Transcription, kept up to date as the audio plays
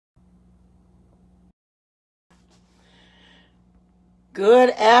Good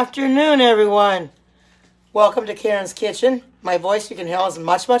afternoon, everyone. Welcome to Karen's Kitchen. My voice, you can hear, is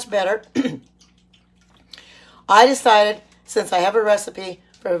much, much better. I decided, since I have a recipe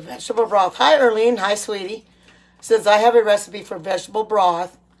for vegetable broth. Hi, Erlene. Hi, sweetie. Since I have a recipe for vegetable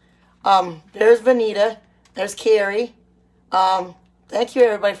broth, there's Vanita. There's Carrie. Thank you,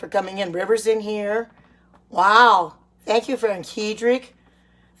 everybody, for coming in. River's in here. Wow. Thank you for Kedrick.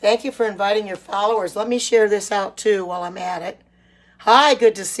 Thank you for inviting your followers. Let me share this out, too, while I'm at it. Hi,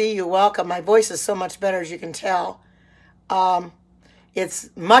 good to see you. Welcome. My voice is so much better, as you can tell.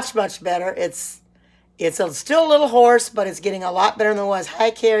 It's much, much better. It's still a little hoarse, but it's getting a lot better than it was. Hi,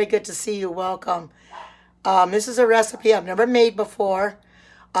 Carrie. Good to see you. Welcome. This is a recipe I've never made before.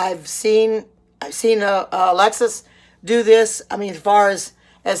 I've seen Alexis do this. I mean, as far as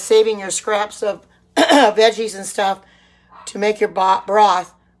saving your scraps of veggies and stuff to make your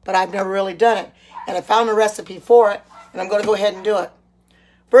broth, but I've never really done it. And I found a recipe for it, and I'm going to go ahead and do it.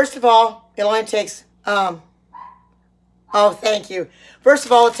 First of all, it only takes, oh, thank you. First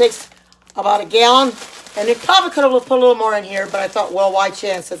of all, it takes about a gallon, and it probably could have put a little more in here, but I thought, well, why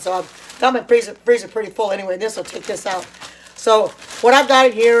chance it? So I've got my freezer pretty full anyway. This will take this out. So what I've got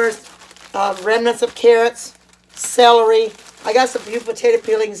in here is remnants of carrots, celery. I got some few potato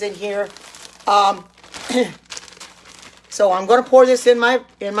peelings in here. So I'm going to pour this in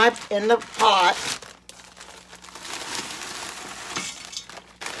the pot.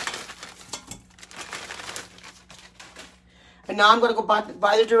 And now I'm going to go by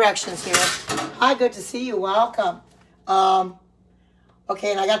the directions here. Hi, good to see you. Welcome.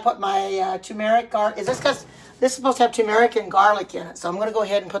 Okay, and I got to put my turmeric. Is this because this is supposed to have turmeric and garlic in it? So I'm going to go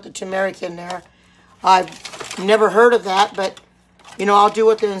ahead and put the turmeric in there. I've never heard of that, but you know, I'll do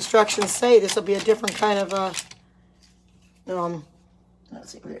what the instructions say. This will be a different kind of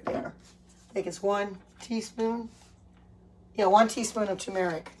let's see right there. I think it's 1 teaspoon. Yeah, 1 teaspoon of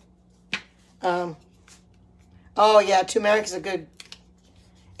turmeric. Oh, yeah, turmeric is a good...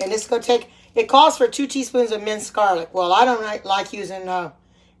 And this is going to take... It calls for 2 teaspoons of minced garlic. Well, I don't like using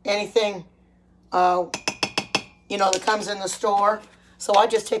anything, you know, that comes in the store. So I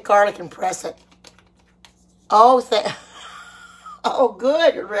just take garlic and press it. Oh, oh,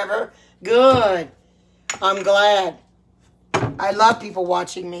 good, River. Good. I'm glad. I love people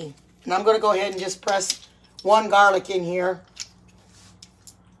watching me. And I'm going to go ahead and just press 1 garlic in here.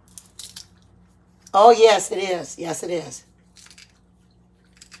 Oh, yes, it is. Yes, it is.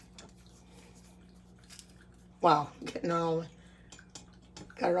 Wow. Getting all...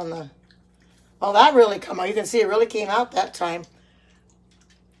 Got it on the... Oh, that really come out. You can see it really came out that time.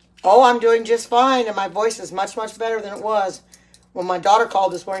 Oh, I'm doing just fine. And my voice is much, much better than it was. When my daughter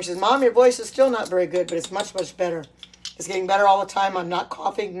called this morning, she says, Mom, your voice is still not very good, but it's much, much better. It's getting better all the time. I'm not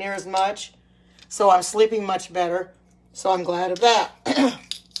coughing near as much. So I'm sleeping much better. So I'm glad of that.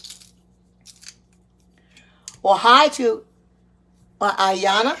 Well, hi to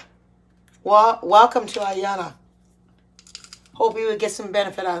Ayana. Well, welcome to Ayana. Hope you would get some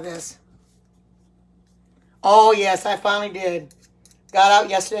benefit out of this. Oh, yes, I finally did. Got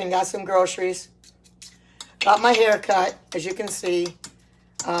out yesterday and got some groceries. Got my hair cut, as you can see.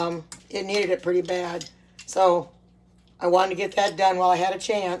 It needed it pretty bad. So I wanted to get that done while I had a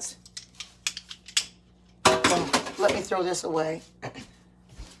chance. So let me throw this away.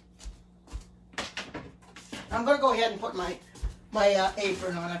 I'm going to go ahead and put my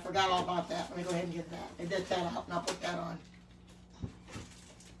apron on. I forgot all about that. Let me go ahead and get that. I did that out, and I'll put that on.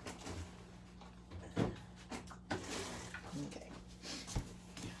 Okay.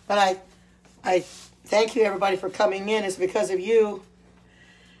 But I thank you, everybody, for coming in. It's because of you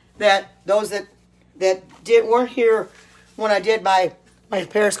that those that weren't here when I did my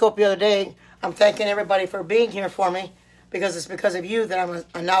Periscope the other day, I'm thanking everybody for being here for me. Because it's because of you that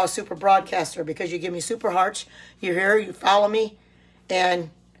I'm now a super broadcaster. Because you give me super hearts. You're here. You follow me. And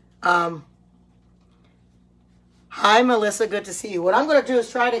hi, Melissa. Good to see you. What I'm going to do is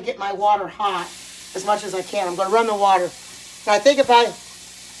try to get my water hot as much as I can. I'm going to run the water. And I think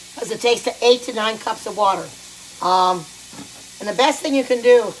as it takes to 8 to 9 cups of water. And the best thing you can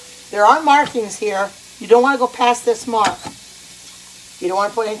do, there are markings here. You don't want to go past this mark. You don't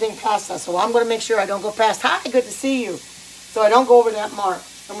want to put anything past that. So I'm going to make sure I don't go past. Hi, good to see you. So I don't go over that mark.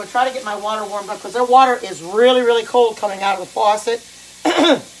 I'm going to try to get my water warmed up because their water is really, really cold coming out of the faucet.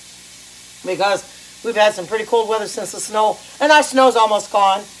 Because we've had some pretty cold weather since the snow. And our snow's almost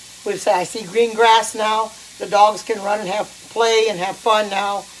gone. I see green grass now. The dogs can run and play and have fun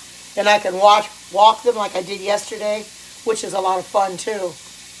now. And I can walk them like I did yesterday, which is a lot of fun too.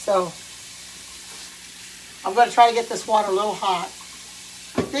 So I'm going to try to get this water a little hot.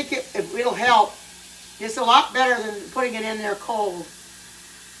 I think it'll help. It's a lot better than putting it in there cold.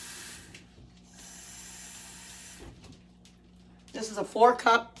 This is a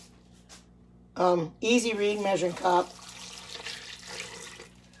 4-cup easy read measuring cup.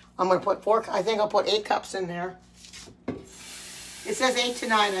 I'm going to put 4, I think I'll put 8 cups in there. It says 8 to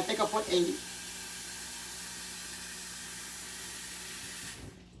 9. I think I'll put 8.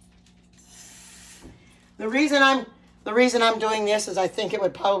 The reason I'm doing this is I think it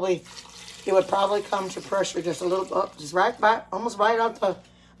would probably come to pressure just a little, just almost right out the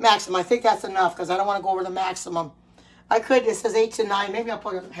maximum. I think that's enough because I don't want to go over the maximum. I could, it says 8 to 9. Maybe I'll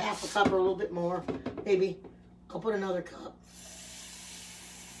put a half a cup or a little bit more. Maybe I'll put another cup.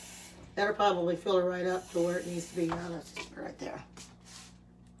 That'll probably fill it right up to where it needs to be. Now that's right there.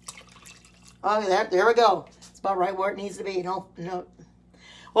 Oh, there we go. It's about right where it needs to be. No.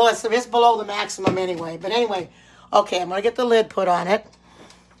 Well, it's below the maximum anyway. But anyway, okay, I'm going to get the lid put on it.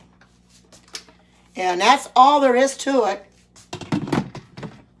 And that's all there is to it.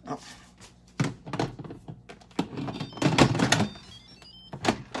 Oh.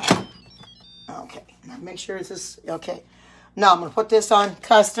 Okay, now make sure it's this. Okay, now I'm going to put this on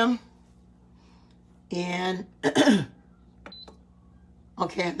custom. And,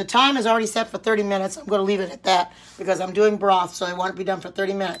 okay, the time is already set for 30 minutes. I'm going to leave it at that because I'm doing broth, so I want it to be done for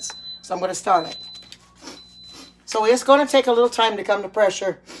 30 minutes. So I'm going to start it. So it's going to take a little time to come to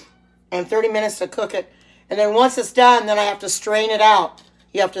pressure and 30 minutes to cook it. And then once it's done, then I have to strain it out.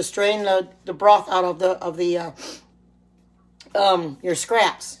 You have to strain the broth out of your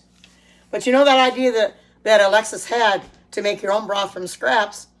scraps. But you know that idea that Alexis had to make your own broth from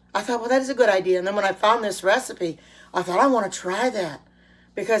scraps? I thought, well, that is a good idea. And then when I found this recipe, I thought, I want to try that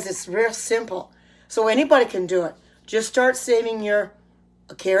because it's real simple. So anybody can do it. Just start saving your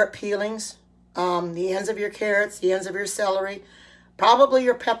carrot peelings, the ends of your carrots, the ends of your celery, probably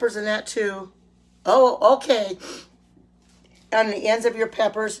your peppers in that too. Oh, okay. And the ends of your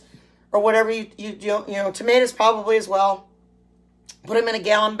peppers or whatever you tomatoes probably as well. Put them in a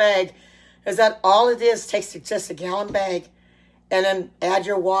gallon bag. Is that all it is? It takes just a gallon bag. And then add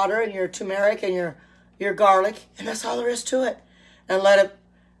your water and your turmeric and your garlic. And that's all there is to it. And let it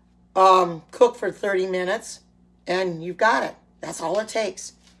cook for 30 minutes. And you've got it. That's all it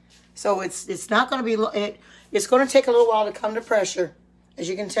takes. So it's not going to be, it's going to take a little while to come to pressure. As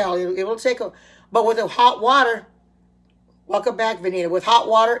you can tell, it will take but with the hot water, welcome back, Vanita. With hot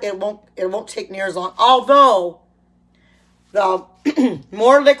water, it won't take near as long. Although, the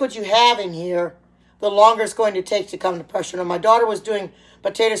more liquid you have in here, the longer it's going to take to come to pressure. Now, my daughter was doing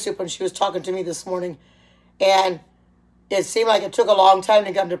potato soup when she was talking to me this morning, and it seemed like it took a long time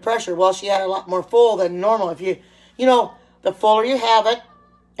to come to pressure. Well, she had a lot more full than normal. If the fuller you have it,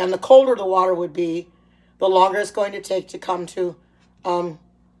 and the colder the water would be, the longer it's going to take to come to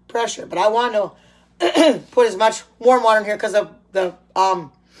pressure. But I want to put as much warm water in here because the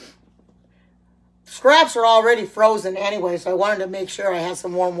scraps are already frozen anyway, so I wanted to make sure I had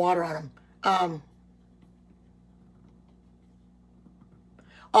some warm water on them.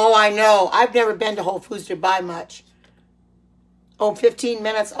 Oh, I know. I've never been to Whole Foods to buy much. Oh, 15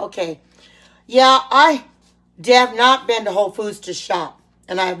 minutes? Okay. Yeah, I have not been to Whole Foods to shop.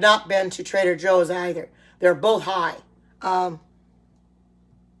 And I have not been to Trader Joe's either. They're both high.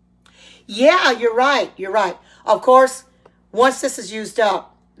 Yeah, you're right. You're right. Of course, once this is used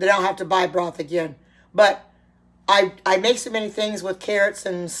up, then I'll have to buy broth again. But I make so many things with carrots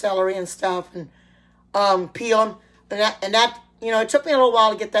and celery and stuff and peel them. And that it took me a little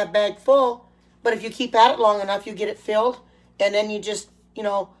while to get that bag full, but if you keep at it long enough, you get it filled, and then you just,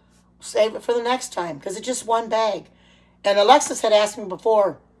 save it for the next time, because it's just one bag. And Alexis had asked me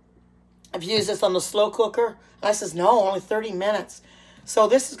before if you use this on the slow cooker. And I says, no, only 30 minutes. So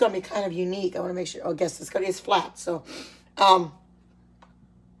this is going to be kind of unique. I want to make sure, I guess it's flat. So, oh,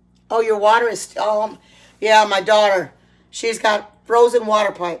 your water is, yeah, my daughter, she's got frozen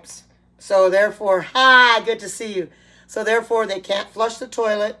water pipes. So therefore, good to see you. So therefore, they can't flush the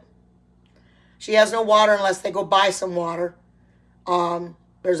toilet. She has no water unless they go buy some water.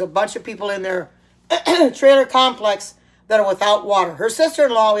 There's a bunch of people in their trailer complex that are without water. Her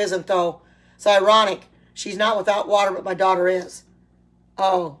sister-in-law isn't, though. It's ironic. She's not without water, but my daughter is.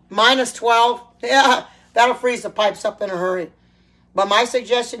 Oh, minus 12? Yeah, that'll freeze the pipes up in a hurry. But my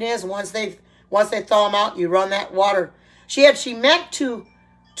suggestion is once they thaw them out, you run that water. She meant to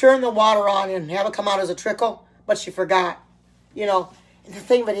turn the water on and have it come out as a trickle, but she forgot. And the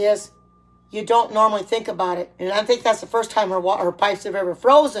thing of it is, you don't normally think about it. And I think that's the first time her pipes have ever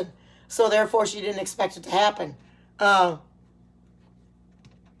frozen. So therefore, she didn't expect it to happen. Yeah,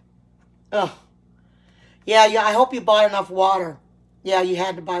 I hope you bought enough water. Yeah, you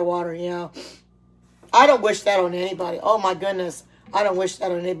had to buy water, yeah. I don't wish that on anybody. Oh, my goodness. I don't wish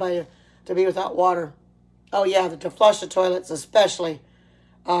that on anybody to be without water. Oh, yeah, to flush the toilets especially.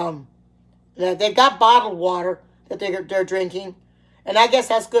 They've got bottled water that they're drinking. And I guess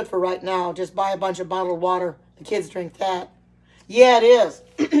that's good for right now. Just buy a bunch of bottled water. The kids drink that. Yeah, it is.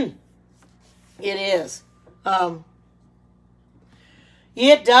 It is.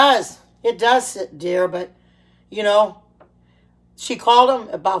 It does. It does, dear. But, you know, she called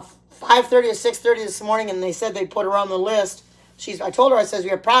them about 5:30 or 6:30 this morning, and they said they put her on the list. I told her, I says,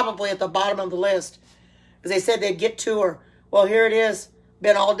 you're probably at the bottom of the list. Because they said they'd get to her. Well, here it is.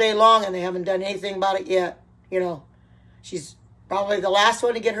 Been all day long, and they haven't done anything about it yet. You know, she's probably the last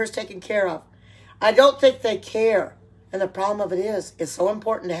one to get hers taken care of. I don't think they care. And the problem of it is, it's so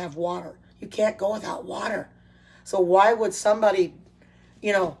important to have water. You can't go without water. So why would somebody,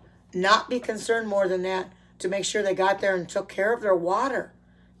 you know, not be concerned more than that to make sure they got there and took care of their water,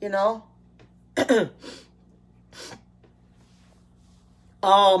 you know?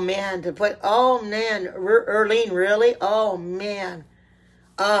 Oh, man, Erlene, really? Oh, man.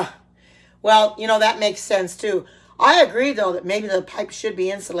 Well, you know, that makes sense, too. I agree, though, that maybe the pipes should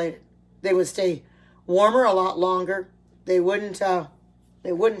be insulated. They would stay warmer a lot longer. They wouldn't,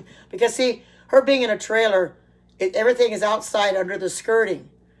 because, see, her being in a trailer, everything is outside under the skirting.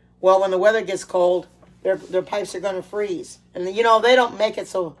 Well, when the weather gets cold, their pipes are going to freeze. And, you know, they don't make it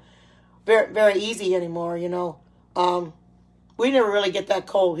so very, very easy anymore, you know. We never really get that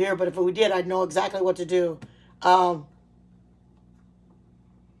cold here, but if we did, I'd know exactly what to do. Oh,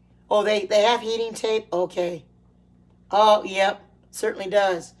 they have heating tape? Okay. Oh, yep, certainly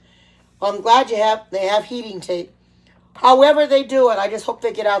does. Well, I'm glad they have heating tape. However they do it, I just hope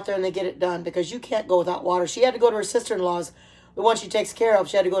they get out there and they get it done, because you can't go without water. She had to go to her sister-in-law's, the one she takes care of.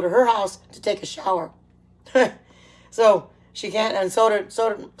 She had to go to her house to take a shower. So she can't, and so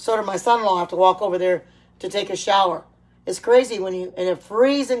did my son-in-law have to walk over there to take a shower. It's crazy when you, in a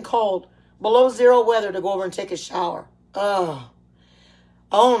freezing cold, below zero weather, to go over and take a shower. Oh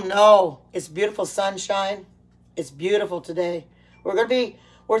no. It's beautiful sunshine. It's beautiful today.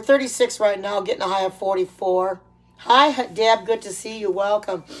 We're 36 right now, getting a high of 44. Hi, Deb. Good to see you.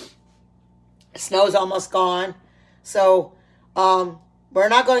 Welcome. Snow's almost gone. So, we're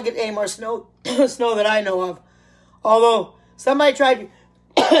not going to get any more snow, snow that I know of. Although, somebody tried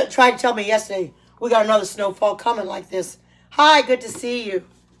to tell me yesterday, we got another snowfall coming like this. Hi, good to see you.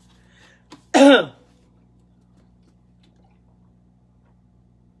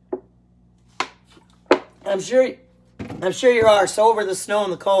 I'm sure you are so over the snow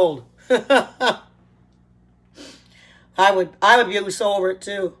and the cold. I would be so over it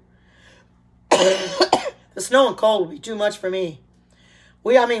too. The snow and cold would be too much for me.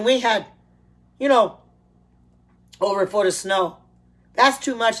 We had, you know, over a foot of snow. That's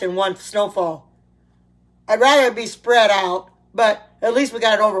too much in one snowfall. I'd rather it be spread out, but at least we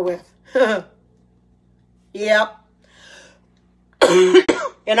got it over with. Yep.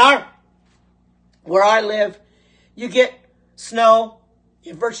 Where I live, you get snow,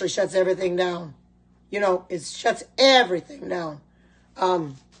 it virtually shuts everything down. You know, it shuts everything down.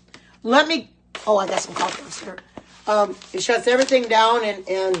 I got some cocktails here. It shuts everything down,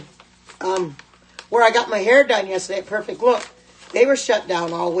 and where I got my hair done yesterday at Perfect Look, they were shut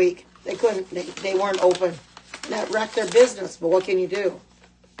down all week. They weren't open. And that wrecked their business, but what can you do?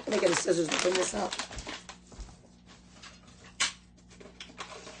 Let me get the scissors to clean this up.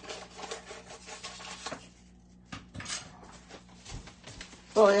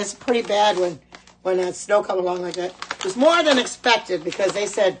 Oh, it's pretty bad when that snow comes along like that. It was more than expected, because they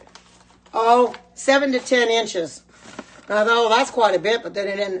said, 7 to 10 inches. I thought, oh, that's quite a bit, but then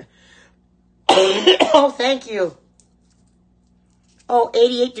it didn't. Oh, thank you.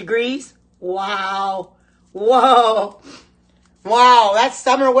 88 degrees? Wow. Whoa. Wow, that's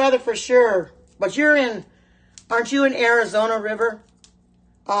summer weather for sure. But aren't you in Arizona, River?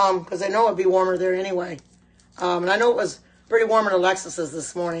 Because I know it'd be warmer there anyway. And I know it was pretty warm at Alexis's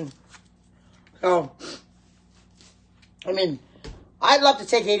this morning. So, I'd love to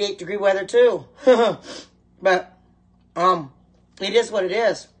take 88 degree weather too. But, it is what it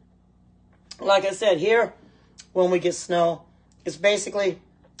is. Like I said, here, when we get snow, it's basically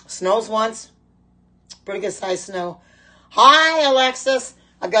snows once, pretty good size snow. Hi, Alexis.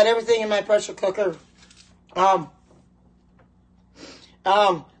 I've got everything in my pressure cooker.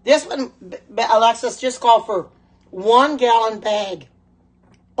 This one, Alexis, just called for 1 gallon bag.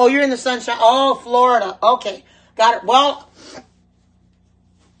 Oh, you're in the sunshine. Oh, Florida. Okay. Got it. Well,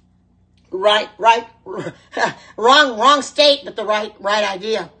 right. wrong state, but the right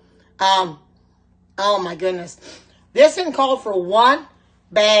idea. Oh my goodness. This one called for 1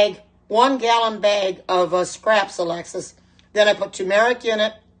 gallon bag of scraps, Alexis. Then I put turmeric in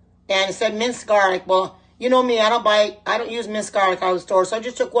it, and it said minced garlic. Well, You know me, I don't use minced garlic out of the store, so I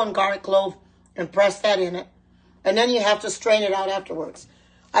just took one garlic clove and pressed that in it. And then you have to strain it out afterwards.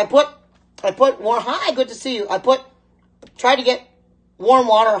 I put warm, hi, good to see you. Try to get warm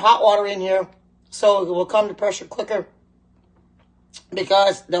water, hot water in here so it will come to pressure quicker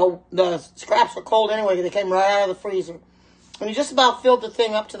because the scraps are cold anyway. They came right out of the freezer. And you just about filled the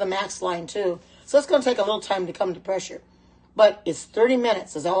thing up to the max line too. So it's going to take a little time to come to pressure. But it's 30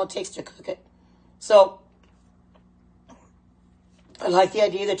 minutes is all it takes to cook it. So I like the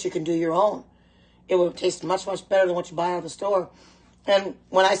idea that you can do your own. It will taste much, much better than what you buy out of the store. And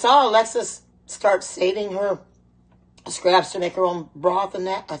when I saw Alexis start saving her scraps to make her own broth and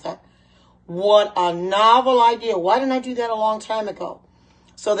that, I thought, what a novel idea. Why didn't I do that a long time ago?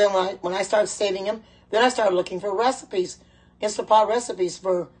 So then when I started saving them, then I started looking for recipes, Instant Pot recipes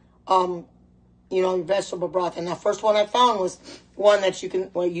for, vegetable broth. And the first one I found was one that you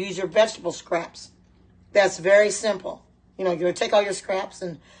can use your vegetable scraps. That's very simple. You're going to take all your scraps.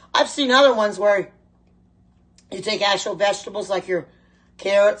 And I've seen other ones where you take actual vegetables like your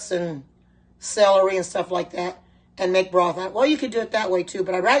carrots and celery and stuff like that and make broth out. Well, you could do it that way too,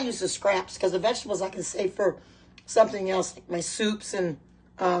 but I'd rather use the scraps because the vegetables I can save for something else, like my soups and,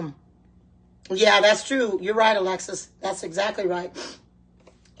 yeah, that's true. You're right, Alexis. That's exactly right.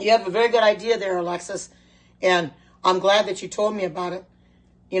 You have a very good idea there, Alexis, and I'm glad that you told me about it.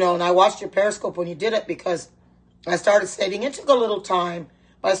 And I watched your Periscope when you did it because I started saving. It took a little time,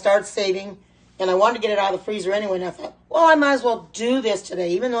 but I started saving, and I wanted to get it out of the freezer anyway, and I thought, well, I might as well do this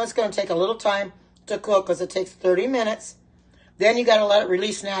today, even though it's going to take a little time to cook because it takes 30 minutes. Then you got to let it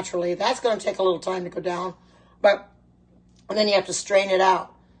release naturally. That's going to take a little time to go down, and then you have to strain it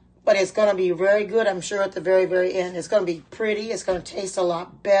out. But it's going to be very good, I'm sure, at the very, very end. It's going to be pretty. It's going to taste a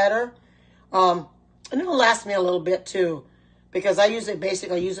lot better. And it'll last me a little bit, too, because I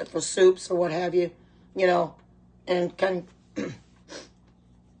basically use it for soups or what have you, and kind of...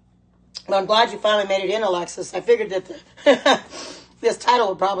 Well, I'm glad you finally made it in, Alexis. I figured that this title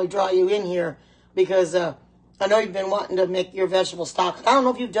would probably draw you in here because I know you've been wanting to make your vegetable stock. I don't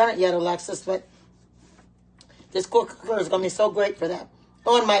know if you've done it yet, Alexis, but this cooker is going to be so great for that.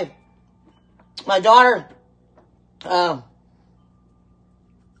 Oh, and my daughter, you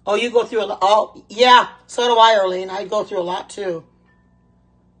go through a lot. Oh, yeah, so do I, Arlene. I go through a lot, too.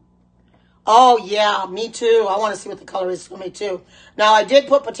 Oh, yeah, me too. I want to see what the color is for me, too. Now, I did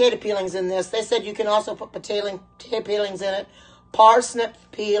put potato peelings in this. They said you can also put potato peelings in it, parsnip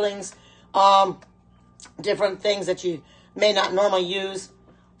peelings, different things that you may not normally use.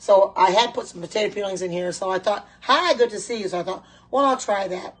 So I had put some potato peelings in here. So I thought, hi, good to see you. So I thought, well, I'll try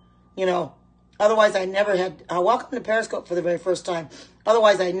that. Otherwise I never had, welcome to Periscope for the very first time.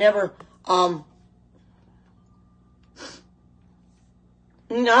 Otherwise I never, no,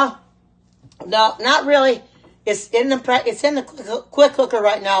 not really. It's in the quick cooker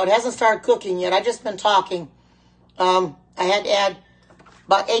right now. It hasn't started cooking yet. I've just been talking. I had to add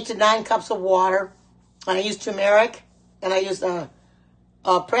about 8 to 9 cups of water. And I used turmeric, and I used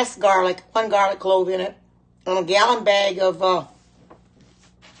pressed garlic, 1 garlic clove in it, and a gallon bag of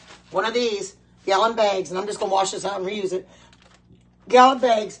one of these gallon bags. And I'm just gonna wash this out and reuse it. Gallon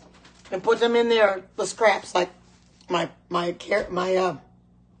bags, and put them in there. The scraps, like my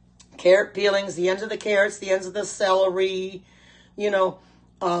carrot peelings, the ends of the carrots, the ends of the celery,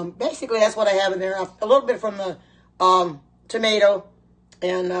 basically that's what I have in there. A little bit from the tomato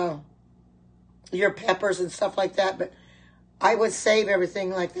and your peppers and stuff like that, but I would save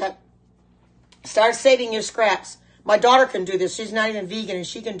everything like that. Start saving your scraps. My daughter can do this. She's not even vegan, and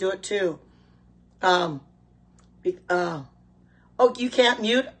she can do it too. Oh, you can't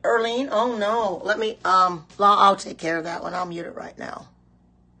mute, Erlene? Oh, no. Let me, I'll take care of that one. I'll mute it right now.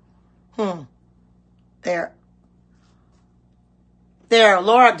 There,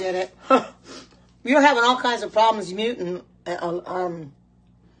 Laura did it. You're having all kinds of problems muting, Erlene.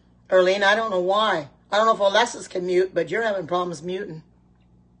 I don't know why. I don't know if Alexis can mute, but you're having problems muting.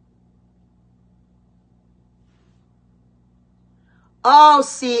 Oh,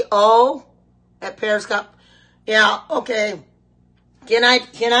 CO at Periscope. Yeah, okay. Can I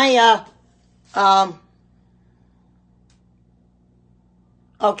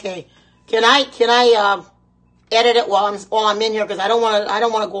okay. Can I edit it while I'm in here, because I don't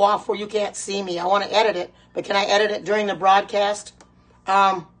want to go off where you can't see me. I want to edit it, but can I edit it during the broadcast?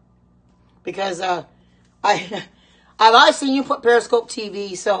 Because I've always seen you put Periscope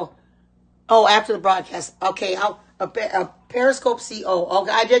TV, so after the broadcast. Okay, Periscope CO.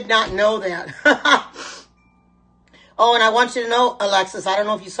 Okay, I did not know that. Oh, and I want you to know, Alexis, I don't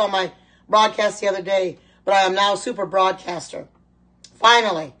know if you saw my broadcast the other day, but I am now a super broadcaster.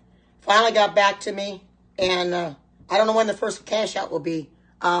 Finally got back to me. And I don't know when the first cash out will be.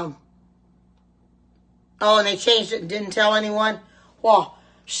 Oh, and they changed it and didn't tell anyone? Well,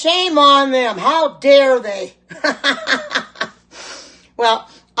 shame on them. How dare they? Well,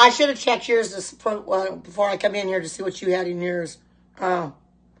 I should have checked yours before I come in here to see what you had in yours.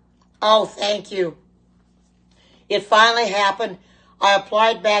 Oh, thank you. It finally happened. I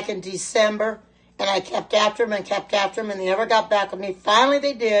applied back in December, and I kept after them and kept after them, and they never got back with me. Finally,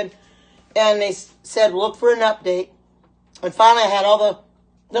 they did, and they said, look for an update. And finally, I had all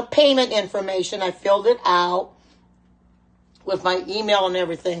the payment information. I filled it out with my email and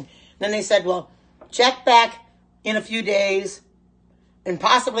everything. Then they said, well, check back in a few days, and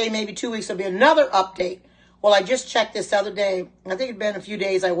possibly maybe 2 weeks will be another update. Well, I just checked this other day. I think it'd been a few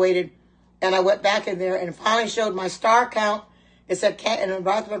days I waited, and I went back in there and finally showed my star count. It said, and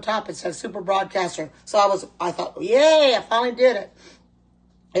right at the top, it said super broadcaster. So I thought, yay, I finally did it.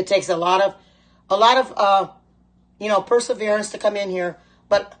 It takes a lot of perseverance to come in here.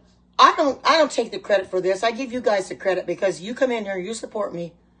 But I don't take the credit for this. I give you guys the credit because you come in here, you support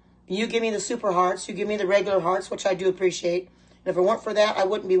me. You give me the super hearts. You give me the regular hearts, which I do appreciate. And if it weren't for that, I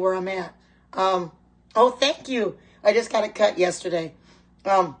wouldn't be where I'm at. Oh, thank you. I just got it cut yesterday.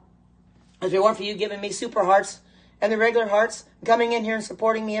 If it weren't for you giving me super hearts and the regular hearts, coming in here and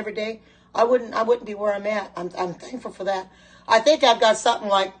supporting me every day, I wouldn't be where I'm at. I'm thankful for that. I think I've got something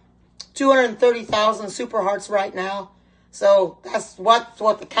like 230,000 super hearts right now. So that's what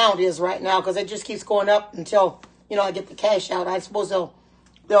the count is right now, because it just keeps going up until, I get the cash out. I suppose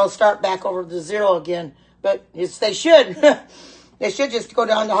they'll start back over to zero again. But they should. They should just go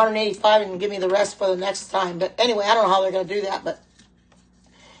down to 185 and give me the rest for the next time. But anyway, I don't know how they're going to do that. But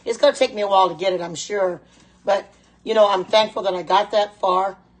it's going to take me a while to get it, I'm sure. But, I'm thankful that I got that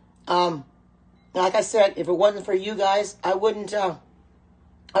far. Like I said, if it wasn't for you guys, I wouldn't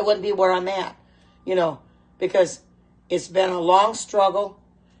be where I'm at, because it's been a long struggle.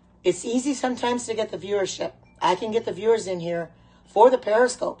 It's easy sometimes to get the viewership. I can get the viewers in here for the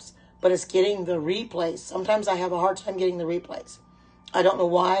periscopes, but it's getting the replays. Sometimes I have a hard time getting the replays. I don't know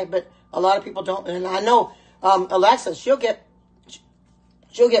why, but a lot of people don't. And I know Alexa, she'll get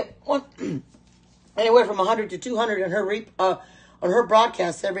one anywhere from 100 to 200 on her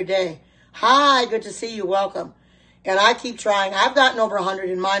broadcasts every day. Hi, good to see you. Welcome. And I keep trying. I've gotten over 100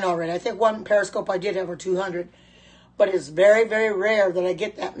 in mine already. I think one periscope I did have over 200, but it's very, very rare that I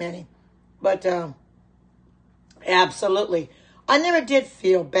get that many. But absolutely, I never did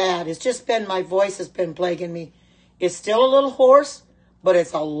feel bad. It's just been my voice has been plaguing me. It's still a little hoarse, but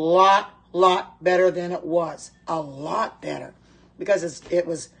it's a lot better than it was. A lot better. Because it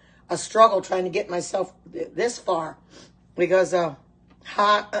was a struggle trying to get myself this far. Because, I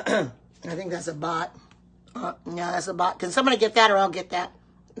think that's a bot. Yeah, that's a bot. Can somebody get that or I'll get that?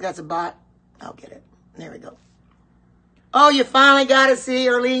 That's a bot. I'll get it. There we go. Oh, you finally got it. See,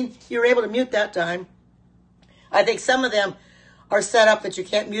 Arlene, you were able to mute that time. I think some of them are set up that you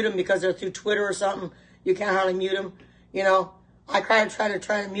can't mute them because they're through Twitter or something. You can't hardly mute them. I try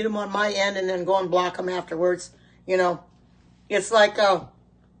to mute them on my end and then go and block them afterwards. It's like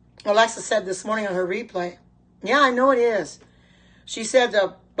Alexa said this morning on her replay. Yeah, I know it is. She said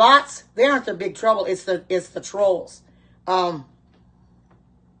the bots, they aren't the big trouble. It's the trolls. Oh,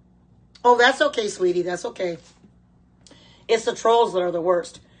 that's okay, sweetie. That's okay. It's the trolls that are the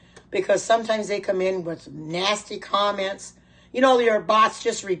worst, because sometimes they come in with nasty comments. Your bots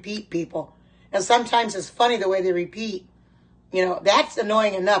just repeat people. And sometimes it's funny the way they repeat. That's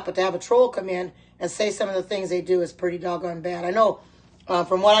annoying enough, but to have a troll come in and say some of the things they do is pretty doggone bad. I know,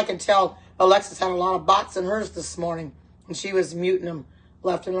 from what I can tell, Alexis had a lot of bots in hers this morning, and she was muting them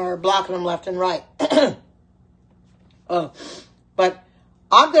left and right, blocking them left and right. But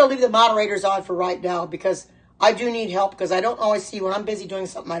I'm going to leave the moderators on for right now, because I do need help, because I don't always see, when I'm busy doing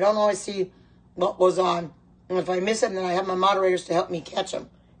something, I don't always see what goes on. And if I miss it, then I have my moderators to help me catch them.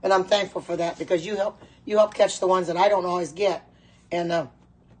 And I'm thankful for that, because you help catch the ones that I don't always get. And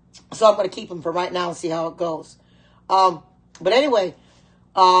so I'm going to keep them for right now and see how it goes. But anyway,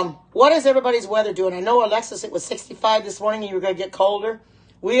 what is everybody's weather doing? I know, Alexis, it was 65 this morning and you were going to get colder.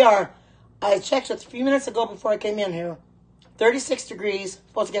 I checked it a few minutes ago before I came in here. 36 degrees,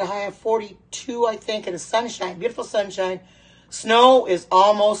 supposed to get a high of 42, I think, and it's sunshine, beautiful sunshine. Snow is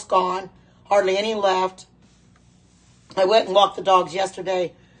almost gone, hardly any left. I went and walked the dogs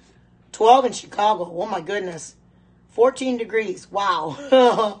yesterday. 12 in Chicago, oh my goodness. 14 degrees, wow,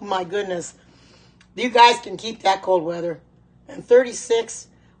 oh my goodness. You guys can keep that cold weather. And 36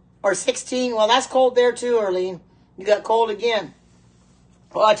 or 16, well, that's cold there too, Arlene. You got cold again.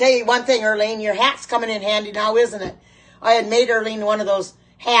 Well, I'll tell you one thing, Arlene, your hat's coming in handy now, isn't it? I had made Arlene one of those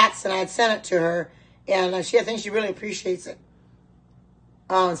hats, and I had sent it to her, And I think she really appreciates it.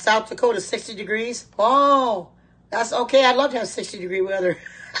 In South Dakota, 60 degrees. Oh, that's okay. I'd love to have 60-degree weather.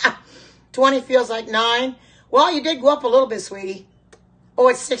 20 feels like 9. Well, you did go up a little bit, sweetie. Oh,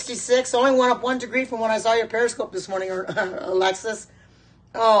 it's 66. Only went up 1 degree from when I saw your Periscope this morning, Alexis.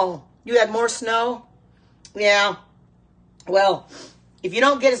 Oh, you had more snow? Yeah. Well, if you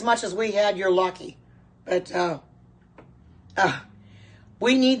don't get as much as we had, you're lucky. But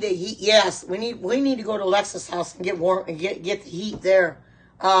we need the heat. Yes, we need to go to Alexa's house and get warm and get the heat there.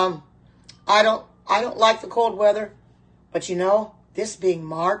 I don't like the cold weather, but you know, this being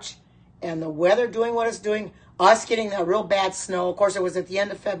March and the weather doing what it's doing, us getting that real bad snow. Of course, it was at the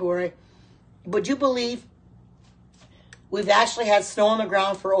end of February. Would you believe we've actually had snow on the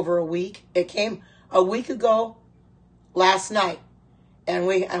ground for over a week? It came a week ago last night, and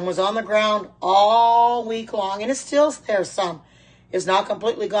was on the ground all week long, and it's still there. Some it's not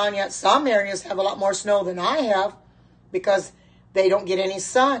completely gone yet. Some areas have a lot more snow than I have because they don't get any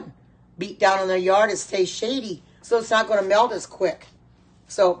sun. Beat down in their yard, it stays shady, so it's not going to melt as quick.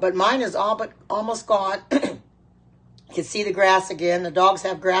 So, but mine is all but almost gone. You can see the grass again. The dogs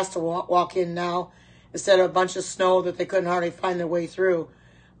have grass to walk in now instead of a bunch of snow that they couldn't hardly find their way through.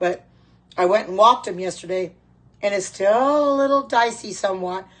 But I went and walked them yesterday, and it's still a little dicey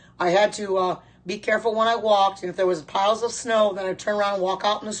somewhat. I had to be careful when I walked, and if there was piles of snow, then I'd turn around and walk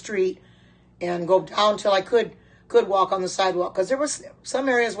out in the street and go down till I could walk on the sidewalk. Because there was some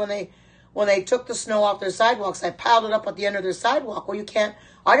areas when they took the snow off their sidewalks, I piled it up at the end of their sidewalk. Well, you can't.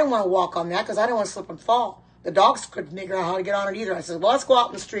 I didn't want to walk on that because I didn't want to slip and fall. The dogs couldn't figure out how to get on it either. I said, well, let's go out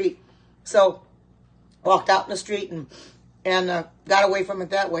in the street. So walked out in the street and got away from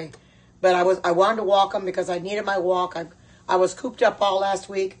it that way. But I wanted to walk them because I needed my walk. I was cooped up all last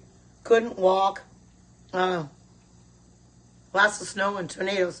week. Couldn't walk. Lots of snow and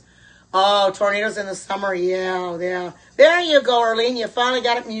tornadoes. Oh, tornadoes in the summer. Yeah. There you go, Arlene. You finally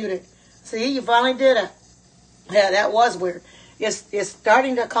got it muted. See, you finally did it. Yeah, that was weird. It's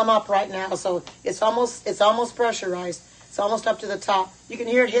starting to come up right now, so it's almost pressurized. It's almost up to the top. You can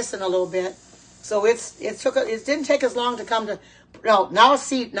hear it hissing a little bit. So it didn't take as long to come to. No, now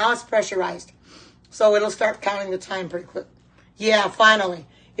it's pressurized. So it'll start counting the time pretty quick. Yeah, finally.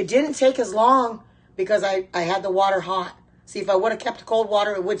 It didn't take as long because I had the water hot. See, if I would have kept the cold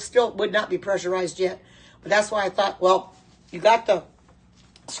water, it would not be pressurized yet. But that's why I thought, well, you got the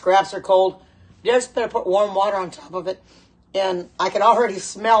scraps are cold. You just better put warm water on top of it. And I can already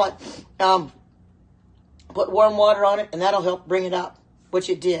smell it. Put warm water on it, and that'll help bring it up, which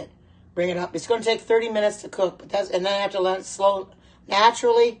it did. Bring it up. It's going to take 30 minutes to cook, and then I have to let it slow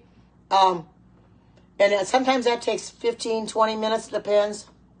naturally. And sometimes that takes 15, 20 minutes. It depends.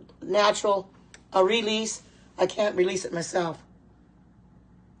 Natural release. I can't release it myself.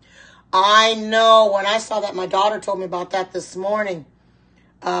 I know. When I saw that, my daughter told me about that this morning.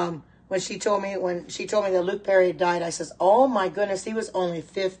 When she told me that Luke Perry had died, I says, "Oh my goodness, he was only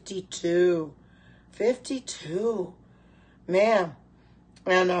 52, 52, man."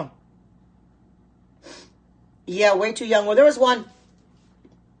 And yeah, way too young. Well, there was one.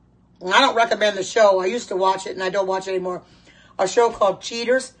 I don't recommend the show. I used to watch it, and I don't watch it anymore. A show called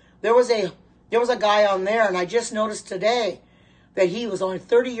Cheaters. There was a guy on there, and I just noticed today that he was only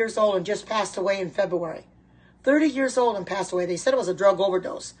 30 years old and just passed away in February. 30 years old and passed away. They said it was a drug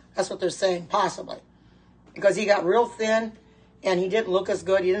overdose. That's what they're saying, possibly. Because he got real thin, and he didn't look as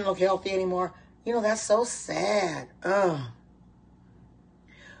good. He didn't look healthy anymore. You know, that's so sad. Ugh.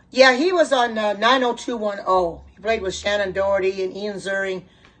 Yeah, he was on 90210. He played with Shannon Doherty and Ian Ziering.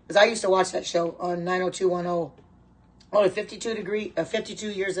 Because I used to watch that show on 90210. Only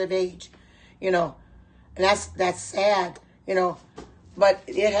 52 years of age. You know, and that's sad. You know, but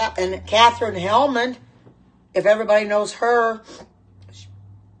it happened. And Catherine Hellman, if everybody knows her,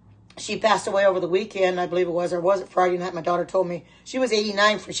 she passed away over the weekend, I believe it was, or was it Friday night? My daughter told me. She was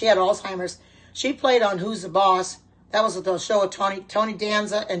 89, she had Alzheimer's. She played on Who's the Boss. That was the show with Tony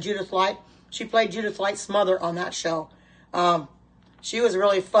Danza and Judith Light. She played Judith Light's mother on that show. She was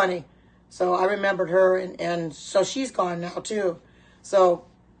really funny. So I remembered her, and so she's gone now too. So,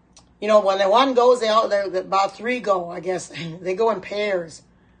 you know, when the one goes, about 3 go, I guess. They go in pairs.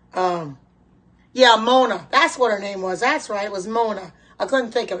 Yeah, Mona. That's what her name was. That's right. It was Mona. I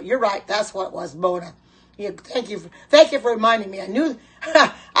couldn't think of it. You're right. That's what it was, Mona. Yeah, thank you for reminding me. I knew.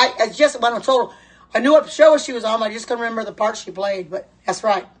 I just when I told her, I knew what show she was on. I just couldn't remember the part she played. But that's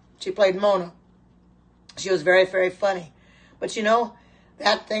right. She played Mona. She was very, very funny. But you know,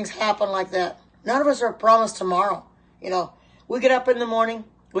 that things happen like that. None of us are promised tomorrow. You know, we get up in the morning.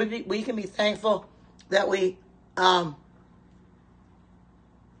 We can be thankful that we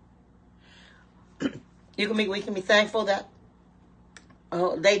We can be thankful that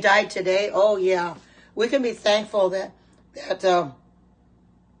they died today. Oh yeah, we can be thankful that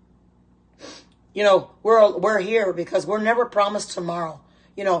you know, we're here because we're never promised tomorrow.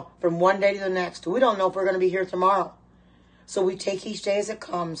 You know, from one day to the next, we don't know if we're going to be here tomorrow. So we take each day as it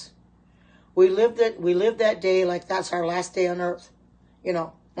comes. We live that day like that's our last day on earth. You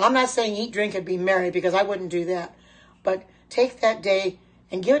know, I'm not saying eat, drink, and be merry because I wouldn't do that. But take that day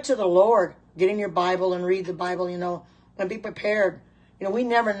and give it to the Lord. Get in your Bible and read the Bible, you know, and be prepared. You know, we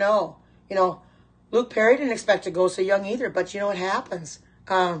never know. You know, Luke Perry didn't expect to go so young either, but you know what happens.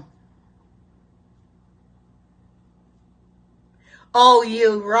 Oh,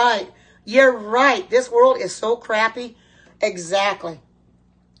 you're right. You're right. This world is so crappy. Exactly.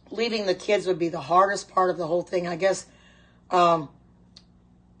 Leaving the kids would be the hardest part of the whole thing. I guess, I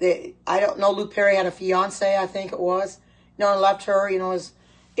don't know, Luke Perry had a fiance, I think it was. You know, and left her, you know,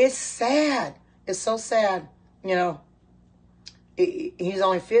 it's sad. It's so sad, you know. He's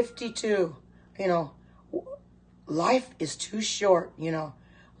only 52, you know. Life is too short, you know.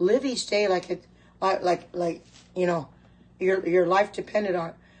 Live each day like you know, your life depended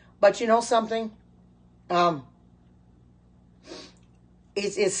on it. But you know something?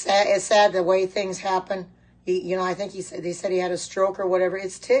 It's sad. It's sad the way things happen. You know, I think they said he had a stroke or whatever.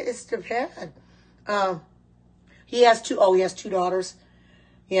 It's too bad. He has two daughters.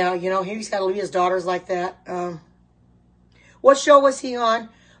 Yeah, you know, he's got to leave his daughters like that. What show was he on?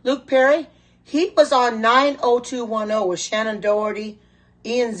 Luke Perry? He was on 90210 with Shannon Doherty,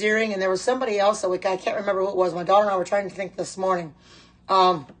 Ian Ziering, and there was somebody else. I can't remember who it was. My daughter and I were trying to think this morning.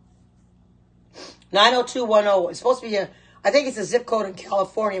 90210. It's supposed to be I think it's a zip code in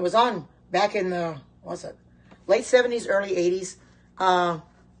California. It was on back in the, late 70s, early 80s.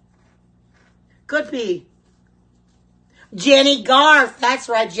 Could be. Jenny Garth. That's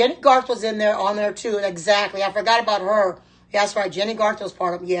right. Jenny Garth was on there too. Exactly. I forgot about her. That's right. Jenny Garth was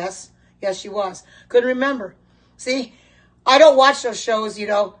part of it. Yes. Yes, she was. Couldn't remember. See, I don't watch those shows, you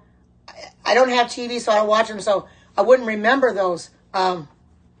know. I don't have TV, so I don't watch them, so I wouldn't remember those.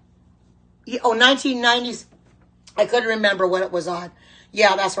 1990s. I couldn't remember what it was on.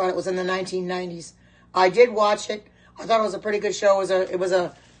 Yeah, that's right. It was in the 1990s. I did watch it. I thought it was a pretty good show. It was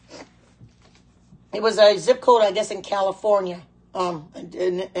a zip code, I guess, in California,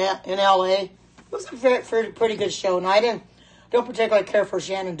 in LA. It was a pretty good show. And I don't particularly care for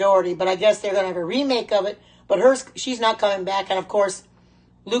Shannon Doherty, but I guess they're going to have a remake of it. But she's not coming back. And of course,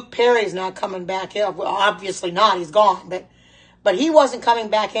 Luke Perry's not coming back. Well, obviously not. He's gone. But he wasn't coming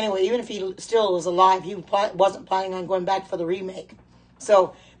back anyway. Even if he still was alive, he wasn't planning on going back for the remake.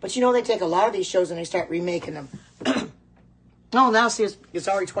 So, but you know, they take a lot of these shows and they start remaking them. Oh, now see, it's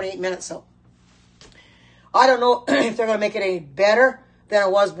already 28 minutes. So I don't know if they're going to make it any better than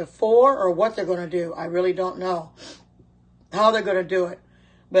it was before or what they're going to do. I really don't know how they're going to do it.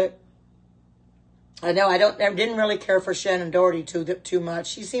 But I know I didn't really care for Shannon Doherty too much.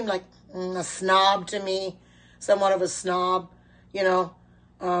 She seemed like a snob to me, somewhat of a snob, you know.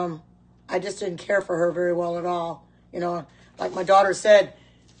 I just didn't care for her very well at all. You know, like my daughter said,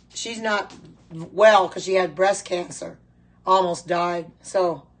 she's not well because she had breast cancer, almost died.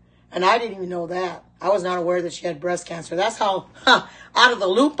 So, and I didn't even know that. I was not aware that she had breast cancer. That's how out of the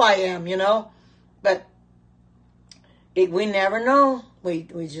loop I am, you know. But we never know. We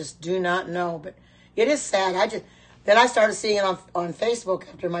just do not know. But it is sad. Then I started seeing it on Facebook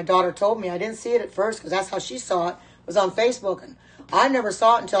after my daughter told me. I didn't see it at first because that's how she saw it. It was on Facebook, and I never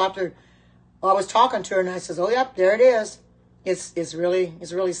saw it until after I was talking to her, and I says, "Oh, yep, there it is." It's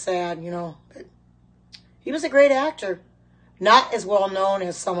really sad, you know. But he was a great actor, not as well known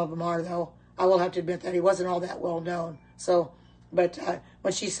as some of them are, though. I will have to admit that he wasn't all that well known. So, but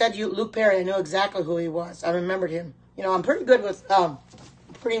when she said Luke Perry, I knew exactly who he was. I remembered him. You know, I'm pretty good with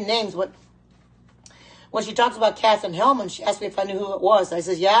pretty names, but when she talks about Katherine Hellman, she asked me if I knew who it was. I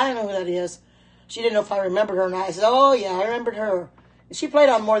says, yeah, I know who that is. She didn't know if I remembered her, and I said, oh, yeah, I remembered her. She played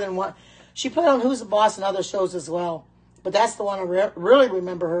on more than one. She played on Who's the Boss and other shows as well. But that's the one I really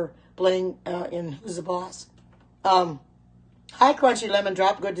remember her playing in Who's the Boss. Hi, Crunchy Lemon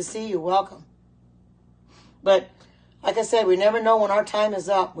Drop. Good to see you. Welcome. But like I said, we never know when our time is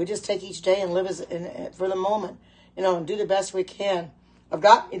up. We just take each day and live for the moment, you know, and do the best we can. I've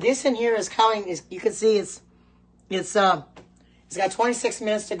got this in here is coming. You can see it's got 26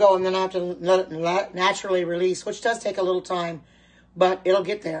 minutes to go, and then I have to let it naturally release, which does take a little time, but it'll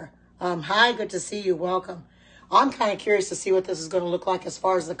get there. Hi, good to see you. Welcome. I'm kind of curious to see what this is going to look like as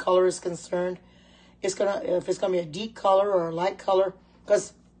far as the color is concerned. If it's going to be a deep color or a light color,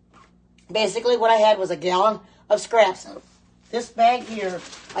 because basically what I had was a gallon of scraps. So this bag here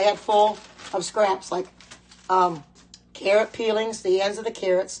I had full of scraps, like Carrot peelings, the ends of the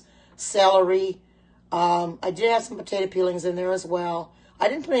carrots, celery. I did have some potato peelings in there as well. I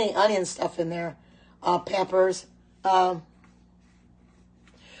didn't put any onion stuff in there. Peppers.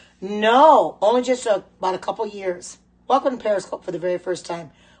 No, only just about a couple years. Welcome to Periscope for the very first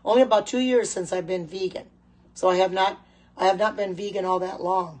time. Only about 2 years since I've been vegan. So I have not been vegan all that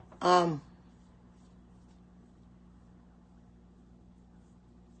long.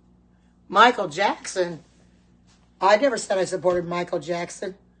 Michael Jackson. I never said I supported Michael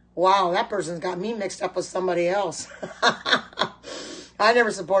Jackson. Wow, that person's got me mixed up with somebody else. I never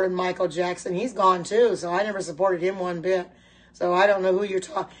supported Michael Jackson. He's gone too, so I never supported him one bit. So I don't know who you're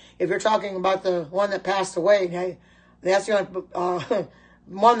talking. If you're talking about the one that passed away, hey, that's the only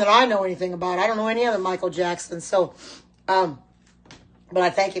one that I know anything about. I don't know any other Michael Jackson. So, but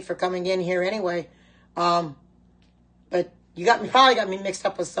I thank you for coming in here anyway. But you probably got me mixed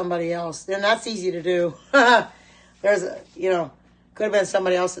up with somebody else. And that's easy to do. There's could have been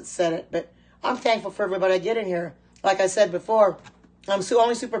somebody else that said it. But I'm thankful for everybody I get in here. Like I said before, I'm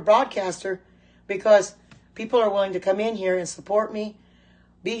only super broadcaster because people are willing to come in here and support me.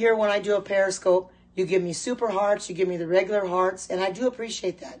 Be here when I do a Periscope. You give me super hearts. You give me the regular hearts. And I do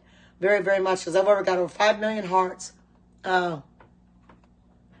appreciate that very, very much because I've got over 5 million hearts. You're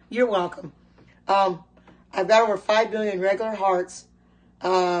welcome. I've got over 5 million regular hearts.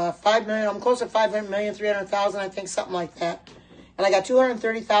 5 million, I'm close to 5,300,000, I think, something like that. And I got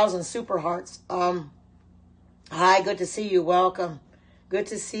 230,000 super hearts. Hi, good to see you. Welcome. Good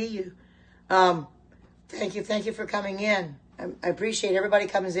to see you. Thank you for coming in. I appreciate everybody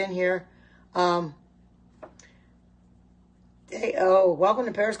comes in here. Welcome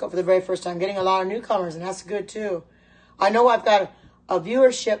to Periscope for the very first time. Getting a lot of newcomers, and that's good too. I know I've got a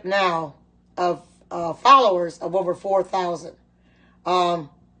viewership now of followers of over 4,000. And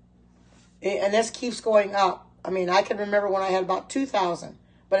this keeps going up. I mean, I can remember when I had about 2,000,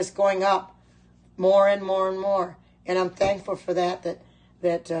 but it's going up more and more and more. And I'm thankful for that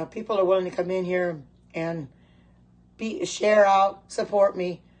people are willing to come in here and share out, support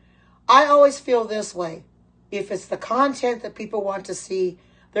me. I always feel this way. If it's the content that people want to see,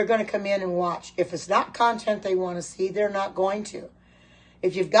 they're going to come in and watch. If it's not content they want to see, they're not going to.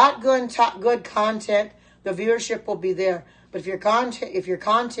 If you've got good content, the viewership will be there. But if your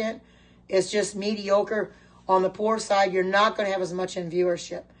content is just mediocre on the poor side, you're not going to have as much in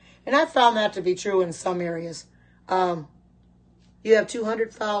viewership. And I found that to be true in some areas. You have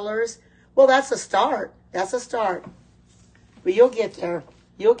 200 followers. Well, that's a start. That's a start. But you'll get there.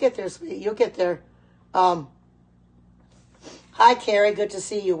 You'll get there, sweetie. You'll get there. Hi, Carrie. Good to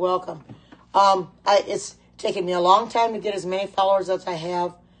see you. Welcome. It's taken me a long time to get as many followers as I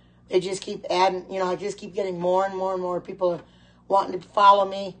have. They just keep adding, I just keep getting more and more and more people wanting to follow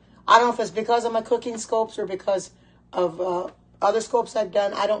me. I don't know if it's because of my cooking scopes or because of other scopes I've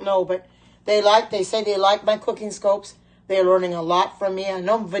done. I don't know, but they say they like my cooking scopes. They're learning a lot from me. I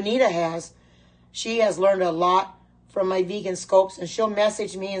know Vanita has. She has learned a lot from my vegan scopes, and she'll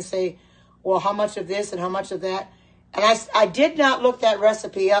message me and say, well, how much of this and how much of that? And I did not look that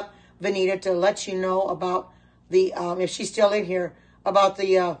recipe up, Vanita, to let you know about the, if she's still in here, about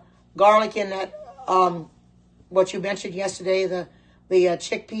the garlic in that, what you mentioned yesterday, the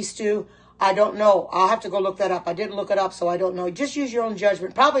chickpea stew. I don't know. I'll have to go look that up. I didn't look it up, so I don't know. Just use your own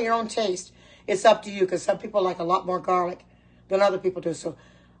judgment, probably your own taste. It's up to you, because some people like a lot more garlic than other people do. So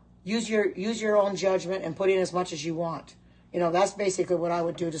use your own judgment and put in as much as you want. That's basically what I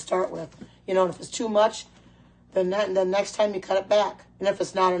would do to start with. And if it's too much, then next time you cut it back. And if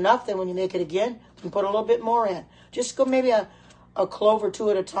it's not enough, then when you make it again, you can put a little bit more in. Just go maybe a clove or two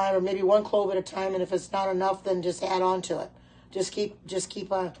at a time, or maybe one clove at a time. And if it's not enough, then just add on to it. Just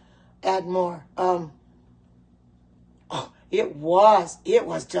keep add more. It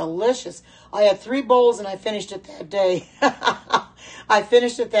was delicious. I had 3 bowls and I finished it that day. I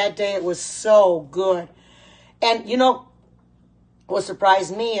finished it that day. It was so good. And what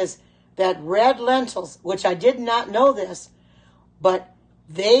surprised me is that red lentils, which I did not know this, but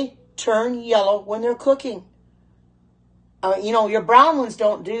they turn yellow when they're cooking. Your brown ones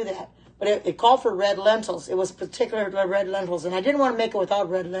don't do that. But it called for red lentils. It was particularly red lentils. And I didn't want to make it without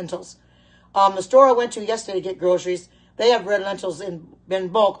red lentils. The store I went to yesterday to get groceries, they have red lentils in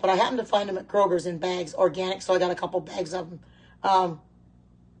bulk, but I happened to find them at Kroger's in bags, organic, so I got a couple bags of them.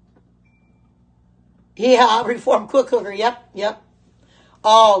 Yeah, Reformed Quick Cooker. Yep.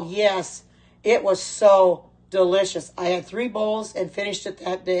 Oh, yes. It was so delicious. I had 3 bowls and finished it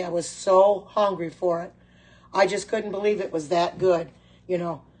that day. I was so hungry for it. I just couldn't believe it was that good,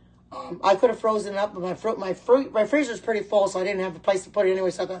 I could have frozen it up, but my freezer's pretty full, so I didn't have a place to put it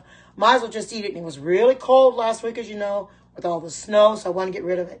anyway. So I thought, might as well just eat it. And it was really cold last week, as you know, with all the snow, so I want to get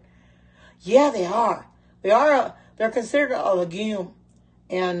rid of it. Yeah, they are. They're considered a legume,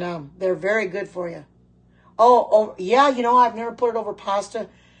 and they're very good for you. Oh, yeah, you know, I've never put it over pasta,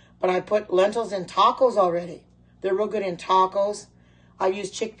 but I put lentils in tacos already. They're real good in tacos. I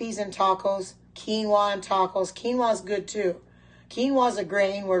use chickpeas in tacos, quinoa in tacos. Quinoa is good too. Quinoa is a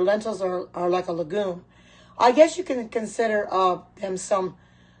grain where lentils are like a legume. I guess you can consider them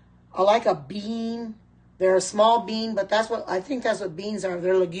like a bean. They're a small bean, but I think that's what beans are.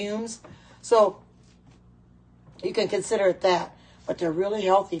 They're legumes. So you can consider it that. But they're really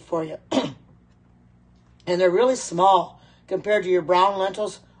healthy for you. And they're really small compared to your brown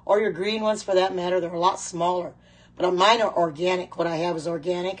lentils or your green ones for that matter. They're a lot smaller. But mine are organic. What I have is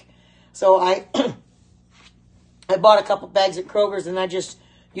organic. So I bought a couple bags at Kroger's and I just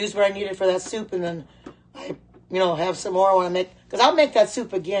used what I needed for that soup. And then I, have some more when I make, because I'll make that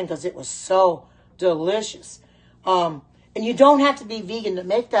soup again because it was so delicious. And you don't have to be vegan to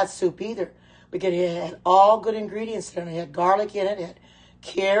make that soup either, because it had all good ingredients in it. It had garlic in it, it had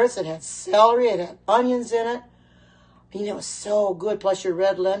carrots, it had celery, it had onions in it. It was so good, plus your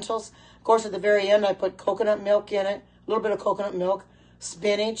red lentils. Of course, at the very end, I put coconut milk in it, a little bit of coconut milk,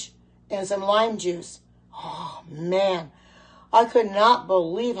 spinach, and some lime juice. Oh, man. I could not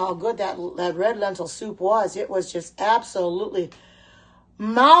believe how good that red lentil soup was. It was just absolutely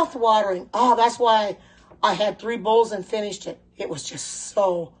mouth-watering. Oh, that's why I had 3 bowls and finished it. It was just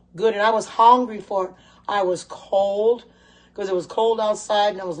so good, and I was hungry for it. I was cold because it was cold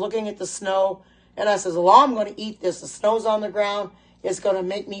outside, and I was looking at the snow, and I says, well, I'm going to eat this. The snow's on the ground. It's going to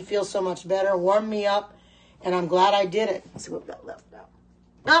make me feel so much better, warm me up, and I'm glad I did it. Let's see what we've got left now.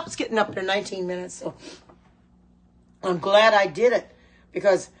 Oh, it's getting up there 19 minutes, so I'm glad I did it,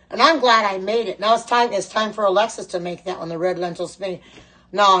 and I'm glad I made it. Now it's time for Alexis to make that one, the red lentil spinach.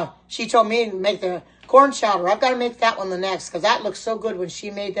 No, she told me to make the corn chowder. I've got to make that one the next, because that looks so good when she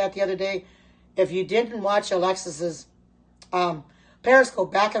made that the other day. If you didn't watch Alexis's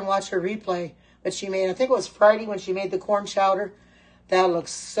Periscope, back and watch her replay that she made. I think it was Friday when she made the corn chowder. That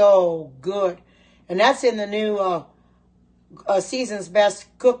looks so good. And that's in the new Season's Best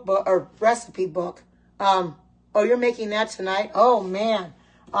cookbook or recipe book. Oh, you're making that tonight? Oh, man.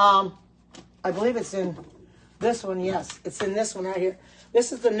 I believe it's in this one. Yes, it's in this one right here.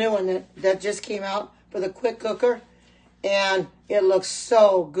 This is the new one that just came out for the quick cooker. And it looks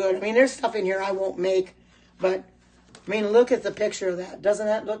so good. I mean, there's stuff in here I won't make. But, I mean, look at the picture of that. Doesn't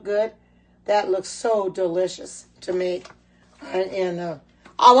that look good? That looks so delicious to make. And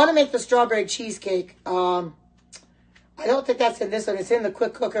I want to make the strawberry cheesecake. I don't think that's in this one. It's in the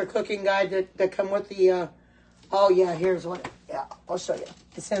quick cooker cooking guide that come with the... oh, yeah, here's one. Yeah, I'll show you.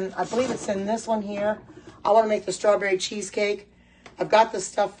 I believe it's in this one here. I want to make the strawberry cheesecake. I've got the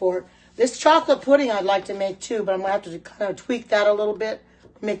stuff for it. This chocolate pudding I'd like to make too, but I'm going to have to kind of tweak that a little bit.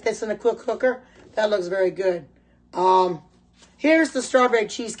 Make this in a quick cooker. That looks very good. Here's the strawberry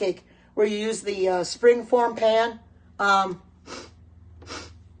cheesecake where you use the spring form pan. Oh,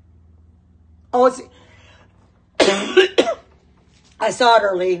 it's... I saw it,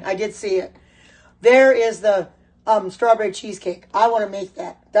 Earlene. I did see it. There is the strawberry cheesecake. I want to make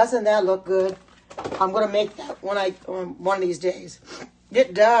that. Doesn't that look good? I'm going to make that one of these days.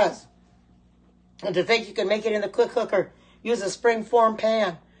 It does. And to think you can make it in the quick cooker, use a spring form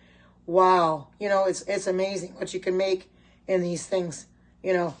pan. Wow. It's amazing what you can make in these things.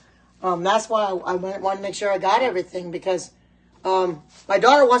 That's why I want to make sure I got everything, because my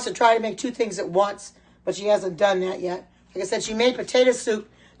daughter wants to try to make 2 things at once, but she hasn't done that yet. Like I said, she made potato soup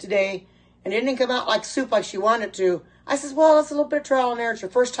today, and it didn't come out like soup like she wanted to. I says, well, it's a little bit of trial and error. It's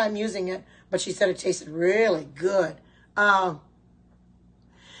your first time using it, but she said it tasted really good.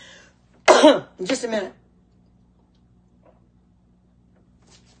 Just a minute.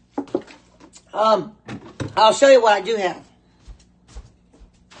 I'll show you what I do have.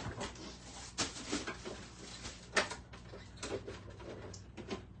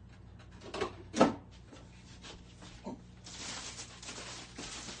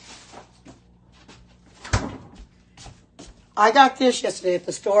 I got this yesterday at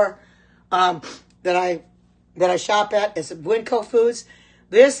the store that I shop at. It's Winco Foods.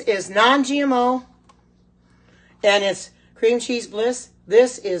 This is non-GMO, and it's cream cheese bliss.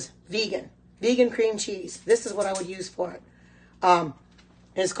 This is vegan cream cheese. This is what I would use for it.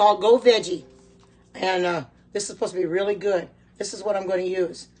 It's called Go Veggie, and this is supposed to be really good. This is what I'm going to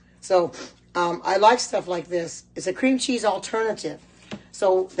use. So I like stuff like this. It's a cream cheese alternative.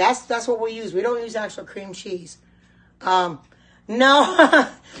 So that's what we use. We don't use actual cream cheese. No,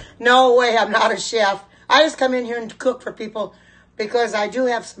 No way, I'm not a chef. I just come in here and cook for people because I do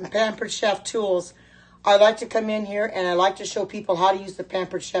have some Pampered Chef tools. I like to come in here and I like to show people how to use the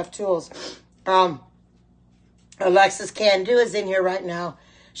Pampered Chef tools. Alexis Can Do is in here right now.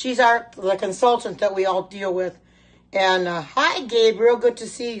 She's the consultant that we all deal with. And hi, Gabriel. Good to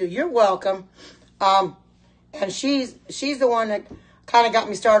see you. You're welcome. And she's the one that kind of got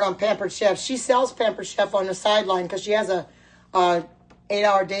me started on Pampered Chef. She sells Pampered Chef on the sideline because she has a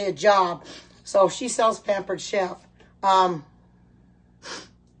 8-hour day job. So she sells Pampered Chef. Oh,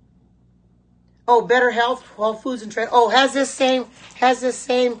 Better Health, Whole Foods and Trade. Oh, has this same.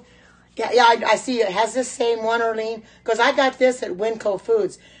 Yeah, I see it. Has this same one, Arlene? Because I got this at Winco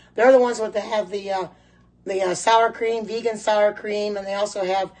Foods. They're the ones that have the sour cream, vegan sour cream, and they also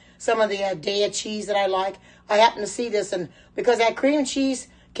have some of the Daiya cheese that I like. I happen to see this, and because that cream cheese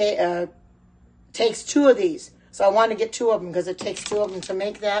takes 2 of these, so I wanted to get 2 of them because it takes 2 of them to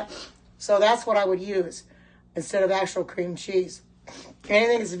make that. So that's what I would use instead of actual cream cheese.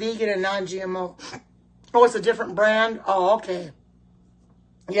 Anything that's vegan and non-GMO. Oh, it's a different brand? Oh, okay.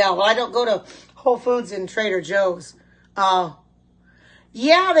 Yeah, well, I don't go to Whole Foods and Trader Joe's.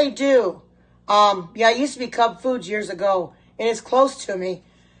 Yeah, they do. Yeah, it used to be Cub Foods years ago, and it's close to me,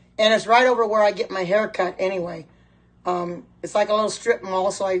 and it's right over where I get my hair cut anyway. It's like a little strip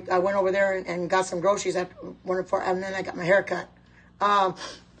mall, so I went over there and got some groceries and then I got my hair cut.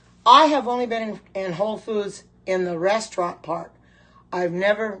 I have only been in Whole Foods in the restaurant part. I've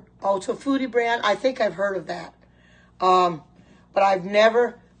never, it's a foodie brand. I think I've heard of that. But I've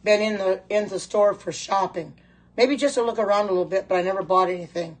never been in the store for shopping. Maybe just to look around a little bit, but I never bought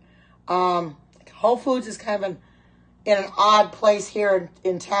anything. Whole Foods is kind of in an odd place here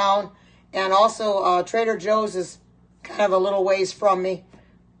in town. And also Trader Joe's is kind of a little ways from me.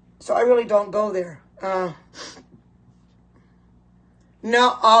 So I really don't go there.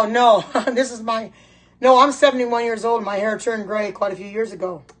 No, oh no, I'm 71 years old. My hair turned gray quite a few years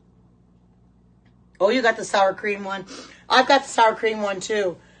ago. Oh, you got the sour cream one. I've got the sour cream one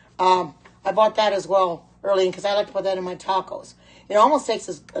too. I bought that as well early because I like to put that in my tacos. It almost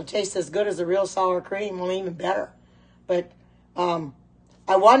tastes as good as the real sour cream, only even better. But I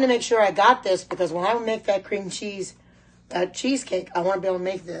wanted to make sure I got this because when I make that cream cheese, that cheesecake, I want to be able to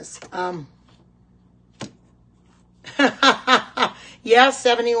make this. Yeah,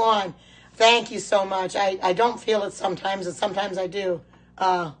 71. Thank you so much. I don't feel it sometimes, and sometimes I do.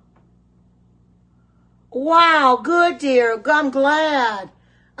 Wow, good, dear. I'm glad.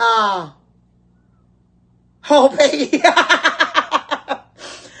 Whole pay.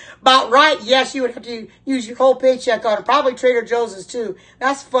 About right. Yes, you would have to use your whole paycheck on it. Probably Trader Joe's too.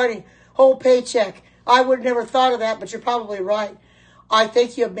 That's funny. Whole paycheck. I would have never thought of that, but you're probably right. I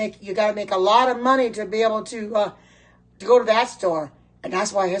think you got to make a lot of money to be able to go to that store. And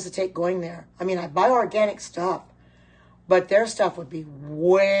that's why I hesitate going there. I mean, I buy organic stuff, but their stuff would be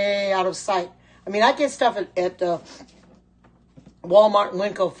way out of sight. I mean, I get stuff at Walmart and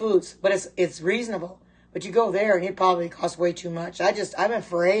Winco Foods, but it's reasonable. But you go there and it probably costs way too much. I'm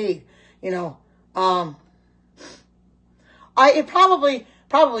afraid, you know. It probably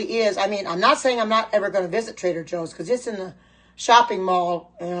is. I mean, I'm not saying I'm not ever going to visit Trader Joe's because it's in the shopping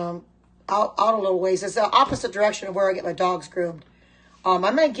mall out a little ways. It's the opposite direction of where I get my dogs groomed. I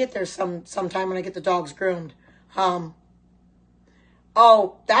might get there sometime when I get the dogs groomed. Oh,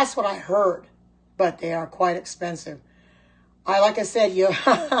 that's what I heard. But they are quite expensive. Like I said, you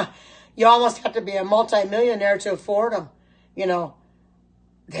you almost have to be a multimillionaire to afford them. You know,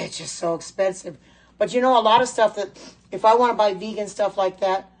 they're just so expensive. But you know, a lot of stuff that, if I want to buy vegan stuff like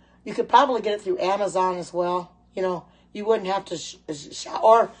that, you could probably get it through Amazon as well. You know, you wouldn't have to shop.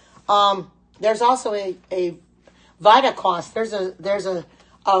 Or there's also a VitaCost. There's an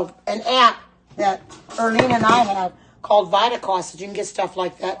app that Erlene and I have called VitaCost, that you can get stuff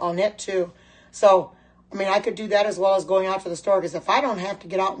like that on it too. So, I mean, I could do that as well as going out to the store, because if I don't have to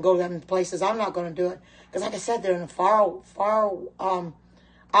get out and go to them places, I'm not going to do it. Because like I said, they're in a far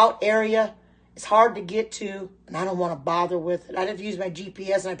out area. It's hard to get to, and I don't want to bother with it. I'd have to use my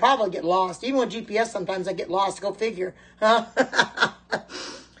GPS, and I'd probably get lost. Even with GPS, sometimes I get lost. Go figure. Huh?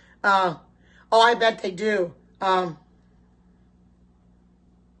 Oh, I bet they do. Oh,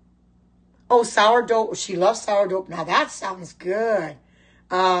 sourdough. She loves sourdough. Now, that sounds good.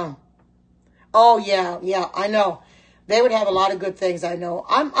 Oh, yeah, I know. They would have a lot of good things, I know.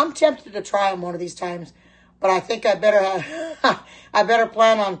 I'm tempted to try them one of these times, but I think I better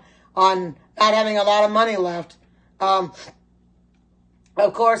plan on not having a lot of money left. Of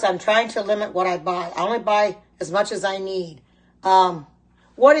course, I'm trying to limit what I buy. I only buy as much as I need.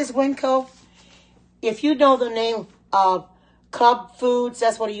 What is Winco? If you know the name of Club Foods,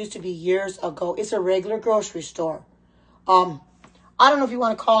 that's what it used to be years ago. It's a regular grocery store. I don't know if you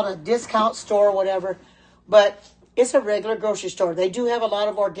want to call it a discount store or whatever, but it's a regular grocery store. They do have a lot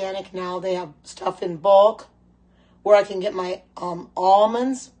of organic now. They have stuff in bulk where I can get my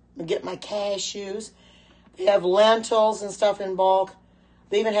almonds, get my cashews. They have lentils and stuff in bulk.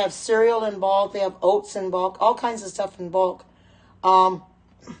 They even have cereal in bulk. They have oats in bulk, all kinds of stuff in bulk.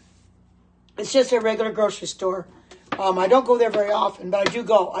 It's just a regular grocery store. I don't go there very often, but I do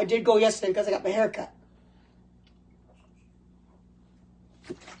go. I did go yesterday because I got my hair cut.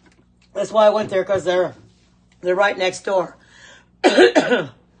 That's why I went there, because they're right next door.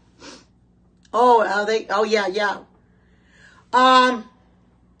 Oh, yeah.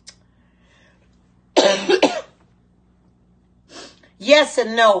 Yes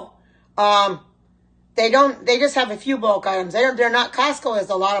and no. They just have a few bulk items. They're not, Costco has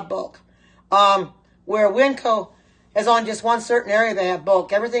a lot of bulk. Where Winco is on just one certain area, they have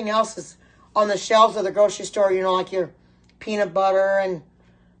bulk. Everything else is on the shelves of the grocery store, like your peanut butter and,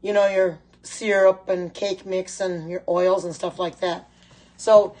 your syrup and cake mix and your oils and stuff like that.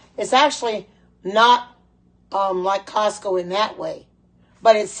 So it's actually not like Costco in that way.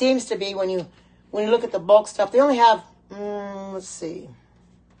 But it seems to be when you look at the bulk stuff, they only have, let's see,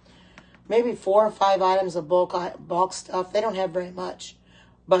 maybe 4 or 5 items of bulk stuff. They don't have very much.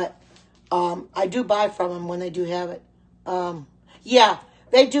 But I do buy from them when they do have it. Yeah,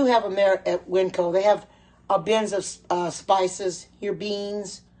 they do have them there at Winco. They have bins of spices, your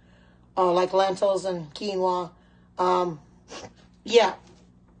beans, like lentils and quinoa. Yeah.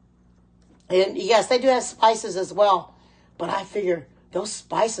 And yes, they do have spices as well. But I figure those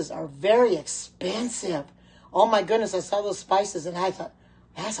spices are very expensive. Oh my goodness, I saw those spices and I thought,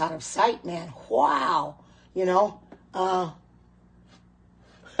 that's out of sight, man. Wow.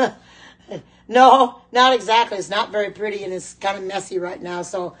 No, not exactly. It's not very pretty and it's kind of messy right now.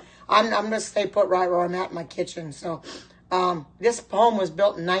 So I'm going to stay put right where I'm at in my kitchen. So this home was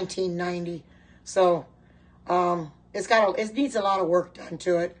built in 1990. So it needs a lot of work done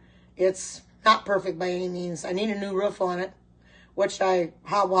to it. It's not perfect by any means. I need a new roof on it, which I'm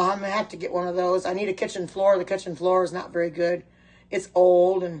going to have to get one of those. I need a kitchen floor. The kitchen floor is not very good. It's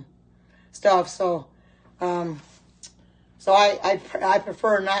old and stuff. So I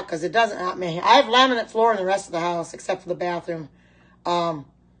prefer not, because it doesn't. I have laminate floor in the rest of the house except for the bathroom.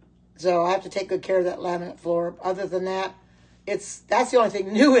 So I have to take good care of that laminate floor. Other than that, that's the only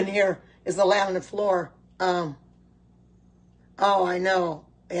thing new in here is the laminate floor. Oh, I know.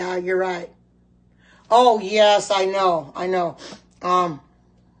 Yeah, you're right. Oh, yes, I know.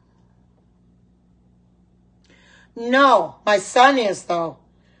 No, my son is, though.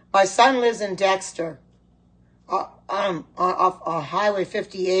 My son lives in Dexter, off Highway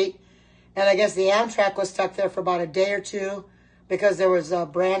 58. And I guess the Amtrak was stuck there for about a day or two because there was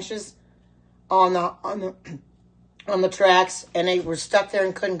branches on the tracks, and they were stuck there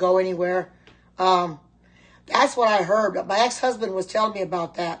and couldn't go anywhere. That's what I heard. My ex-husband was telling me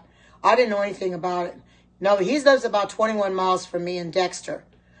about that. I didn't know anything about it. No, he lives about 21 miles from me in Dexter.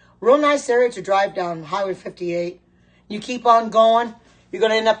 Real nice area to drive down, Highway 58. You keep on going, you're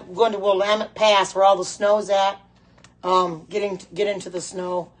going to end up going to Willamette Pass where all the snow's at. Get into the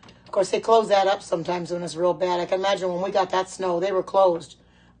snow. Of course, they close that up sometimes when it's real bad. I can imagine when we got that snow, they were closed.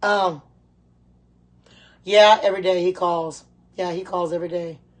 Yeah, every day he calls. Yeah, he calls every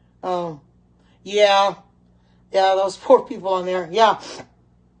day. Yeah, those poor people on there. Yeah.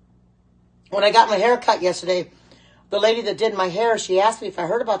 When I got my hair cut yesterday, the lady that did my hair, she asked me if I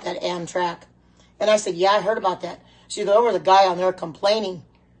heard about that Amtrak. And I said, yeah, I heard about that. She said, there was a guy on there complaining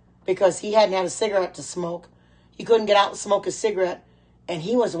because he hadn't had a cigarette to smoke. He couldn't get out and smoke a cigarette. And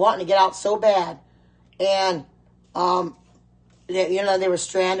he was wanting to get out so bad. And, they were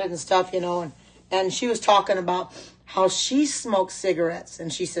stranded and stuff, And she was talking about how she smoked cigarettes.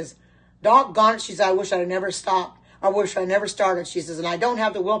 And she says, doggone it. She says, I wish I'd never stopped. I wish I never started. She says, and I don't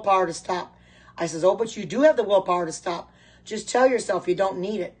have the willpower to stop. I says, oh, but you do have the willpower to stop. Just tell yourself you don't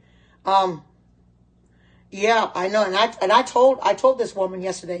need it. Yeah, I know. And I told this woman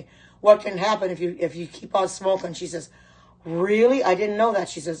yesterday what can happen if you keep on smoking. She says, really? I didn't know that.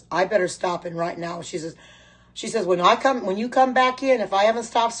 She says, I better stop in right now. She says, when you come back in, if I haven't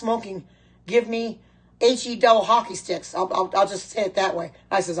stopped smoking, give me HE double hockey sticks. I'll just say it that way.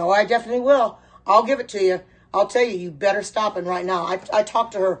 I says, oh, I definitely will. I'll give it to you. I'll tell you, you better stop in right now. I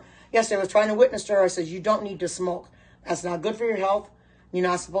talked to her yesterday. I was trying to witness to her. I said, you don't need to smoke. That's not good for your health. You're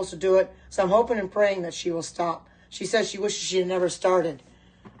not supposed to do it. So I'm hoping and praying that she will stop. She says she wishes she had never started.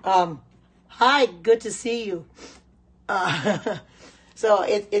 Hi, good to see you. So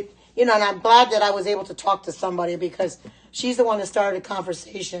and I'm glad that I was able to talk to somebody because She's the one that started a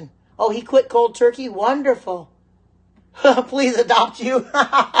conversation. Oh, he quit cold turkey? Wonderful. Please adopt you.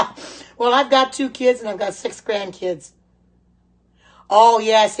 Well, I've got 2 kids and I've got 6 grandkids. Oh,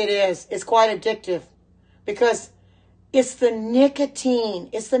 yes, it is. It's quite addictive because it's the nicotine.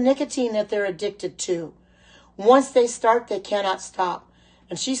 It's the nicotine that they're addicted to. Once they start, they cannot stop.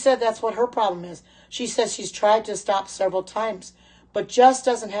 And she said that's what her problem is. She says she's tried to stop several times, but just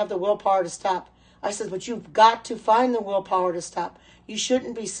doesn't have the willpower to stop. I said, but you've got to find the willpower to stop. You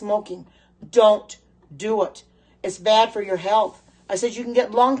shouldn't be smoking. Don't do it. It's bad for your health. I said, you can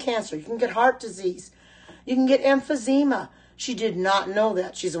get lung cancer. You can get heart disease. You can get emphysema. She did not know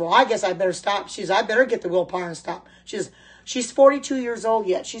that. She said, well, I guess I better stop. She says, I better get the willpower and stop. She's 42 years old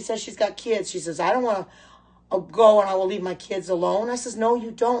yet. She says she's got kids. She says, I don't want to go and I will leave my kids alone. I says, no,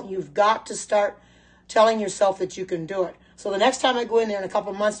 you don't. You've got to start telling yourself that you can do it. So the next time I go in there in a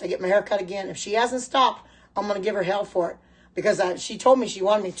couple of months, I get my hair cut again. If she hasn't stopped, I'm going to give her hell for it because she told me she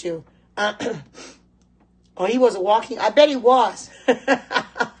wanted me to. Oh, he wasn't walking. I bet he was.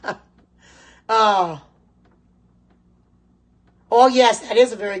 Oh, yes, that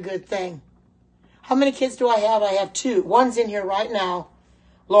is a very good thing. How many kids do I have? I have 2. One's in here right now.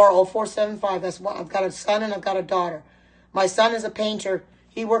 Laura 0475. That's one. I've got a son and I've got a daughter. My son is a painter.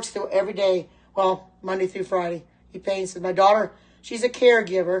 He works through every day. Well, Monday through Friday. He paints. And my daughter, she's a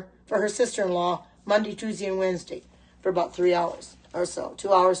caregiver for her sister-in-law Monday, Tuesday, and Wednesday for about 3 hours or so.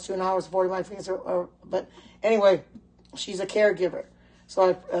 2 hours, 2 hours, 45 minutes. But anyway, she's a caregiver.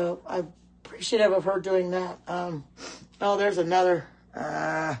 So I'm appreciative of her doing that. Oh, there's another.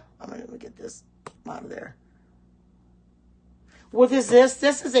 I'm going to get this out of there. What is this?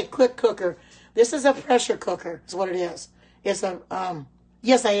 This is a quick cooker. This is a pressure cooker. Is what it is. It's a,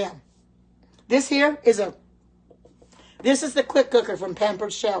 yes, I am. This here is this is the quick cooker from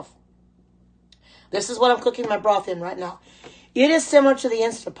Pampered Chef. This is what I'm cooking my broth in right now. It is similar to the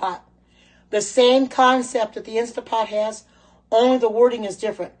Instapot. The same concept that the Instapot has, only the wording is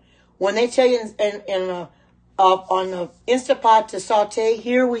different. When they tell you on the Instapot to saute,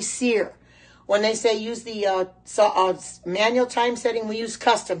 here we sear. When they say use the manual time setting, we use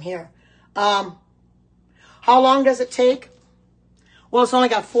custom here. How long does it take? Well, it's only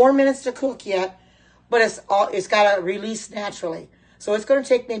got 4 minutes to cook yet, but it's got to release naturally. So it's going to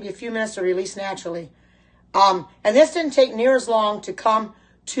take maybe a few minutes to release naturally. And this didn't take near as long to come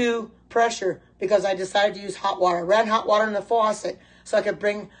to pressure because I decided to use hot water. I ran hot water in the faucet so I could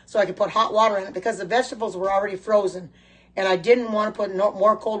put hot water in it because the vegetables were already frozen. And I didn't want to put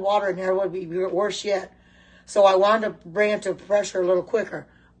more cold water in there. It would be worse yet. So I wanted to bring it to pressure a little quicker.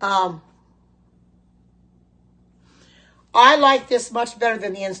 I like this much better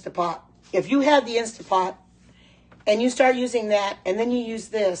than the Instapot. If you have the Instapot and you start using that and then you use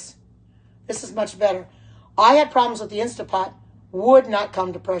this is much better. I had problems with the Instapot, would not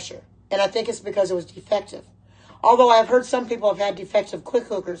come to pressure. And I think it's because it was defective. Although I've heard some people have had defective quick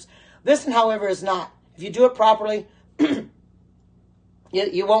cookers. This one, however, is not. If you do it properly,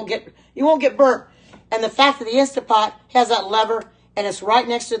 you won't get burnt. And the fact that the Instapot has that lever and it's right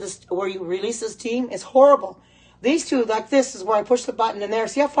next to this where you release the steam is horrible. These two, like this, is where I push the button in there.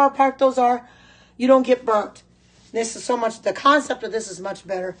 See how far apart those are? You don't get burnt. This is so much, the concept of this is much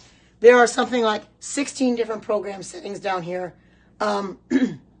better. There are something like 16 different program settings down here.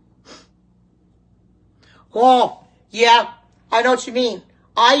 Oh, yeah, I know what you mean.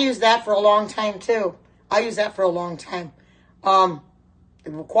 I use that for a long time, too. I use that for a long time.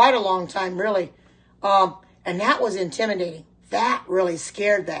 Quite a long time, really. And that was intimidating. That really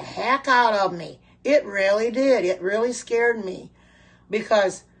scared the heck out of me. It really did. It really scared me.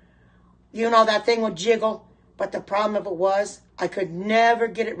 Because, you know, that thing would jiggle. But the problem of it was, I could never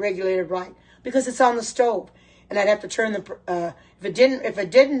get it regulated right. Because it's on the stove. And I'd have to turn the, if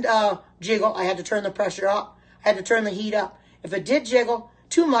it didn't jiggle, I had to turn the pressure up. I had to turn the heat up. If it did jiggle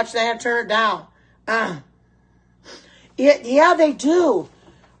too much, then I had to turn it down. Yeah, they do.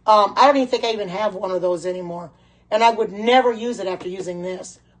 I don't even think I even have one of those anymore. And I would never use it after using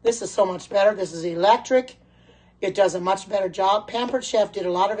this. This is so much better. This is electric. It does a much better job. Pampered Chef did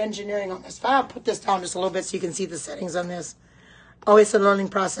a lot of engineering on this. I'll put this down just a little bit so you can see the settings on this. Oh, it's a learning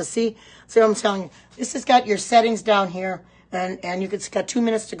process. See what I'm telling you? This has got your settings down here, and it's got 2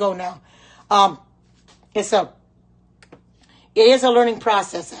 minutes to go now. It is a learning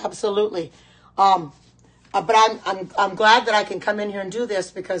process, absolutely. But I'm glad that I can come in here and do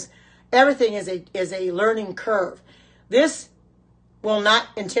this because everything is a learning curve. This will not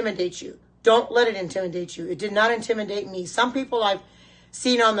intimidate you. Don't let it intimidate you. It did not intimidate me. Some people I've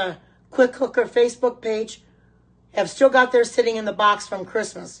seen on the Quick Cooker Facebook page have still got theirs sitting in the box from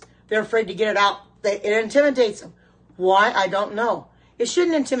Christmas. They're afraid to get it out. It intimidates them. Why? I don't know. It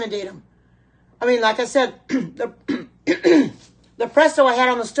shouldn't intimidate them. I mean, like I said, the presto I had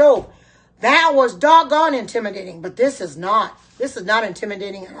on the stove, that was doggone intimidating, but this is not. This is not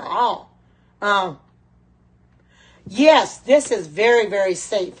intimidating at all. Yes, this is very, very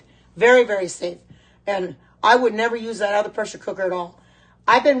safe. Very, very safe. And I would never use that other pressure cooker at all.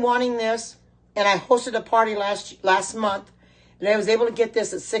 I've been wanting this, and I hosted a party last month, and I was able to get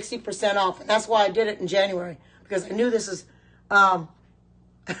this at 60% off. And that's why I did it in January, because I knew this is...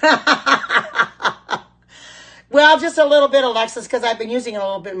 well, just a little bit, Alexis, because I've been using it a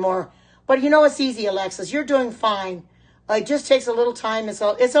little bit more. But you know, it's easy, Alexis. You're doing fine. It just takes a little time. It's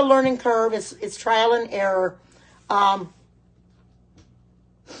a learning curve. It's trial and error.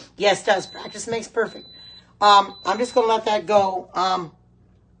 Yes, it does. Practice makes perfect. I'm just going to let that go.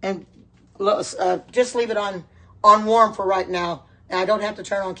 And just leave it on warm for right now. And I don't have to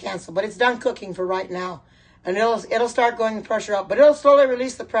turn on cancel. But it's done cooking for right now. And it'll start going the pressure up. But it'll slowly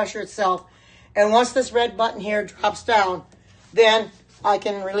release the pressure itself. And once this red button here drops down, then I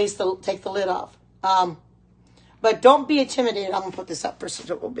can take the lid off. But don't be intimidated. I'm going to put this up for a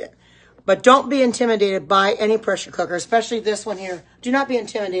little bit. But don't be intimidated by any pressure cooker, especially this one here. Do not be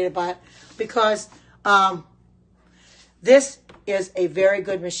intimidated by it, because this is a very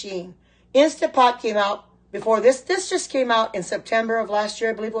good machine. Instant Pot came out before this. This just came out in September of last year.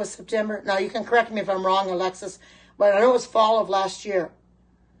 I believe it was September. Now, you can correct me if I'm wrong, Alexis, but I know it was fall of last year.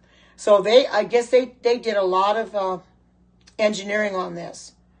 So I guess they did a lot of engineering on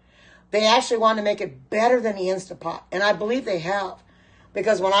this. They actually wanted to make it better than the Instant Pot, and I believe they have,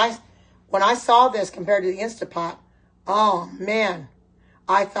 because when I saw this compared to the Instant Pot, oh man,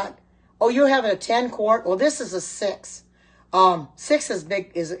 I thought, oh, you have a 10 quart. Well, this is a 6. 6 is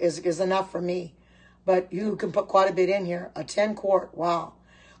big is enough for me, but you can put quite a bit in here. A 10 quart, wow.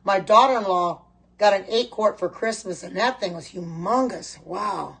 My daughter-in-law got an 8 quart for Christmas, and that thing was humongous.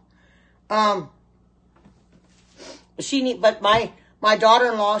 Wow. But my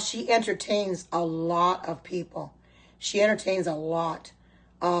daughter-in-law, she entertains a lot of people. She entertains a lot.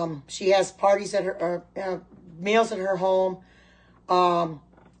 She has parties at her, meals at her home, and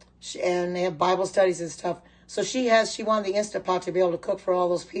they have Bible studies and stuff. So she wanted the Instant Pot to be able to cook for all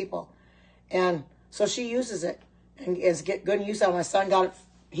those people, and so she uses it and is good use out of. My son got it.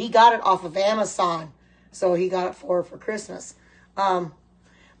 He got it off of Amazon, so he got it for Christmas.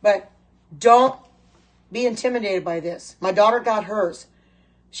 But don't be intimidated by this. My daughter got hers.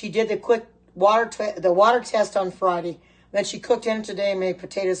 She did the quick water test on Friday. Then she cooked in today and made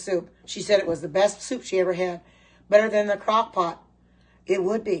potato soup. She said it was the best soup she ever had. Better than the crock pot. It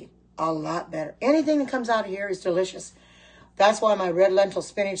would be a lot better. Anything that comes out of here is delicious. That's why my red lentil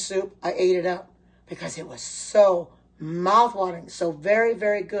spinach soup, I ate it up, because it was so mouth-watering, so very,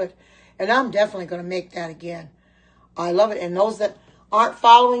 very good. And I'm definitely going to make that again. I love it. And those that aren't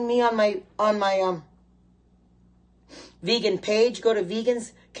following me on my vegan page, go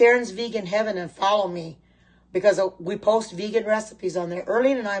to Karen's Vegan Heaven and follow me, because we post vegan recipes on there.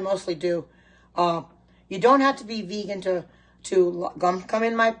 Erlene and I mostly do. You don't have to be vegan to come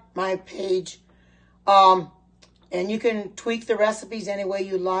in my page, and you can tweak the recipes any way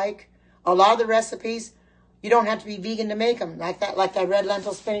you like. A lot of the recipes, you don't have to be vegan to make them. Like that red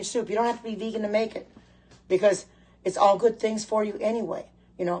lentil spinach soup. You don't have to be vegan to make it, because it's all good things for you anyway.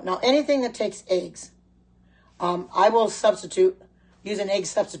 You know. Now, anything that takes eggs, I will use an egg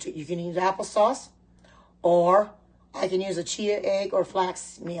substitute. You can use applesauce, or I can use a chia egg or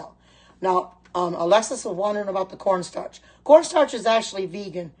flax meal. Now, Alexis was wondering about the cornstarch. Cornstarch is actually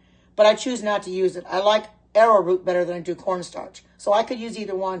vegan, but I choose not to use it. I like arrowroot better than I do cornstarch. So I could use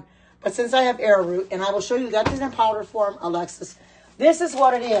either one. But since I have arrowroot, and I will show you, got this in powder form, Alexis. This is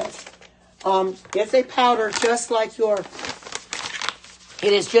what it is. It's a powder just like your...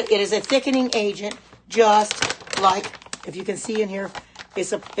 It is a thickening agent, just like, if you can see in here,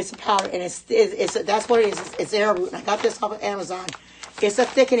 it's a powder, and that's what it is. It's arrowroot, and I got this off of Amazon. It's a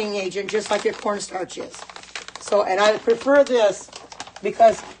thickening agent, just like your cornstarch is. So, and I prefer this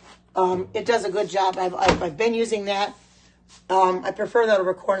because it does a good job. I've been using that. I prefer that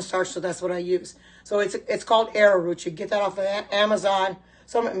over cornstarch, so that's what I use. So it's called arrowroot. You get that off of Amazon.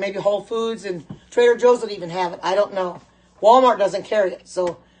 Some maybe Whole Foods and Trader Joe's would even have it. I don't know. Walmart doesn't carry it.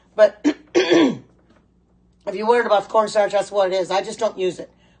 So, but if you're worried about cornstarch, that's what it is. I just don't use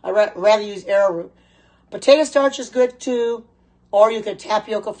it. I'd rather use arrowroot. Potato starch is good too. Or you could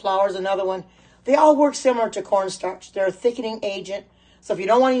tapioca flour is another one. They all work similar to cornstarch. They're a thickening agent. So if you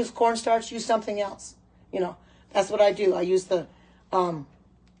don't want to use cornstarch, use something else. You know, that's what I do. I use the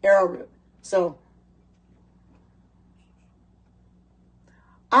arrowroot. So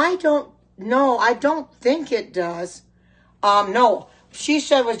I don't know. I don't think it does. No, she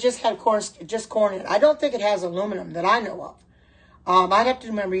said was just had corn, just corn in it. I don't think it has aluminum that I know of. I'd have to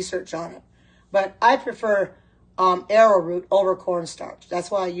do my research on it, but I prefer arrowroot over cornstarch. That's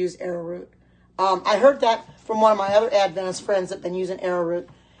why I use arrowroot. I heard that from one of my other Adventist friends that been using arrowroot,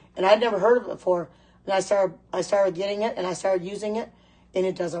 and I'd never heard of it before. And I started getting it, and I started using it, and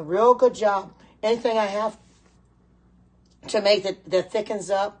it does a real good job. Anything I have to make that thickens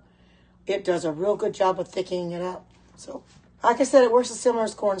up, it does a real good job of thickening it up. So, like I said, it works as similar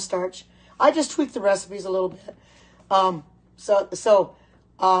as cornstarch. I just tweak the recipes a little bit.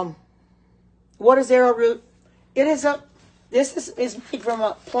 What is arrowroot? It is this is made from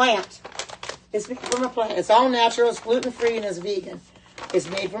a plant. It's made from a plant. It's all natural. It's gluten-free and it's vegan. It's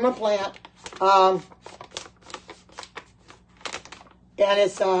made from a plant. And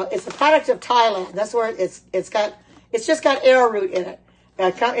it's a product of Thailand. That's where it's just got arrowroot in it.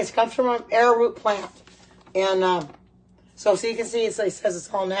 It comes from an arrowroot plant. And so you can see it says it's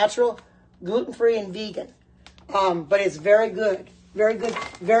all natural, gluten-free, and vegan. But it's very good. Very good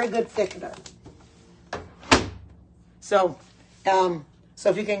thickener. So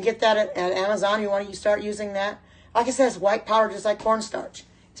if you can get that at Amazon, you want to start using that. Like I said, it's white powder just like cornstarch.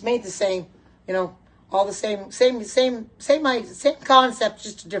 It's made the same, all the same concept,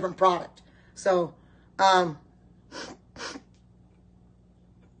 just a different product. So,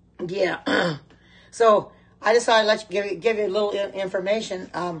 yeah. So I decided let's give you a little information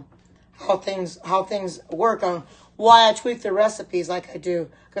how things work on why I tweak the recipes like I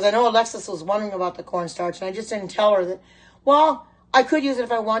do. Because I know Alexis was wondering about the cornstarch, and I just didn't tell her that, well, I could use it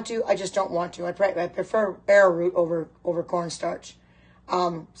if I want to. I just don't want to. I prefer arrowroot over cornstarch.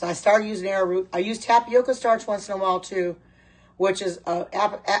 So I started using arrowroot. I use tapioca starch once in a while too, which is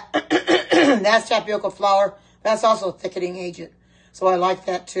that's tapioca flour. That's also a thickening agent. So I like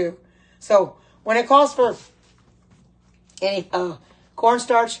that too. So when it calls for any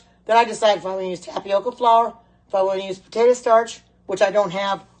cornstarch, then I decide if I want to use tapioca flour, if I want to use potato starch, which I don't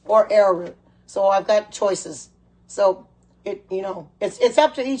have, or arrowroot. So I've got choices. So it's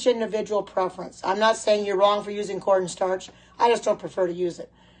up to each individual preference. I'm not saying you're wrong for using cornstarch. I just don't prefer to use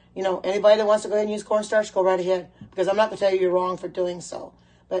it. Anybody that wants to go ahead and use cornstarch, go right ahead, because I'm not going to tell you you're wrong for doing so.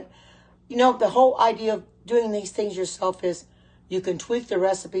 But the whole idea of doing these things yourself is you can tweak the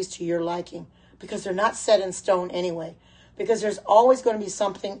recipes to your liking, because they're not set in stone anyway. Because there's always going to be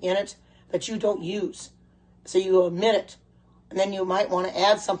something in it that you don't use. So you omit it. And then you might want to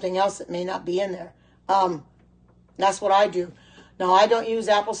add something else that may not be in there. That's what I do. Now, I don't use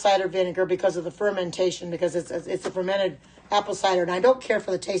apple cider vinegar because of the fermentation, because it's a fermented apple cider, and I don't care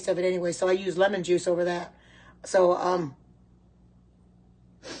for the taste of it anyway, so I use lemon juice over that. So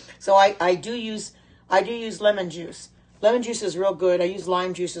I do use lemon juice. Lemon juice is real good. I use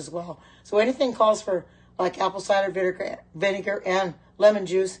lime juice as well. So anything calls for like apple cider vinegar and lemon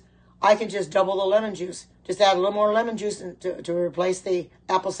juice, I can just double the lemon juice. Just add a little more lemon juice to replace the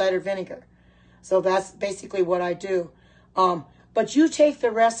apple cider vinegar. So that's basically what I do. But you take the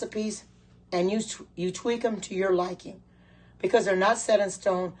recipes and you tweak them to your liking, because they're not set in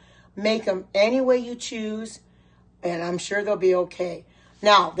stone. Make them any way you choose, and I'm sure they'll be okay.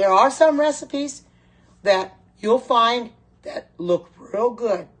 Now, there are some recipes that you'll find that look real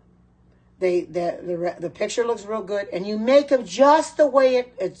good. The picture looks real good, and you make them just the way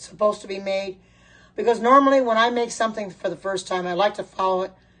it's supposed to be made. Because normally when I make something for the first time, I like to follow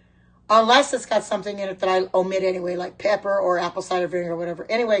it, unless it's got something in it that I omit anyway, like pepper or apple cider vinegar or whatever.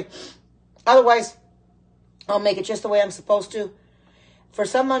 Anyway, otherwise, I'll make it just the way I'm supposed to. For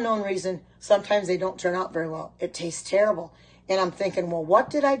some unknown reason, sometimes they don't turn out very well. It tastes terrible. And I'm thinking, well, what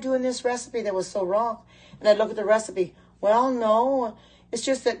did I do in this recipe that was so wrong? And I look at the recipe. Well, no, it's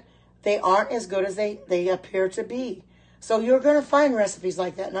just that they aren't as good as they appear to be. So you're going to find recipes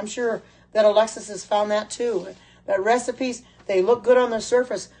like that. And I'm sure that Alexis has found that too. That recipes, they look good on the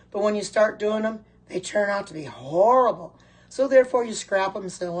surface, but when you start doing them, they turn out to be horrible. So therefore you scrap them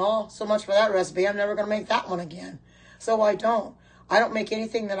and say, well, so much for that recipe. I'm never going to make that one again. So I don't make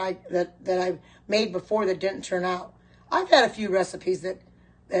anything that I made before that didn't turn out. I've had a few recipes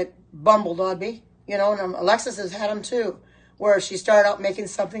that bumbled on me, and Alexis has had them too, where she started out making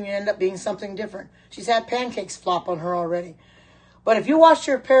something and ended up being something different. She's had pancakes flop on her already. But if you watched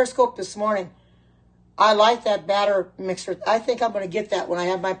her Periscope this morning, I like that batter mixer. I think I'm going to get that when I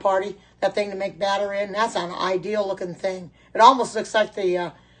have my party, that thing to make batter in. That's an ideal looking thing. It almost looks like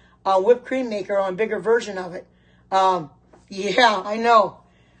the whipped cream maker on a bigger version of it. Yeah, I know.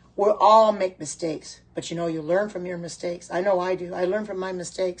 We'll all make mistakes, but you learn from your mistakes. I know I do. I learn from my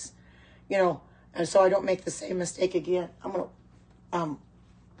mistakes, and so I don't make the same mistake again. I'm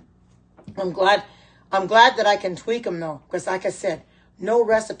glad I'm glad that I can tweak them though, because like I said, no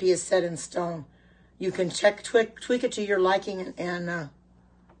recipe is set in stone. You can tweak it to your liking, and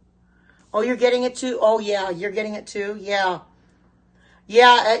oh, you're getting it too? Oh yeah, you're getting it too? Yeah.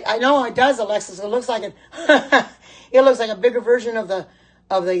 Yeah, I know it does, Alexis. It looks like it. It looks like a bigger version of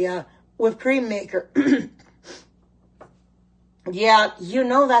the whipped cream maker. Yeah, you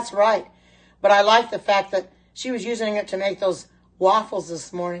know that's right. But I like the fact that she was using it to make those waffles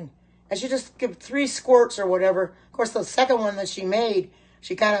this morning. And she just gave 3 squirts or whatever. Of course, the second one that she made,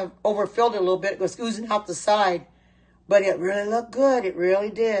 she kind of overfilled it a little bit. It was oozing out the side. But it really looked good. It really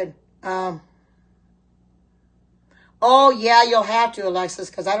did. Oh, yeah, you'll have to, Alexis,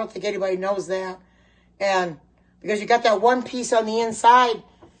 because I don't think anybody knows that. And because you got that one piece on the inside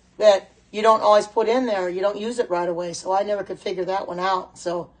that you don't always put in there. You don't use it right away. So I never could figure that one out.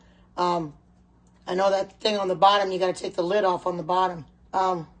 So I know that thing on the bottom, you got to take the lid off on the bottom.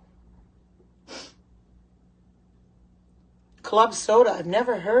 Club soda. I've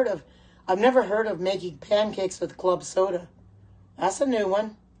never heard of making pancakes with club soda. That's a new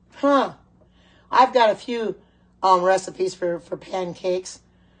one. Huh. I've got a few recipes for pancakes.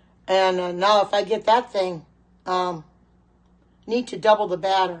 And now if I get that thing, need to double the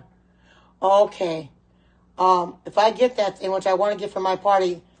batter. Okay. If I get that thing, which I want to get for my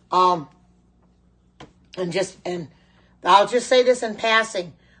party, and I'll just say this in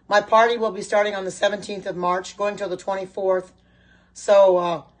passing. My party will be starting on the 17th of March, going till the 24th.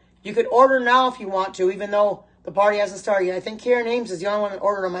 So you could order now if you want to, even though the party hasn't started yet. I think Karen Ames is the only one that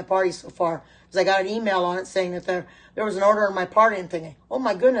ordered on my party so far, because I got an email on it saying that there was an order on my party, and thinking, oh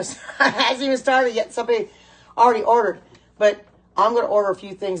my goodness, it hasn't even started yet. Somebody already ordered. But I'm going to order a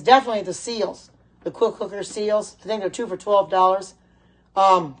few things. Definitely the seals, the Quick Cooker seals. I think they're 2 for $12.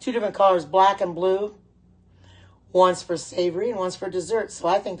 2 different colors, black and blue. One's for savory and one's for dessert. So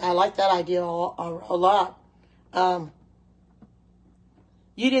I think I like that idea a lot.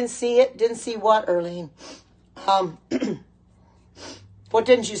 You didn't see it? Didn't see what, Erlene? What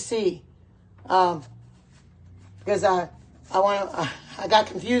didn't you see? Because I got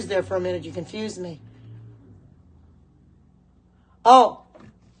confused there for a minute. You confused me. Oh,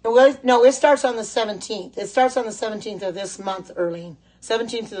 well, no, it starts on the 17th. It starts on the 17th of this month, Erlene.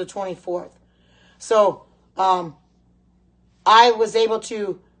 17th to the 24th. So, I'm able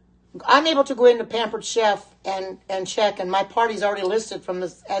to go into Pampered Chef and check, and my party's already listed on the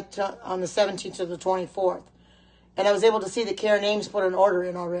 17th to the 24th. And I was able to see that Karen Ames put an order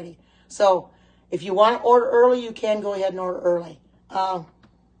in already. So, if you want to order early, you can go ahead and order early.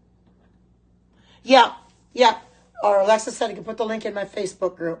 Yeah. Or Alexa said I can put the link in my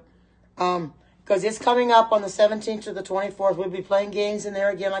Facebook group. Because it's coming up on the 17th to the 24th. We'll be playing games in there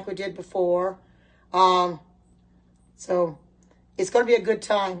again like we did before. So it's going to be a good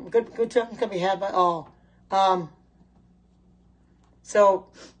time. Good time can be had by all. So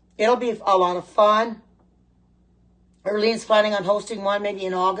it'll be a lot of fun. Erlene's planning on hosting one maybe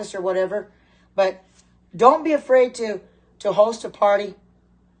in August or whatever. But don't be afraid to host a party,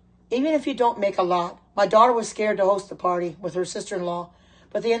 even if you don't make a lot. My daughter was scared to host the party with her sister-in-law,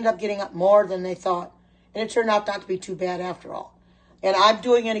 but they ended up getting up more than they thought. And it turned out not to be too bad after all. And I'm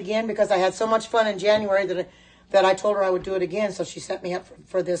doing it again because I had so much fun in January that I told her I would do it again, so she set me up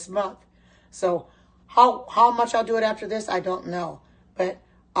for this month. So how much I'll do it after this, I don't know. But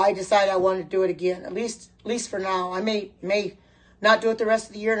I decided I wanted to do it again, at least for now. I may not do it the rest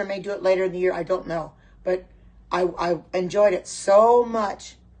of the year, and I may do it later in the year. I don't know. But I enjoyed it so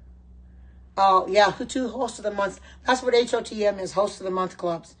much. Oh, yeah, 2 host of the month. That's what HOTM is, host of the month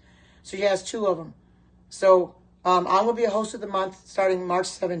clubs. So she has 2 of them. So I'm going to be a host of the month starting March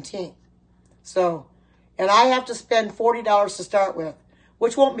 17th. So, and I have to spend $40 to start with,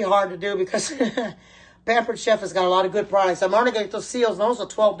 which won't be hard to do because Pampered Chef has got a lot of good products. I'm already going to get those seals. Those are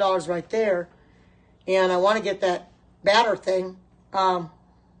 $12 right there. And I want to get that batter thing.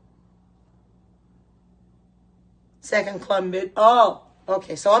 Second club mid. Oh,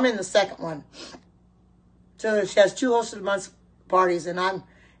 okay. So I'm in the second one. So she has 2 hosted a month parties, and I'm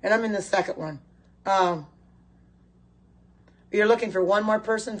in the second one. You're looking for one more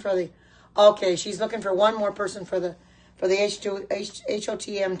person for the. Okay, she's looking for one more person for the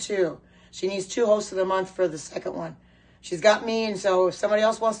HOTM too. She needs 2 hosts of the month for the second one. She's got me, and so if somebody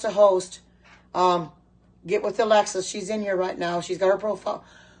else wants to host, get with Alexa. She's in here right now. She's got her profile.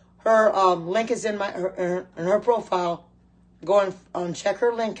 Her link is in her profile. Go and check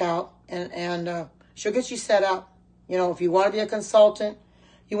her link out, and she'll get you set up. You know, if you want to be a consultant,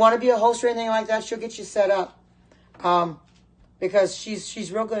 you want to be a host or anything like that, she'll get you set up. Because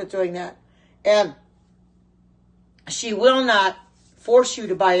she's real good at doing that. And she will not force you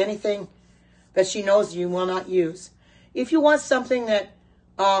to buy anything that she knows you will not use. If you want something that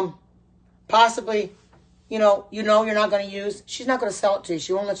possibly, you're not going to use, she's not going to sell it to you.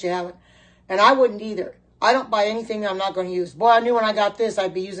 She won't let you have it. And I wouldn't either. I don't buy anything that I'm not going to use. Boy, I knew when I got this,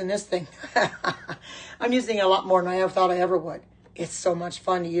 I'd be using this thing. I'm using it a lot more than I ever thought I ever would. It's so much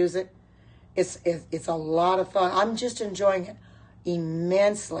fun to use it. It's a lot of fun. I'm just enjoying it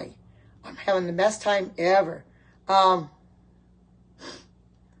immensely. I'm having the best time ever.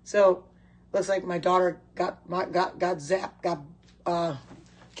 So looks like my daughter got zapped,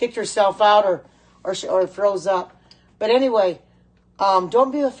 kicked herself out or froze up. But anyway,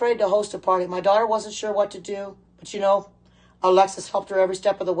 don't be afraid to host a party. My daughter wasn't sure what to do, but Alexis helped her every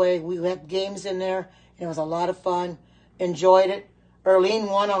step of the way. We had games in there, and it was a lot of fun. Enjoyed it. Erlene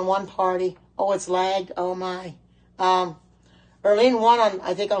won on one party. Oh, it's lagged. Oh, my. Erlene won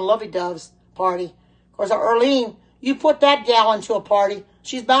I think on Lovey Dove's party. Of course, Erlene, you put that gal into a party,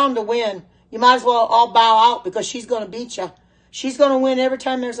 she's bound to win. You might as well all bow out because she's going to beat you. She's going to win every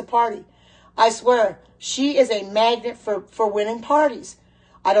time there's a party. I swear, she is a magnet for winning parties.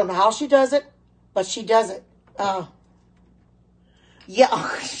 I don't know how she does it, but she does it.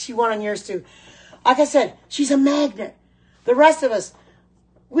 Yeah, she won on yours too. Like I said, she's a magnet. The rest of us,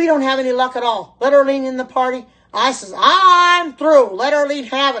 we don't have any luck at all. Let Erlene in the party. I says, I'm through. Let Erlene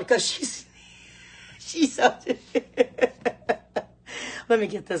have it because she's up to Let me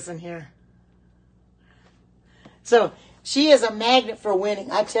get this in here. So she is a magnet for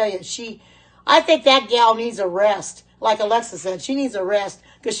winning. I tell you, I think that gal needs a rest. Like Alexa said, she needs a rest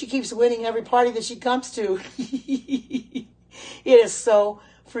because she keeps winning every party that she comes to. It is so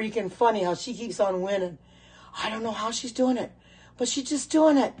freaking funny how she keeps on winning. I don't know how she's doing it, but she's just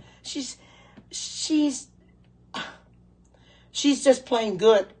doing it. She's just plain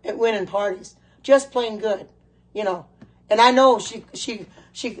good at winning parties. Just plain good, And I know she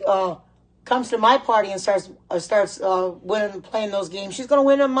comes to my party and starts winning, playing those games. She's going to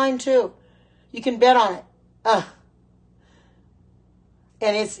win on mine too. You can bet on it.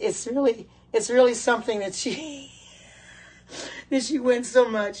 And it's really something that she wins so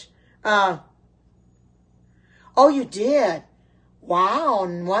much. Oh, you did? Wow,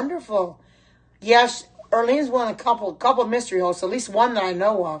 wonderful. Yes, Erlene's won a couple mystery hosts, at least one that I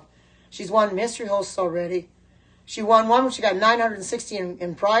know of. She's won mystery hosts already. She won one when she got 960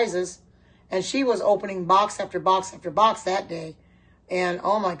 in prizes, and she was opening box after box after box that day. And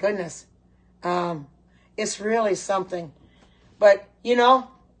oh my goodness, it's really something. But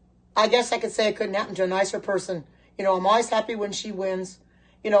I guess I could say it couldn't happen to a nicer person. I'm always happy when she wins.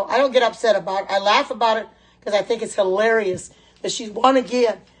 I don't get upset about it. I laugh about it because I think it's hilarious that she won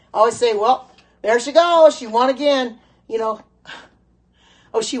again. I always say, well, there she goes. She won again.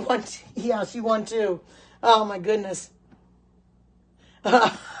 Oh, she won. Yeah, she won too. Oh, my goodness.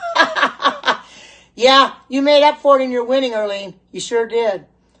 Yeah, you made up for it in your winning, Erlene. You sure did.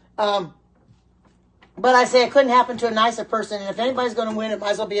 But I say it couldn't happen to a nicer person. And if anybody's going to win, it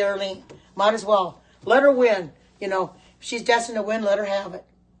might as well be Erlene. Might as well. Let her win. If she's destined to win, let her have it.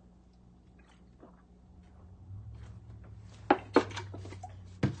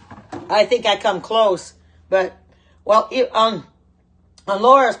 I think I come close. But, well, on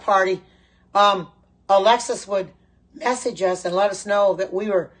Laura's party, Alexis would message us and let us know that we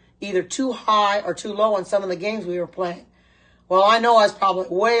were either too high or too low on some of the games we were playing. Well, I know I was probably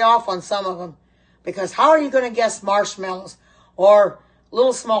way off on some of them. Because how are you going to guess marshmallows or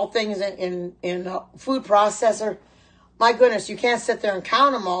little small things in a food processor? My goodness, you can't sit there and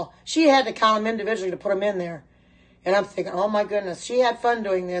count them all. She had to count them individually to put them in there. And I'm thinking, oh my goodness, she had fun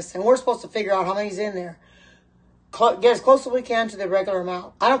doing this. And we're supposed to figure out how many's in there. Get as close as we can to the regular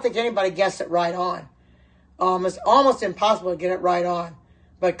amount. I don't think anybody guessed it right on. It's almost impossible to get it right on.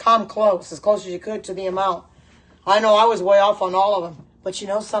 But come close as you could to the amount. I know I was way off on all of them. But you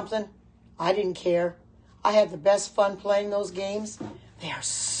know something? I didn't care. I had the best fun playing those games. They are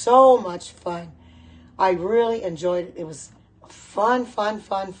so much fun. I really enjoyed it. It was fun.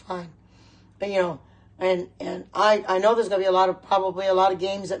 And I know there's going to be probably a lot of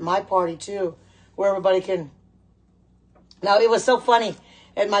games at my party too, where everybody can. Now, it was so funny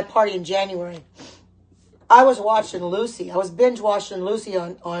at my party in January. I was watching Lucy. I was binge watching Lucy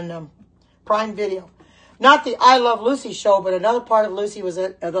on Prime Video. Not the I Love Lucy show, but another part of Lucy was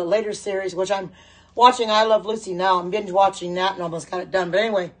the later series, which I'm watching I Love Lucy now. I'm binge watching that and almost got it done. But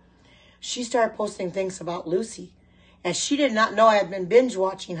anyway, she started posting things about Lucy. And she did not know I had been binge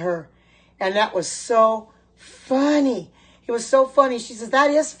watching her. And that was so funny. It was so funny. She says, that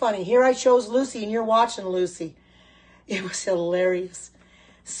is funny. Here I chose Lucy and you're watching Lucy. It was hilarious.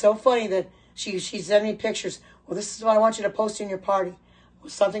 So funny that she sent me pictures. Well, this is what I want you to post in your party. It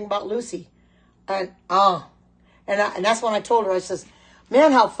was something about Lucy. And that's when I told her, I says,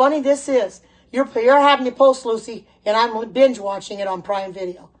 man, how funny this is. You're having me post, Lucy, and I'm binge watching it on Prime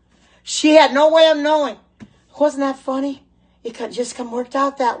Video. She had no way of knowing. Wasn't that funny? It just worked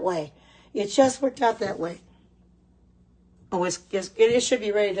out that way. It just worked out that way. Oh, it should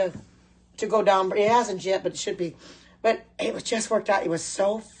be ready to go down. It hasn't yet, but it should be. But it was just worked out. It was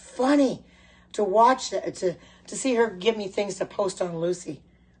so funny to watch that, to see her give me things to post on Lucy.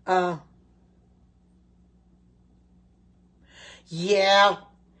 Yeah,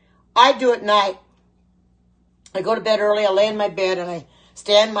 I do at night. I go to bed early. I lay in my bed and I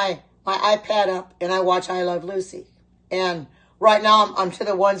stand my iPad up and I watch I Love Lucy. And right now I'm to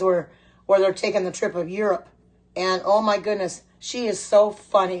the ones where they're taking the trip of Europe. And oh my goodness, she is so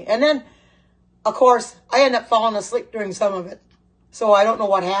funny. And then, of course, I end up falling asleep during some of it. So I don't know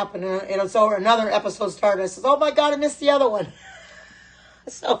what happened. And so another episode started. I said, oh my God, I missed the other one.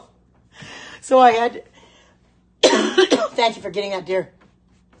 So I had, thank you for getting that, dear.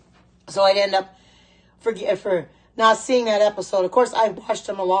 So I'd end up for not seeing that episode. Of course, I watched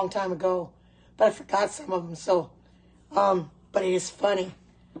them a long time ago, but I forgot some of them. So, but it is funny.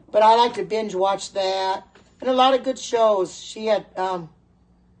 But I like to binge watch that. And a lot of good shows. She had,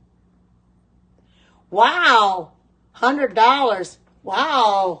 wow, $100.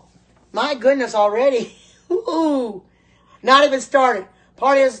 Wow. My goodness, already. Ooh. Not even started.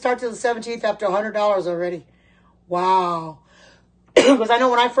 Party doesn't start till the 17th after $100 already. Wow. Because I know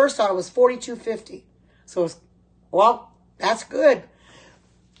when I first saw it was $42.50. So it's, well, that's good.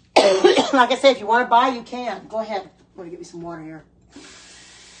 Like I said, if you want to buy, you can. Go ahead. I'm going to get me some water here.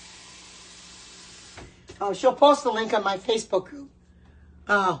 She'll post the link on my Facebook group.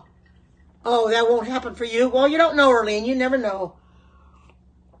 Oh, that won't happen for you. Well, you don't know, Arlene. You never know.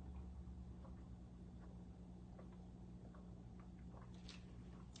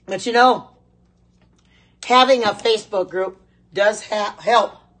 But you know, having a Facebook group does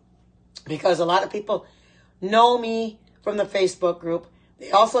help, because a lot of people know me from the Facebook group.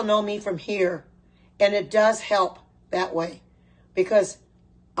 They also know me from here, and it does help that way, because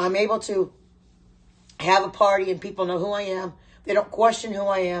I'm able to have a party and people know who I am. They don't question who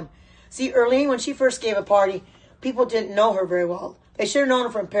I am. See, Earlene, when she first gave a party, people didn't know her very well. They should have known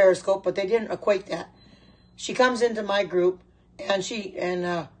her from Periscope, but they didn't equate that. She comes into my group, and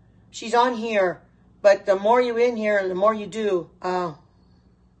she's on here. But the more you in here and the more you do,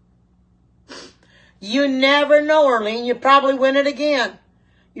 you never know, Earlene. You probably win it again.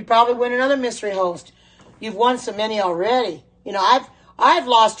 You probably win another mystery host. You've won so many already. You know, I've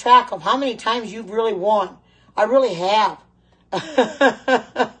lost track of how many times you've really won. I really have.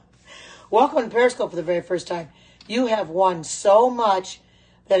 Welcome to Periscope for the very first time. You have won so much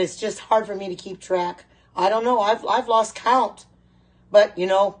that it's just hard for me to keep track. I don't know. I've lost count. But, you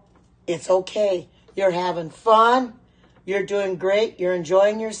know, it's okay. You're having fun. You're doing great. You're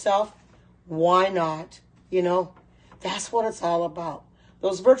enjoying yourself. Why not? You know, that's what it's all about.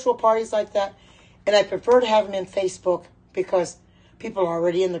 Those virtual parties like that. And I prefer to have them in Facebook because people are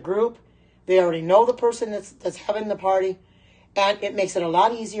already in the group. They already know the person that's having the party. And it makes it a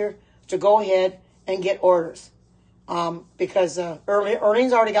lot easier to go ahead and get orders. Because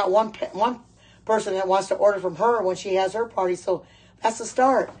Earlene's already got one person that wants to order from her when she has her party. So that's the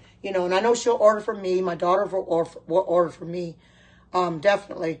start. You know, and I know she'll order from me. My daughter will order from me.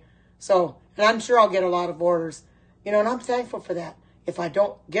 Definitely. So, and I'm sure I'll get a lot of orders. You know, and I'm thankful for that. If I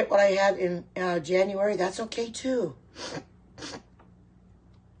don't get what I had in January, that's okay too.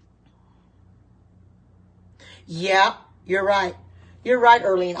 Yeah, you're right. You're right,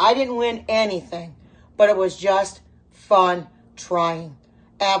 Earlene. I didn't win anything, but it was just fun trying.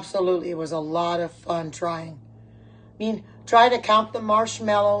 Absolutely. It was a lot of fun trying. I mean, try to count the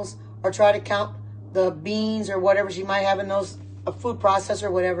marshmallows or try to count the beans or whatever she might have in those, a food processor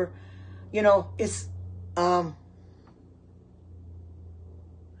or whatever. You know, it's, oh,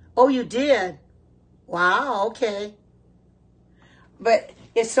 you did? Wow, okay. But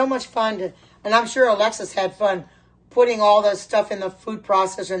it's so much fun to, and I'm sure Alexis had fun putting all the stuff in the food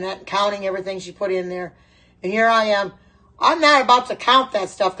processor and that, and counting everything she put in there. And here I am. I'm not about to count that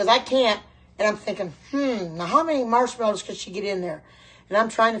stuff because I can't. And I'm thinking, now how many marshmallows could she get in there? And I'm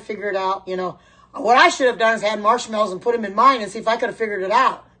trying to figure it out, you know. What I should have done is had marshmallows and put them in mine and see if I could have figured it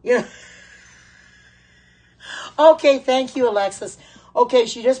out, you know. Okay, thank you, Alexis. Okay,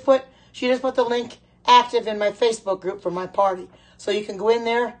 she just put the link active in my Facebook group for my party. So you can go in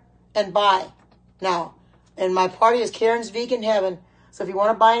there and buy now. And my party is Karen's Vegan Heaven. So if you want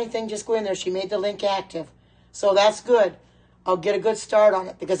to buy anything, just go in there. She made the link active. So that's good. I'll get a good start on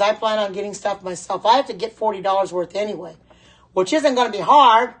it because I plan on getting stuff myself. I have to get $40 worth anyway, which isn't going to be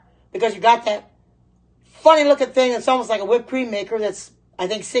hard because you got that funny looking thing. It's almost like a whipped cream maker. That's, I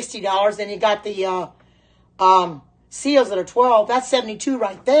think, $60. Then you got the seals that are $12. That's $72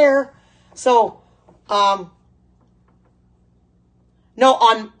 right there. So, no,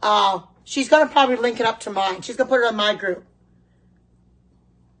 on, she's going to probably link it up to mine. She's going to put it on my group.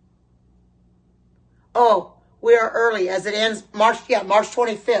 Oh, we are early as it ends March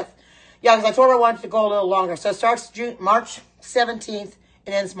 25th. Yeah, because I told her I wanted to go a little longer. So it starts March 17th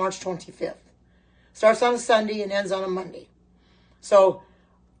and ends March 25th. Starts on a Sunday and ends on a Monday. So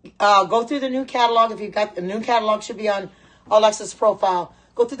go through the new catalog. If you've got the new catalog, should be on Alexa's profile.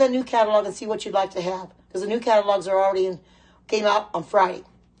 Go through the new catalog and see what you'd like to have, because the new catalogs are already came out on Friday.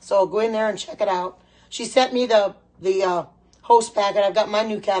 So go in there and check it out. She sent me the host packet. I've got my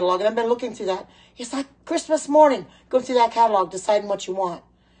new catalog, and I've been looking through that. It's like Christmas morning. Go through that catalog, deciding what you want.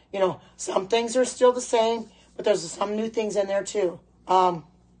 You know, some things are still the same, but there's some new things in there too.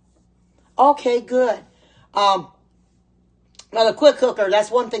 Okay, good. Now the quick cooker, that's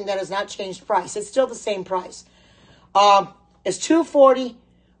one thing that has not changed price. It's still the same price. It's $240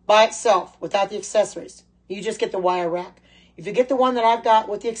 by itself without the accessories. You just get the wire rack. If you get the one that I've got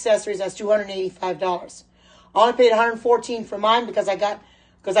with the accessories, that's $285. I only paid $114 for mine because I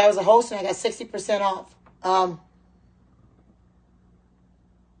was a host and I got 60% off.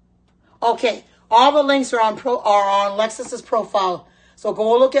 Okay, all the links are on Alexis's profile. So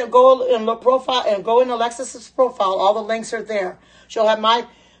go in Alexis's profile. All the links are there. She'll have my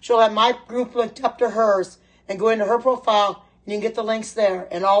group linked up to hers, and go into her profile and you can get the links there,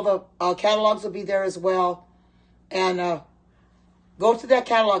 and all the catalogs will be there as well. And go to that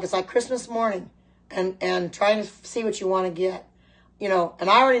catalog. It's like Christmas morning, and trying to see what you want to get. You know, and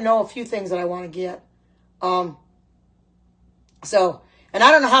I already know a few things that I want to get. And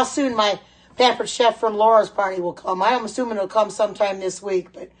I don't know how soon my Pampered Chef from Laura's party will come. I'm assuming it'll come sometime this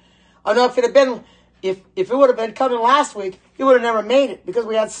week. But I know if it would have been coming last week, it would have never made it because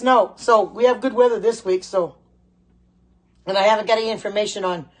we had snow. So we have good weather this week. So, and I haven't got any information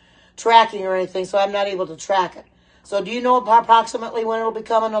on tracking or anything, so I'm not able to track it. So do you know approximately when it'll be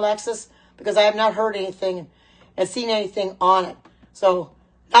coming, Alexis? Because I have not heard anything and seen anything on it. So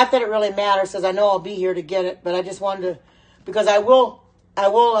not that it really matters, because I know I'll be here to get it. But I just wanted to, because I will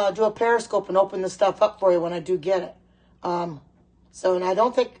do a Periscope and open the stuff up for you when I do get it. And I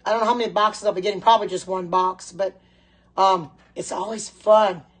don't know how many boxes I'll be getting, probably just one box, but it's always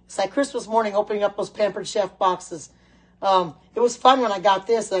fun. It's like Christmas morning opening up those Pampered Chef boxes. It was fun when I got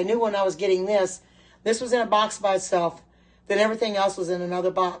this. I knew when I was getting this was in a box by itself, then everything else was in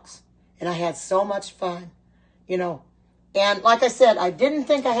another box. And I had so much fun, you know. And like I said, I didn't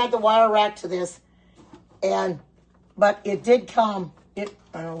think I had the wire rack to this, but it did come. I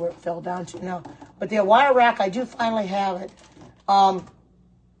don't know where it fell down to now. But the wire rack, I do finally have it. I don't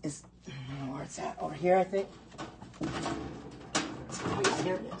know where it's at. Over here, I think.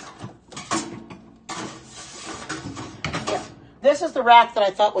 Here it is. Yeah. This is the rack that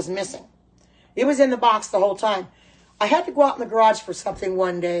I thought was missing. It was in the box the whole time. I had to go out in the garage for something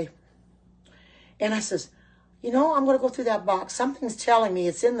one day. And I says, you know, I'm going to go through that box. Something's telling me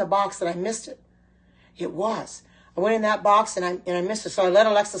it's in the box that I missed it. It was. I went in that box and I missed it. So I let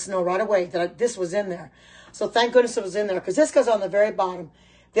Alexis know right away that this was in there. So thank goodness it was in there, because this goes on the very bottom.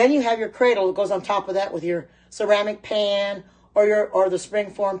 Then you have your cradle that goes on top of that with your ceramic pan or the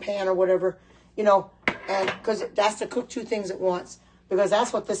springform pan or whatever, you know, and because that's to cook two things at once, because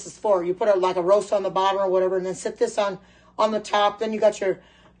that's what this is for. You put like a roast on the bottom or whatever, and then sit this on the top. Then you got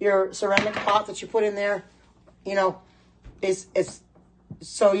your ceramic pot that you put in there, you know. It's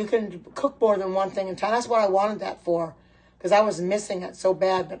so you can cook more than one thing in time. That's what I wanted that for, because I was missing it so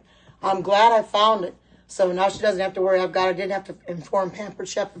bad. But I'm glad I found it. So now she doesn't have to worry. I've got it. I didn't have to inform Pampered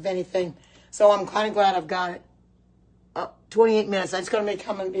Chef of anything. So I'm kind of glad I've got it. 28 minutes. It's going to be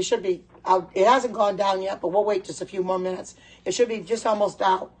coming. It should be out. It hasn't gone down yet, but we'll wait just a few more minutes. It should be just almost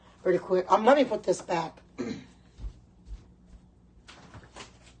out pretty quick. Let me put this back.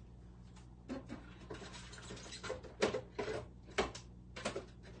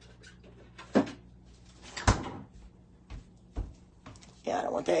 Yeah, I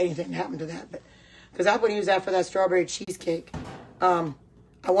don't want anything to happen to that, but because I'm going to use that for that strawberry cheesecake. I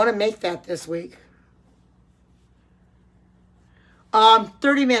want to make that this week.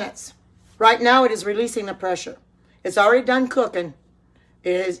 30 minutes. Right now it is releasing the pressure. It's already done cooking.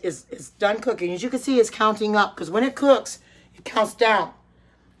 It's done cooking. As you can see, it's counting up, because when it cooks, it counts down.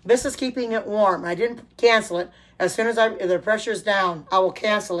 This is keeping it warm. I didn't cancel it. As soon as the pressure is down, I will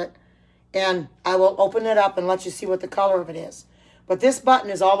cancel it, and I will open it up and let you see what the color of it is. But this button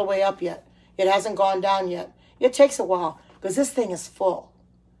is all the way up yet. It hasn't gone down yet. It takes a while, because this thing is full.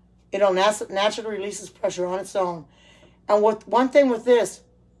 It'll naturally releases pressure on its own. And one thing with this,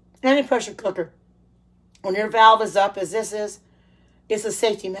 any pressure cooker, when your valve is up, as this is, it's a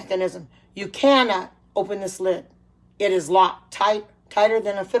safety mechanism. You cannot open this lid. It is locked tighter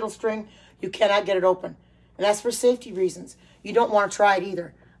than a fiddle string. You cannot get it open. And that's for safety reasons. You don't want to try it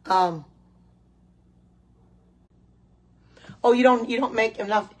either. Oh, you don't make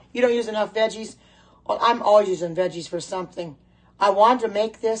enough, you don't use enough veggies? Well, I'm always using veggies for something. I wanted to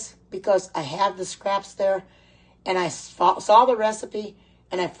make this because I have the scraps there, and I saw the recipe,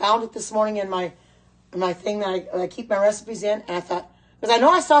 and I found it this morning in my thing that I keep my recipes in, and I thought, because I know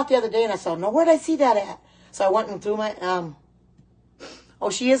I saw it the other day, and I thought, no, where did I see that at? So I went and threw my, oh,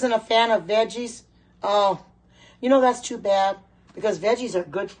 she isn't a fan of veggies? Oh, you know, that's too bad, because veggies are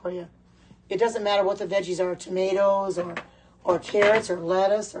good for you. It doesn't matter what the veggies are, tomatoes or carrots or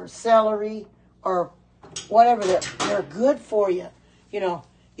lettuce or celery or whatever. They're good for you. You know,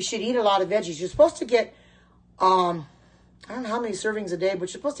 you should eat a lot of veggies. You're supposed to get, I don't know how many servings a day, but you're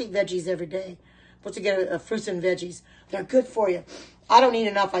supposed to eat veggies every day. Supposed to get fruits and veggies. They're good for you. I don't eat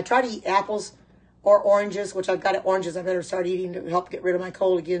enough. I try to eat apples or oranges, which I've got oranges I better start eating to help get rid of my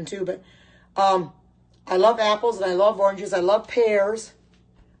cold again too. But I love apples and I love oranges. I love pears.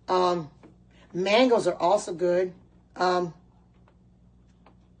 Mangoes are also good.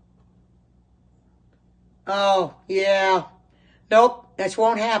 Oh, yeah. Nope, that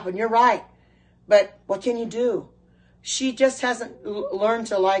won't happen. You're right. But what can you do? She just hasn't learned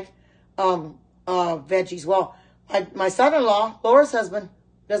to like veggies. Well, my son-in-law, Laura's husband,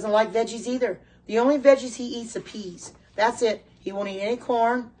 doesn't like veggies either. The only veggies he eats are peas. That's it. He won't eat any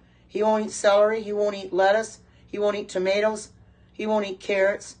corn. He won't eat celery. He won't eat lettuce. He won't eat tomatoes. He won't eat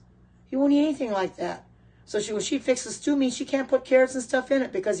carrots. He won't eat anything like that. So when she fixes stew meat, she can't put carrots and stuff in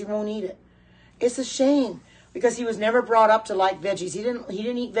it because he won't eat it. It's a shame because he was never brought up to like veggies. He didn't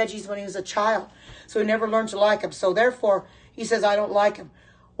eat veggies when he was a child, so he never learned to like them. So therefore, he says, I don't like them.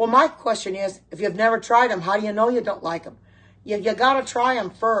 Well, my question is, if you've never tried them, how do you know you don't like them? You got to try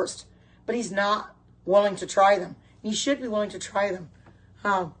them first, but he's not willing to try them. He should be willing to try them.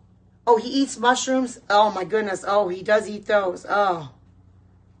 Oh, he eats mushrooms? Oh, my goodness. Oh, he does eat those. Oh.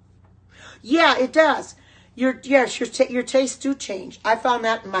 Yeah, it does. Your tastes do change. I found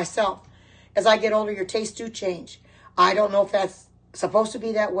that myself. As I get older, your tastes do change. I don't know if that's supposed to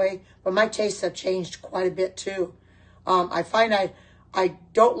be that way, but my tastes have changed quite a bit too. I find I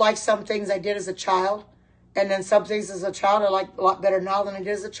don't like some things I did as a child, and then some things as a child I like a lot better now than I did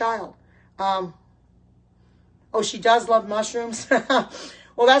as a child. Oh, she does love mushrooms.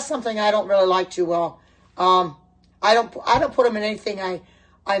 Well, that's something I don't really like too well. I don't put them in anything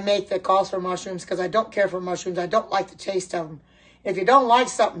I make that calls for mushrooms because I don't care for mushrooms. I don't like the taste of them. If you don't like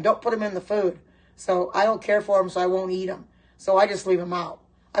something, don't put them in the food. So I don't care for them, so I won't eat them. So I just leave them out.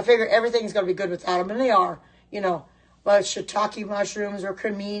 I figure everything's going to be good without them, and they are. You know, but shiitake mushrooms or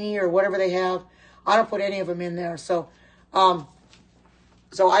cremini or whatever they have, I don't put any of them in there. So, I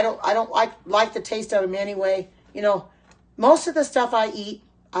don't like the taste of them anyway. You know, most of the stuff I eat,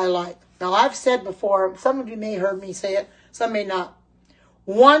 I like. Now, I've said before, some of you may have heard me say it, some may not.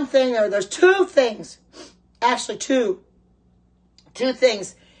 One thing, or there's two things, actually two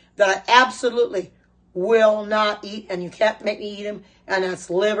things that I absolutely will not eat, and you can't make me eat them, and that's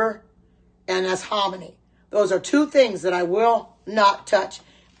liver and that's hominy. Those are two things that I will not touch.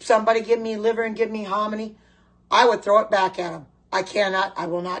 If somebody give me liver and give me hominy, I would throw it back at them. I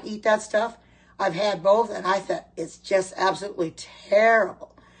will not eat that stuff. I've had both, and I thought it's just absolutely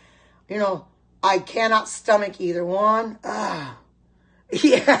terrible. You know, I cannot stomach either one.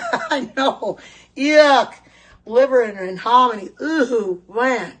 Yeah, I know. Yuck. Liver and hominy. Ooh,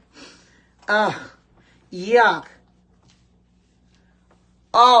 man. Yuck.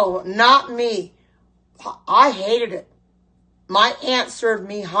 Oh, not me. I hated it. My aunt served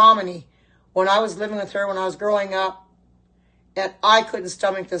me hominy when I was living with her when I was growing up, and I couldn't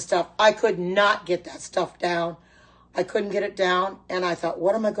stomach this stuff. I could not get that stuff down. I couldn't get it down, and I thought,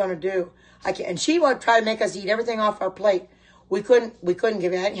 what am I going to do? And she would try to make us eat everything off our plate. We couldn't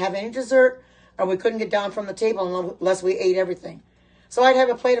have any dessert, and we couldn't get down from the table unless we ate everything. So I'd have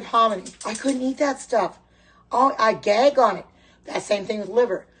a plate of hominy. I couldn't eat that stuff. Oh, I gag on it. That same thing with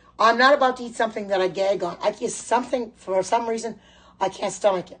liver. I'm not about to eat something that I gag on. I get something, for some reason, I can't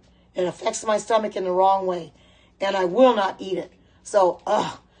stomach it. It affects my stomach in the wrong way, and I will not eat it. So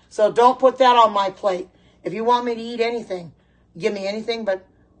don't put that on my plate. If you want me to eat anything, give me anything but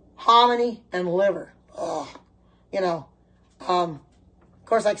hominy and liver. You know. Of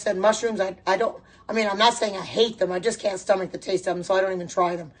course, like I said, mushrooms, I'm not saying I hate them. I just can't stomach the taste of them, so I don't even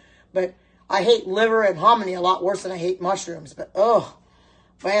try them. But I hate liver and hominy a lot worse than I hate mushrooms. But,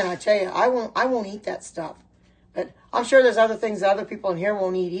 Man, I tell you, I won't eat that stuff. But I'm sure there's other things that other people in here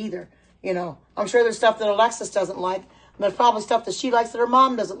won't eat either. You know, I'm sure there's stuff that Alexis doesn't like. And there's probably stuff that she likes that her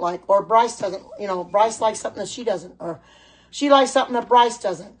mom doesn't like. Or Bryce doesn't, you know, Bryce likes something that she doesn't. Or she likes something that Bryce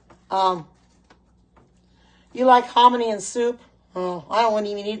doesn't. You like hominy in soup? Oh, I don't want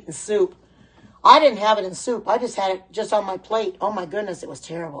to even eat it in soup. I didn't have it in soup. I just had it just on my plate. Oh, my goodness, it was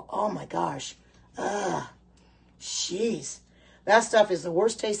terrible. Oh, my gosh. Ugh. Jeez. That stuff is the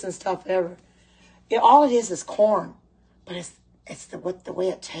worst tasting stuff ever. All it is corn. But it's the way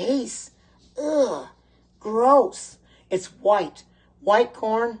it tastes. Ugh. Gross. It's white. White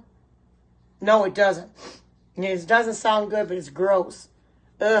corn? No, it doesn't. It doesn't sound good, but it's gross.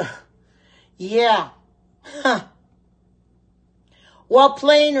 Ugh. Yeah. Huh. Well,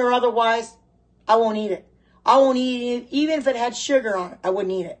 plain or otherwise, I won't eat it. I won't eat it. Even if it had sugar on it, I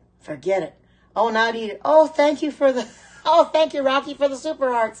wouldn't eat it. Forget it. I will not eat it. Oh, thank you, Rocky, for the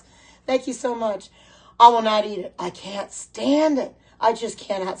super hearts. Thank you so much. I will not eat it. I can't stand it. I just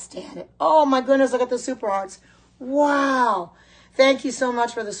cannot stand it. Oh, my goodness, look at the super hearts. Wow. Thank you so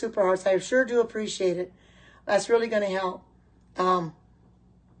much for the super hearts. I sure do appreciate it. That's really going to help.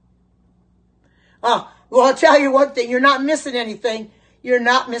 Well, I'll tell you one thing. You're not missing anything. You're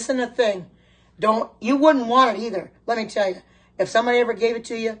not missing a thing. You wouldn't want it either. Let me tell you. If somebody ever gave it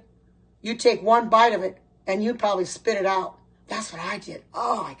to you, you'd take one bite of it and you'd probably spit it out. That's what I did.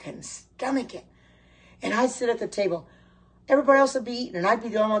 Oh, I couldn't stomach it. And I'd sit at the table. Everybody else would be eating and I'd be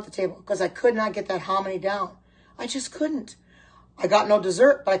the only one at the table because I could not get that hominy down. I just couldn't. I got no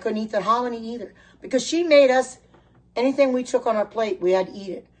dessert, but I couldn't eat that hominy either because she made us, anything we took on our plate, we had to eat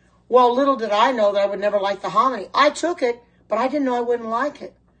it. Well, little did I know that I would never like the hominy. I took it, but I didn't know I wouldn't like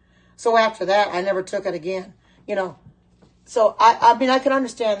it. So after that, I never took it again, you know. So, I mean, I can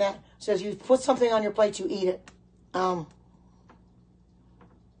understand that. So if you put something on your plate, you eat it. Oh,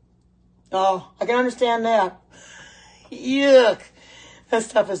 I can understand that. Yuck. That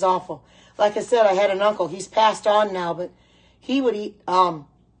stuff is awful. Like I said, I had an uncle. He's passed on now, but he would eat,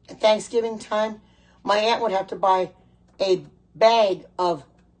 at Thanksgiving time, my aunt would have to buy a bag of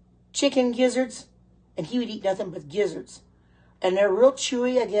chicken gizzards, and he would eat nothing but gizzards. And they're real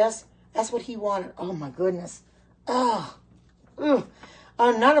chewy, I guess. That's what he wanted. Oh, my goodness. Oh,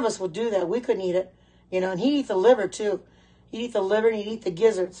 none of us would do that. We couldn't eat it. You know, and he'd eat the liver, too. He'd eat the liver, and he'd eat the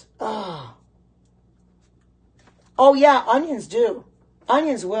gizzards. Oh, yeah, onions do.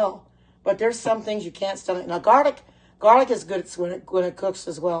 Onions will. But there's some things you can't stomach. Now, garlic is good when it cooks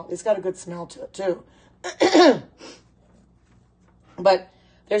as well. It's got a good smell to it, too. But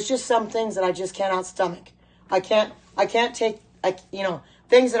there's just some things that I just cannot stomach. I can't take,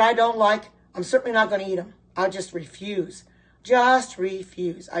 things that I don't like, I'm certainly not going to eat them. I'll just refuse. Just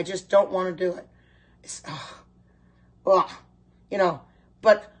refuse. I just don't want to do it. But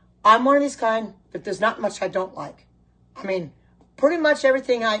I'm one of these kind that there's not much I don't like. I mean, pretty much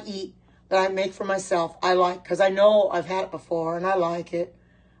everything I eat that I make for myself, I like, because I know I've had it before and I like it.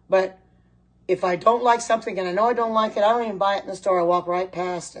 But if I don't like something and I know I don't like it, I don't even buy it in the store. I walk right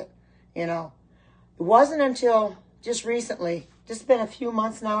past it, you know. It wasn't until just recently, just been a few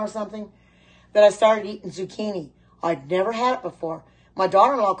months now or something, that I started eating zucchini. I'd never had it before. My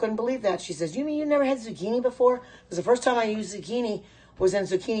daughter-in-law couldn't believe that. She says, "You mean you never had zucchini before?" Because the first time I used zucchini was in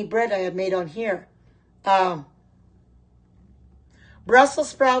zucchini bread I had made on here. Brussels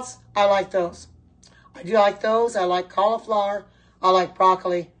sprouts, I like those. I do like those. I like cauliflower. I like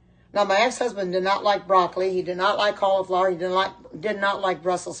broccoli. Now, my ex-husband did not like broccoli. He did not like cauliflower. He did not like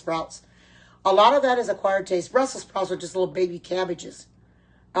Brussels sprouts. A lot of that is acquired taste. Brussels sprouts are just little baby cabbages.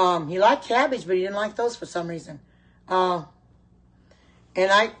 He liked cabbage, but he didn't like those for some reason. Roasted,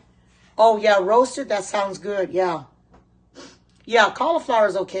 that sounds good, yeah. Yeah, cauliflower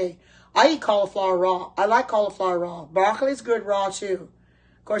is okay. I eat cauliflower raw. I like cauliflower raw. Broccoli is good raw, too.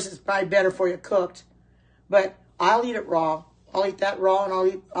 Of course, it's probably better for you cooked. But I'll eat it raw. I'll eat that raw,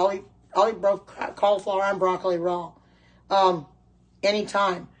 and I'll eat both cauliflower and broccoli raw.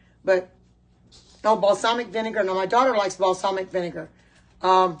 Anytime. But no balsamic vinegar. No, my daughter likes balsamic vinegar.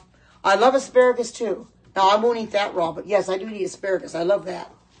 I love asparagus too. Now I won't eat that raw, but yes, I do eat asparagus. I love that.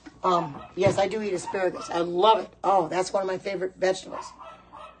 Yes, I do eat asparagus. I love it. Oh, that's one of my favorite vegetables.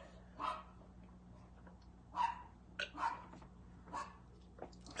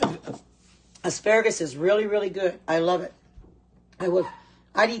 Asparagus is really, really good. I love it.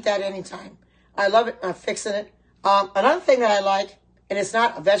 I'd eat that anytime. I love it. I'm fixing it. Another thing that I like, and it's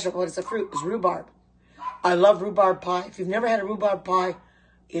not a vegetable, but it's a fruit, is rhubarb. I love rhubarb pie. If you've never had a rhubarb pie,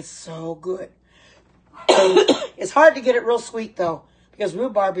 it's so good. It's hard to get it real sweet, though, because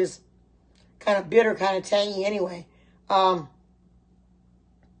rhubarb is kind of bitter, kind of tangy anyway.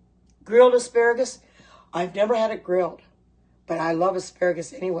 Grilled asparagus. I've never had it grilled, but I love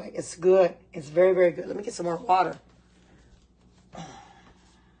asparagus anyway. It's good. It's very, very good. Let me get some more water.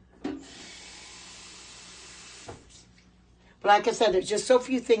 But like I said, there's just so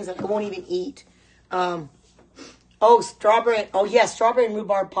few things that I won't even eat. Oh, strawberry. Oh, yes, strawberry and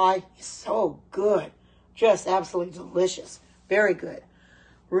rhubarb pie is so good. Just absolutely delicious. Very good.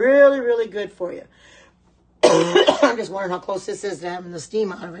 Really, really good for you. I'm just wondering how close this is to having the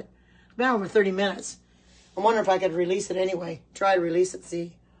steam out of it. It's been over 30 minutes. I'm wondering if I could release it anyway. Try to release it,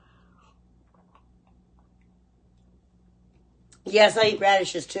 see. Yes, I eat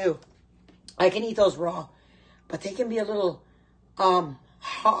radishes too. I can eat those raw. But they can be a little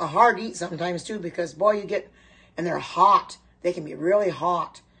hard to eat sometimes too, because boy, you get, and they're hot. They can be really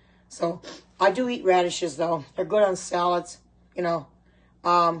hot. So I do eat radishes though. They're good on salads, you know.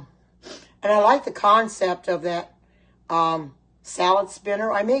 And I like the concept of that salad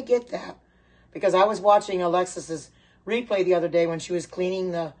spinner. I may get that because I was watching Alexis's replay the other day when she was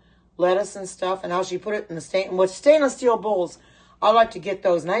cleaning the lettuce and stuff, and how she put it in the stainless steel bowls. I like to get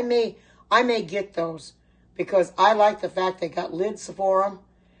those, and I may get those because I like the fact they got lids for them.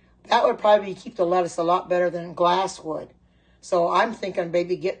 That would probably keep the lettuce a lot better than glass would. So I'm thinking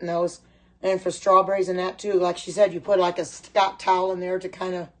maybe getting those. And for strawberries and that too, like she said, you put like a Scott towel in there to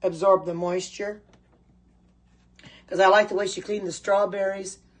kind of absorb the moisture. Because I like the way she cleaned the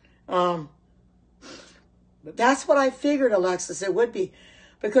strawberries. But that's what I figured, Alexis, it would be.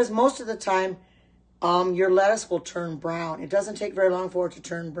 Because most of the time, your lettuce will turn brown. It doesn't take very long for it to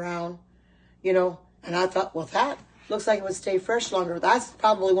turn brown, you know. And I thought, well, that looks like it would stay fresh longer. That's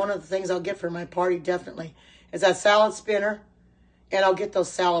probably one of the things I'll get for my party, definitely, is that salad spinner. And I'll get those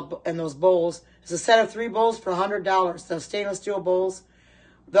salad and those bowls. It's a set of 3 bowls for $100. Those stainless steel bowls.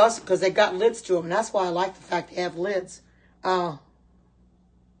 Thus, because they got lids to them. And that's why I like the fact they have lids. Yeah,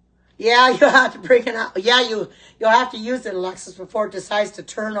 you'll have to bring it out. Yeah, you'll have to use it, Alexis, before it decides to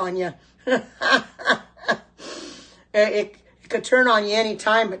turn on you. it could turn on you any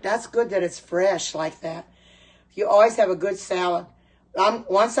time, but that's good that it's fresh like that. You always have a good salad.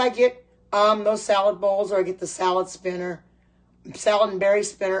 Once I get those salad bowls, or I get the salad spinner, salad and berry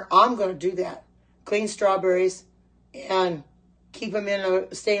spinner, I'm going to do that. Clean strawberries and keep them in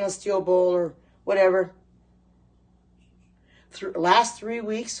a stainless steel bowl or whatever. Last 3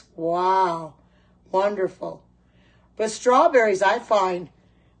 weeks, wow, wonderful. But strawberries, I find,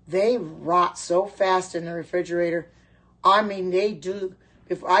 they rot so fast in the refrigerator. I mean, they do.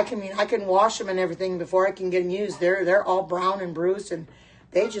 I can wash them and everything before I can get them used. They're all brown and bruised, and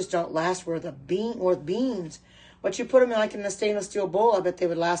they just don't last with beans. But you put them in a stainless steel bowl, I bet they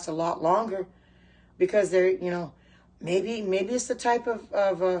would last a lot longer, because they're, you know, maybe it's the type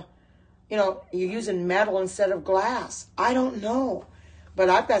of you know, you're using metal instead of glass. I don't know, but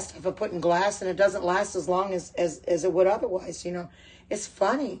I've got stuff I put in glass and it doesn't last as long as it would otherwise. You know, it's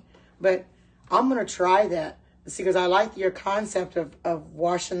funny, but I'm gonna try that. See, because I like your concept of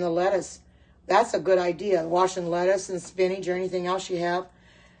washing the lettuce. That's a good idea. Washing lettuce and spinach or anything else you have,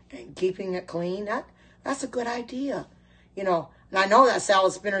 and keeping it clean. That's a good idea, you know. And I know that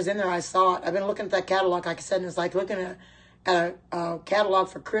salad spinner's in there. I saw it. I've been looking at that catalog, like I said, and it's like looking at a catalog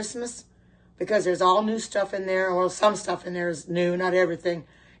for Christmas, because there's all new stuff in there. Well, some stuff in there is new, not everything.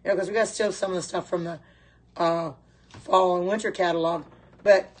 You know, because we got still some of the stuff from the fall and winter catalog.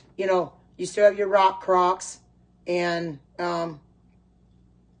 But, you know, you still have your rock crocs and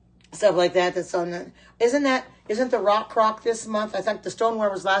stuff like that that's on the... Isn't the rock crock this month? I think the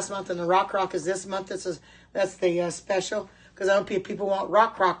stoneware was last month and the rock crock is this month. That's the special. Because I know people want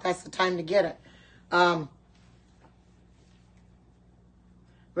rock crock. That's the time to get it. But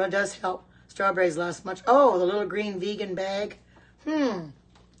it does help. Strawberries last much. Oh, the little green vegan bag.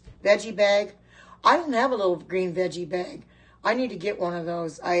 Veggie bag. I don't have a little green veggie bag. I need to get one of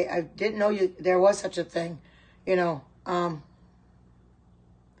those. I didn't know there was such a thing. You know.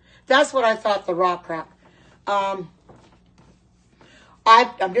 That's what I thought, the rock crock.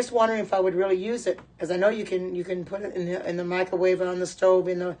 I'm just wondering if I would really use it, because I know you can put it in the microwave, on the stove,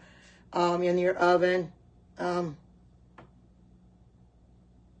 in your oven.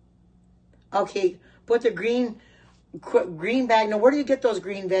 Okay, put the green bag. Now, where do you get those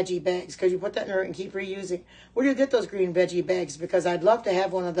green veggie bags? Because you put that in there and keep reusing. Where do you get those green veggie bags? Because I'd love to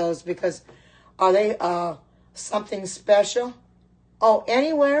have one of those. Because are they something special? Oh,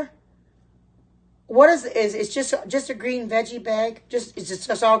 anywhere. What is it's just a green veggie bag? It's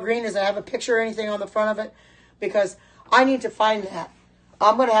just all green? Does it have a picture or anything on the front of it? Because I need to find that.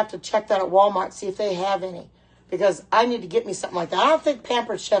 I'm going to have to check that at Walmart, see if they have any. Because I need to get me something like that. I don't think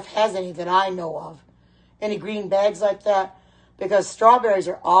Pampered Chef has any that I know of. Any green bags like that. because strawberries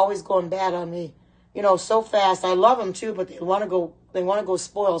are always going bad on me, you know, so fast. I love them too, but they want to go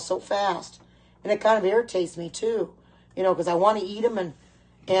spoil so fast, and it kind of irritates me too, you know, because I want to eat them,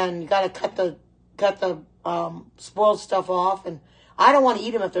 and you got to cut the spoiled stuff off, and I don't want to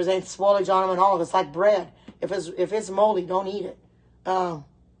eat them if there's any spoilage on them at all. It's like bread. If it's moldy, don't eat it. Oh,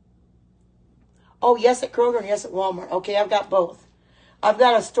 yes at Kroger and yes at Walmart. Okay, I've got both. I've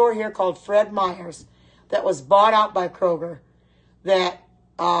got a store here called Fred Meyer's that was bought out by Kroger that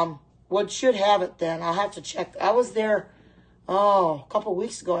should have it then. I'll have to check. I was there, a couple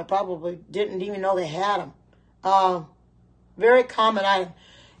weeks ago. I probably didn't even know they had them. Very common item.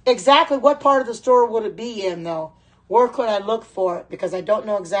 Exactly what part of the store would it be in, though? Where could I look for it? Because I don't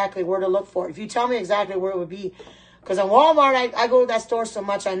know exactly where to look for it. If you tell me exactly where it would be. Because in Walmart, I go to that store so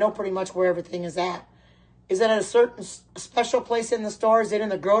much, I know pretty much where everything is at. Is it at a certain special place in the store? Is it in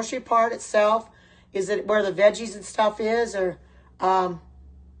the grocery part itself? Is it where the veggies and stuff is? Or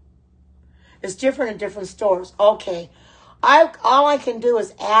it's different in different stores. Okay. All I can do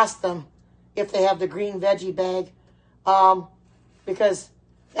is ask them if they have the green veggie bag. Because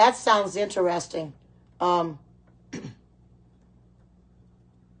that sounds interesting. On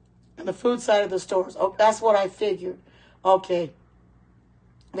the food side of the stores. Oh, that's what I figured. Okay.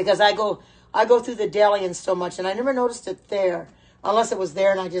 Because I go through the deli and so much, and I never noticed it there. Unless it was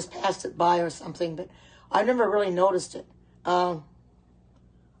there and I just passed it by or something. But I never really noticed it. Okay.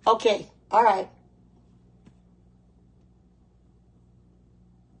 All right.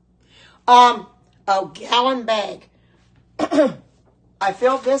 A gallon bag. I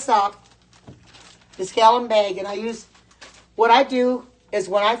filled this up, this gallon bag, and what I do is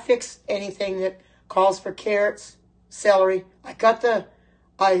when I fix anything that calls for carrots, celery, I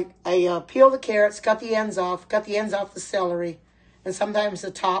peel the carrots, cut the ends off the celery, and sometimes the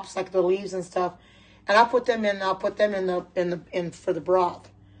tops, like the leaves and stuff, and I'll put them in for the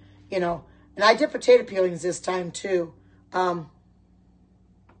broth, you know. And I did potato peelings this time too.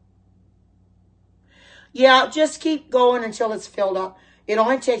 Yeah, just keep going until it's filled up. It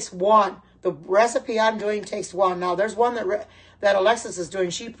only takes one. The recipe I'm doing takes one. Now, there's one that Alexis is doing.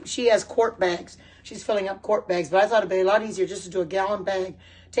 She has quart bags. She's filling up quart bags. But I thought it'd be a lot easier just to do a gallon bag.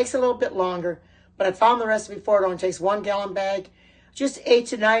 Takes a little bit longer. But I found the recipe for it. It only takes 1 gallon bag. Just 8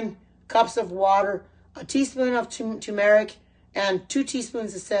 to 9 cups of water. A teaspoon of turmeric. And 2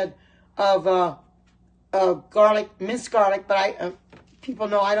 teaspoons, it said, of garlic, minced garlic. But people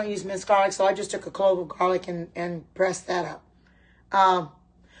know I don't use minced garlic. So I just took a clove of garlic and pressed that up.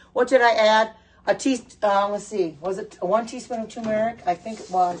 What did I add? Let's see. Was it 1 teaspoon of turmeric? I think it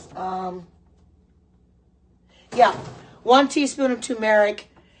was. Yeah, 1 teaspoon of turmeric.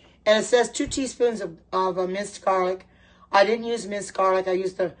 And it says 2 teaspoons of minced garlic. I didn't use minced garlic. I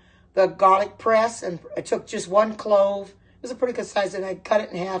used the garlic press, and I took just 1 clove. It was a pretty good size, and I cut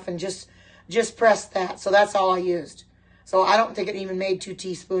it in half and just pressed that. So that's all I used. So I don't think it even made 2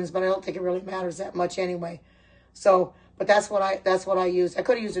 teaspoons, but I don't think it really matters that much anyway. So, but that's what I used. I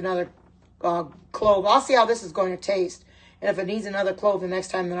could have used another clove. I'll see how this is going to taste. And if it needs another clove the next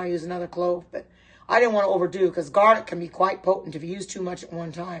time, then I'll use another clove. But I didn't want to overdo, because garlic can be quite potent if you use too much at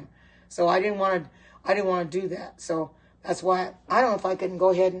one time. So I didn't want to do that. So that's why I don't know if I can go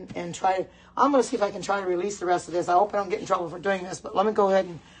ahead and try to. I'm going to see if I can try to release the rest of this. I hope I don't get in trouble for doing this, but let me go ahead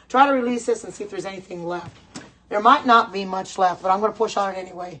and try to release this and see if there's anything left. There might not be much left, but I'm going to push on it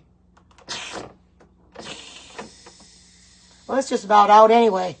anyway. Well, it's just about out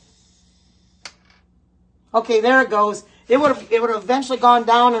anyway. Okay, there it goes. It would have eventually gone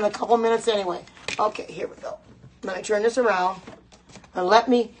down in a couple minutes anyway. Okay, here we go. Let me turn this around. And let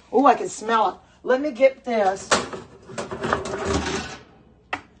me, oh, I can smell it. Let me get this.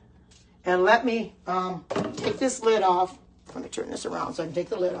 And let me take this lid off. Let me turn this around so I can take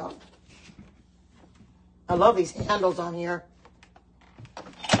the lid off. I love these handles on here.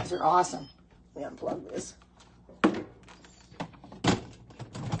 These are awesome. Let me unplug this.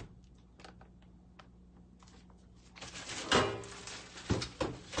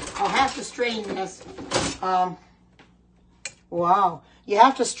 I'll have to strain this. Wow. You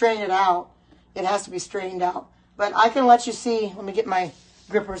have to strain it out. It has to be strained out. But I can let you see. Let me get my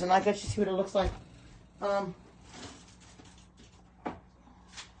grippers and I can let you see what it looks like.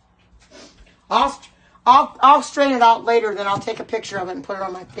 I'll strain it out later. Then I'll take a picture of it and put it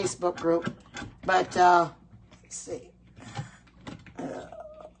on my Facebook group. But let's see.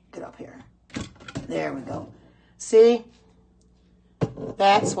 Get up here. There we go. See?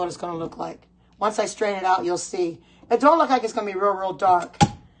 That's what it's going to look like. Once I strain it out, you'll see. It don't look like it's going to be real dark.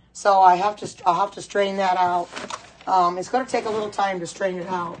 So I'll have to strain that out. It's going to take a little time to strain it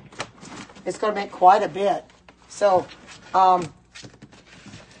out. It's going to make quite a bit. So I'm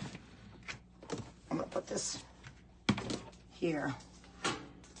going to put this here.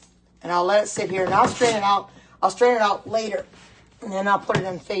 And I'll let it sit here. And I'll strain it out. I'll strain it out later. And then I'll put it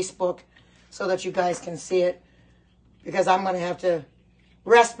on Facebook so that you guys can see it. Because I'm going to have to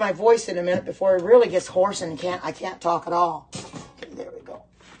rest my voice in a minute before it really gets hoarse and I can't talk at all. Okay, there we go.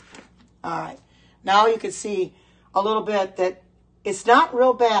 All right. Now you can see a little bit that it's not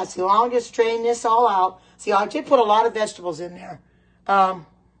real bad. So I'll just strain this all out. See, I did put a lot of vegetables in there.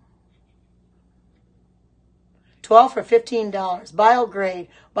 12 for $15. Biograde,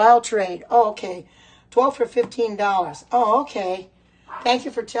 Biotrade. Oh, okay. 12 for $15. Oh, okay. Thank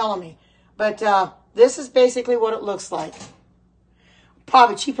you for telling me. But this is basically what it looks like.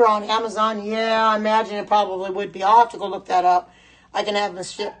 Probably cheaper on Amazon. Yeah, I imagine it probably would be. I'll have to go look that up. I can have them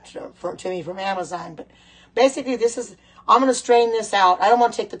shipped to me from Amazon. But basically, this is. I'm going to strain this out. I don't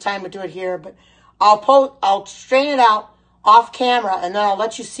want to take the time to do it here, but I'll strain it out off camera, and then I'll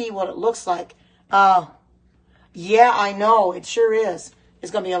let you see what it looks like. Yeah, I know. It sure is.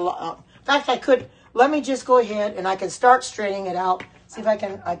 It's going to be a lot. In fact, I could. Let me just go ahead, and I can start straining it out. See if I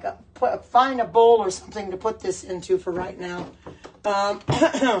can find a bowl or something to put this into for right now. I'll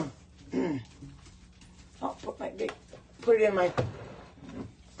put it in my.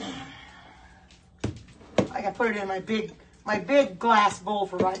 I can put it in my big glass bowl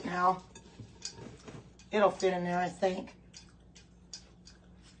for right now. It'll fit in there, I think.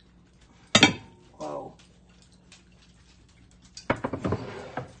 Whoa.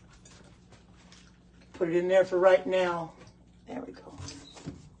 Put it in there for right now. There we go.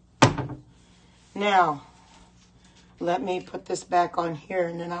 Now, let me put this back on here,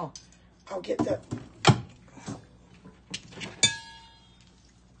 and then I'll get the.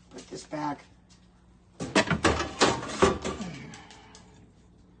 Put this back.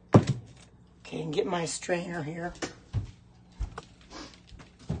 Okay, and get my strainer here.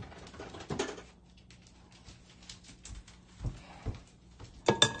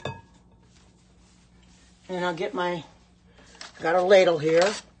 And I'll get got a ladle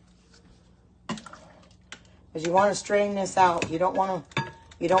here. Because you want to strain this out. You don't want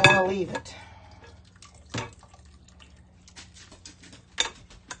to leave it.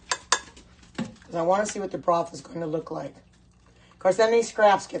 Because I want to see what the broth is going to look like. Of course, then these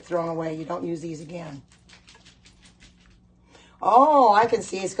scraps get thrown away. You don't use these again. Oh, I can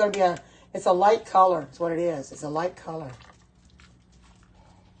see. It's going to be it's a light color. That's what it is. It's a light color.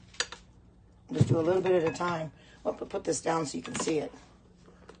 Just do a little bit at a time. I'll put this down so you can see it.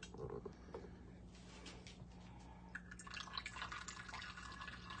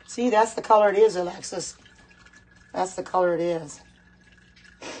 See, that's the color it is, Alexis. That's the color it is.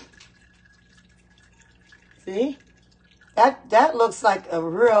 See? That looks like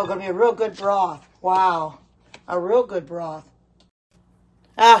gonna be a real good broth. Wow. A real good broth.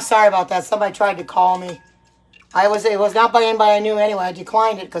 Ah, sorry about that. Somebody tried to call me. It was not by anybody I knew anyway. I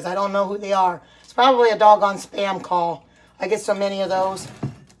declined it because I don't know who they are. It's probably a doggone spam call. I get so many of those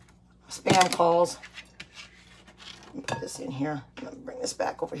spam calls. Let me put this in here. Let me bring this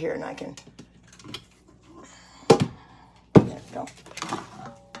back over here and I can. There we go.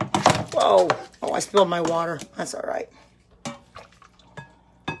 Whoa. Oh, I spilled my water. That's all right.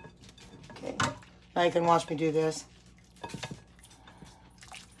 Okay. Now you can watch me do this.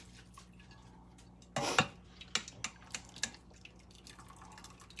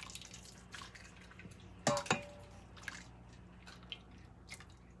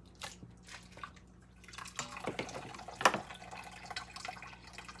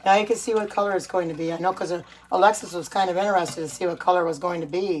 Now you can see what color it's going to be. I know because Alexis was kind of interested to see what color it was going to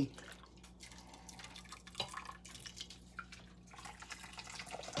be.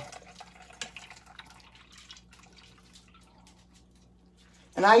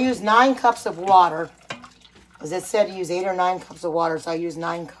 And I use 9 cups of water. As it said to use 8 or 9 cups of water, so I use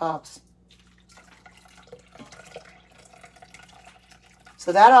 9 cups.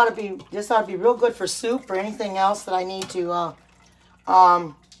 So that ought to be, this ought to be real good for soup or anything else that I need to,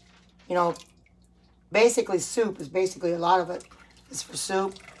 you know, basically soup is basically a lot of it is for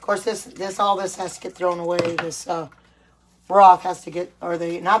soup. Of course, all this has to get thrown away. This broth has to get, or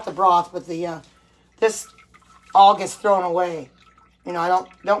not the broth, but this all gets thrown away. You know, I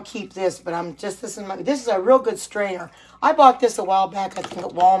don't keep this, but this is a real good strainer. I bought this a while back, I think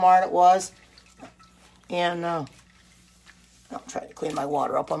at Walmart it was. And I'll try to clean my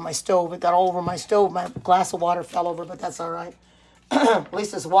water up on my stove. It got all over my stove. My glass of water fell over, but that's all right. At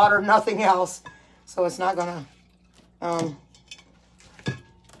least it's water, nothing else. So it's not going to...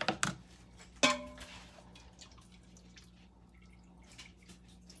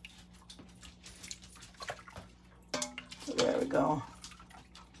 go.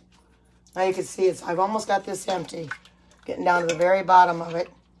 Now you can see I've almost got this empty. Getting down to the very bottom of it.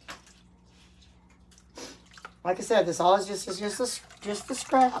 Like I said, this all is just the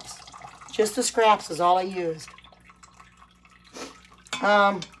scraps. Just the scraps is all I used.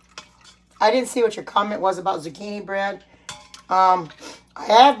 I didn't see what your comment was about zucchini bread. I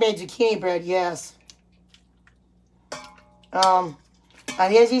have made zucchini bread, yes.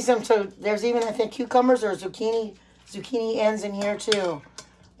 There's even, I think, cucumbers or zucchini ends in here too.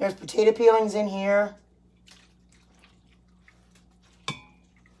 There's potato peelings in here.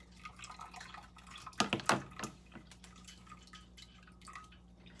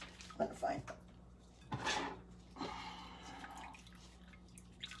 Let me find.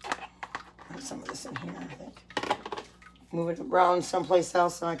 Put some of this in here, I think. Move it around someplace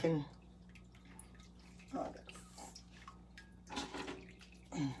else so I can.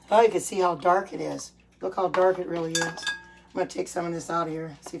 Oh, you can see how dark it is. Look how dark it really is. I'm going to take some of this out of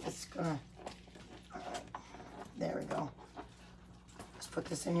here. See if it's going to... All right. There we go. Let's put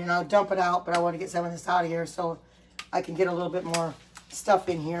this in here. Now dump it out, but I want to get some of this out of here so I can get a little bit more stuff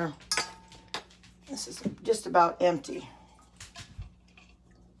in here. This is just about empty.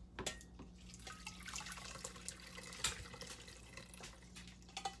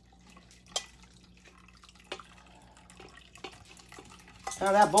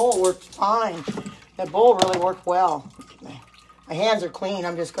 Now that bowl worked fine. That bowl really worked well. My hands are clean.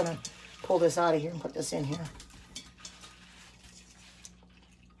 I'm just going to pull this out of here and put this in here.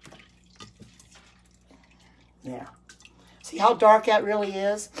 There. See how dark that really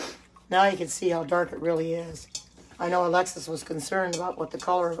is? Now you can see how dark it really is. I know Alexis was concerned about what the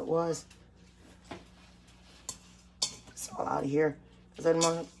color of it was. It's all out of here because I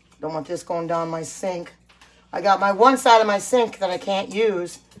don't want this going down my sink. I got my one side of my sink that I can't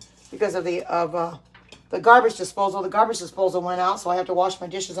use because of the garbage disposal. The garbage disposal went out, so I have to wash my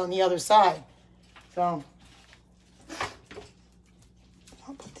dishes on the other side. So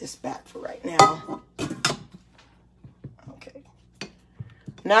I'll put this back for right now. Okay.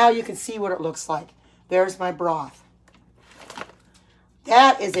 Now you can see what it looks like. There's my broth.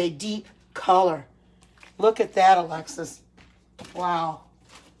 That is a deep color. Look at that, Alexis. Wow.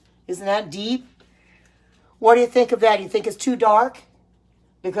 Isn't that deep? What do you think of that? Do you think it's too dark?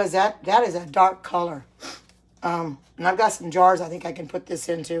 Because that is a dark color. And I've got some jars I think I can put this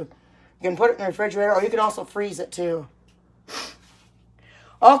into. You can put it in the refrigerator, or you can also freeze it too.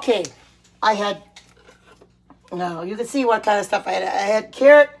 Okay, no, you can see what kind of stuff I had. I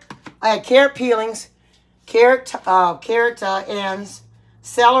had carrot peelings, carrot ends,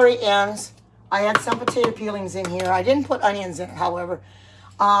 celery ends. I had some potato peelings in here. I didn't put onions in it, however.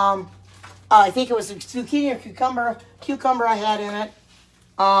 I think it was zucchini or cucumber I had in it.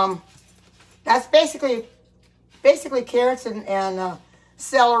 That's basically carrots and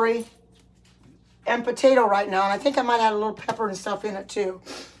celery and potato right now. And I think I might have a little pepper and stuff in it too.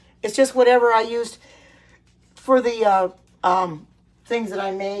 It's just whatever I used for the things that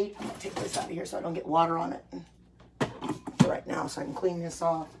I made. I'm going to take this out of here so I don't get water on it right now so I can clean this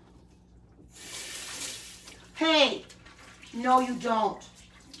off. Hey, no you don't.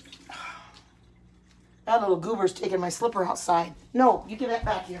 That little goober's taking my slipper outside. No, you get that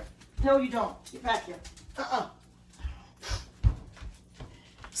back here. No, you don't. Get back here.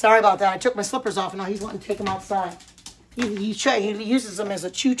 Sorry about that. I took my slippers off and now he's wanting to take them outside. He uses them as a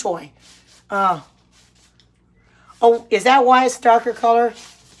chew toy. Oh, is that why it's darker color?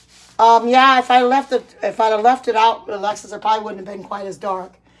 Yeah, if I'd have left it out, Alexis, it probably wouldn't have been quite as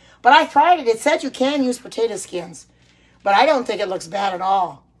dark. But I tried it. It said you can use potato skins. But I don't think it looks bad at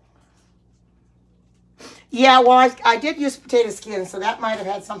all. Yeah, well, I did use potato skins, so that might have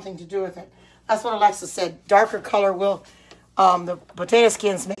had something to do with it. That's what Alexa said. Darker color will, the potato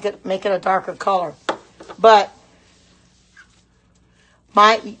skins make it a darker color. But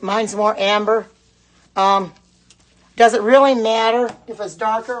mine's more amber. Does it really matter if it's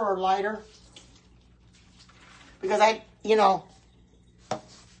darker or lighter? Because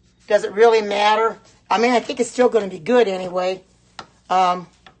does it really matter? I mean, I think it's still going to be good anyway.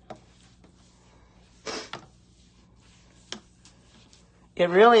 It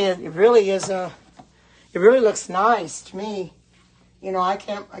really looks nice to me. You know, I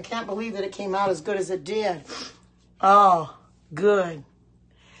can't believe that it came out as good as it did. Oh, good.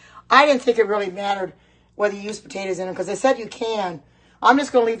 I didn't think it really mattered whether you use potatoes in it because they said you can. I'm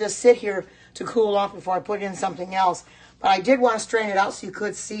just going to leave this sit here to cool off before I put it in something else. But I did want to strain it out so you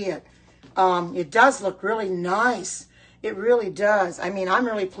could see it. It does look really nice. It really does. I mean, I'm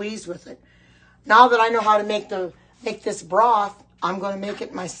really pleased with it. Now that I know how to make this broth, I'm going to make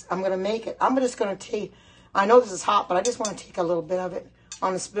it. I'm just going to I know this is hot, but I just want to take a little bit of it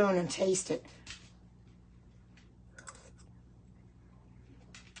on a spoon and taste it.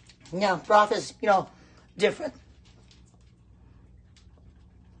 Yeah, broth is, you know, different.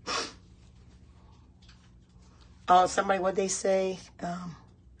 Somebody, what'd they say? And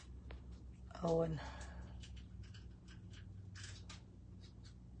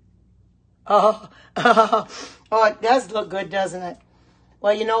oh, oh, it does look good, doesn't it?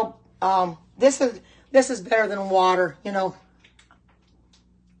 Well, you know, this is better than water, you know.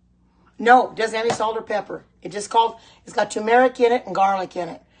 No, it doesn't have any salt or pepper. It's got turmeric in it and garlic in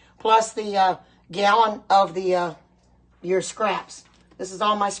it, plus the gallon of the your scraps. This is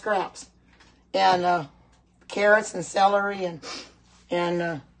all my scraps, and carrots and celery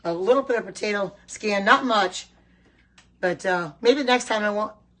and a little bit of potato skin, not much, but maybe next time I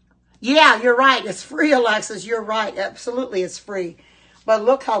won't. Yeah, you're right. It's free, Alexis. You're right. Absolutely, it's free. But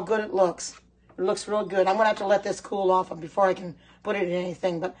look how good it looks. It looks real good. I'm going to have to let this cool off before I can put it in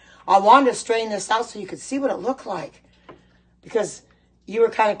anything. But I wanted to strain this out so you could see what it looked like, because you were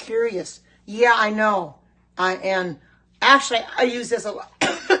kind of curious. Yeah, I know. And actually, I use this a lot.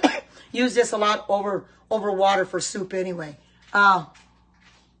 Use this a lot over water for soup anyway.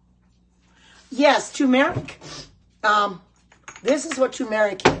 Yes, turmeric. This is what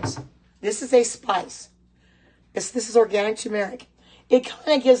turmeric is. This is a spice. This is organic turmeric. It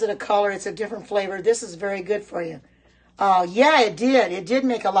kind of gives it a color. It's a different flavor. This is very good for you. Yeah, it did. It did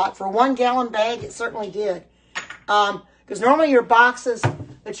make a lot. For 1 gallon bag, it certainly did. Because normally your boxes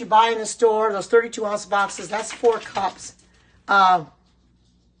that you buy in the store, those 32-ounce boxes, that's 4 cups.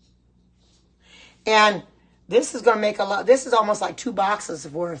 And this is going to make a lot. This is almost like 2 boxes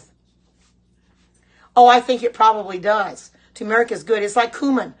worth. Oh, I think it probably does. Turmeric is good. It's like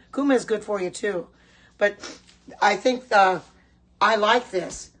cumin. Cumin is good for you too. But I think I like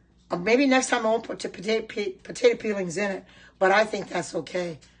this. Maybe next time I won't put potato peelings in it, but I think that's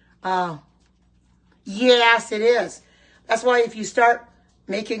okay. Yes, it is. That's why if you start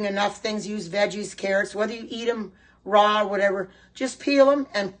making enough things, use veggies, carrots, whether you eat them raw or whatever, just peel them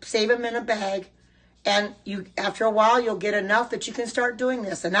and save them in a bag. And after a while, you'll get enough that you can start doing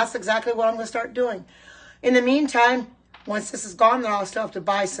this. And that's exactly what I'm going to start doing. In the meantime, once this is gone, then I'll still have to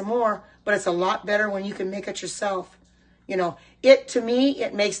buy some more. But it's a lot better when you can make it yourself. You know, to me,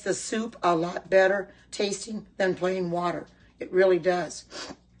 it makes the soup a lot better tasting than plain water. It really does.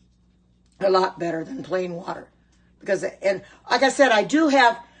 A lot better than plain water. And like I said, I do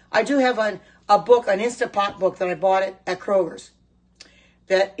have a book, an Instapot book that I bought at Kroger's.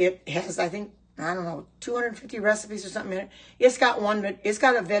 That it has, I think, I don't know, 250 recipes or something in it. It's got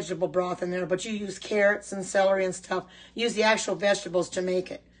a vegetable broth in there, but you use carrots and celery and stuff. Use the actual vegetables to make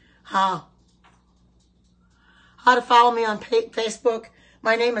it. How to follow me on Facebook?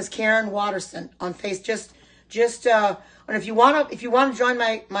 My name is Karen Watterson on Facebook. And if you want to join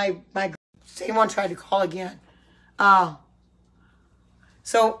my group, same one tried to call again.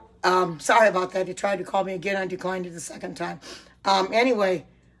 Sorry about that. He tried to call me again. I declined it the second time. Anyway.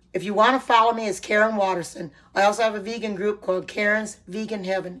 If you want to follow me, it's Karen Watterson. I also have a vegan group called Karen's Vegan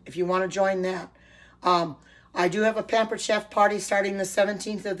Heaven, if you want to join that. I do have a Pampered Chef party starting the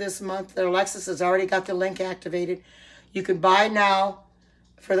 17th of this month. Alexis has already got the link activated. You can buy now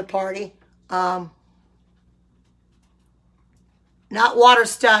for the party. Not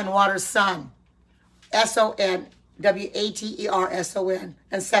Waterstun, Waterson. S-O-N, W-A-T-E-R-S-O-N,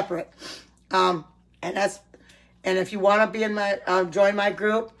 and separate. And if you want to be in my join my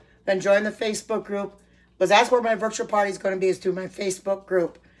group, then join the Facebook group, because that's where my virtual party is going to be, is through my Facebook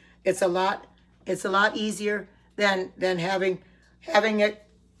group. It's a lot easier than having it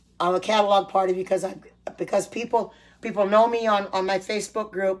on a catalog party, because people know me on my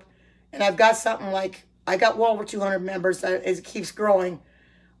Facebook group, and I've got something like, I got well over 200 members. It keeps growing.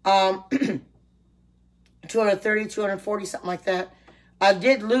 230, 240, something like that. I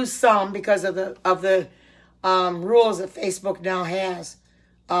did lose some because of the rules that Facebook now has.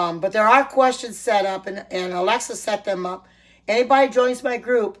 But there are questions set up, and Alexa set them up. Anybody joins my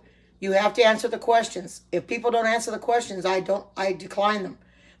group, you have to answer the questions. If people don't answer the questions, I decline them.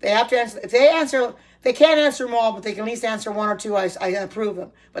 They have to answer. If they can't answer them all, but they can at least answer 1 or 2, I approve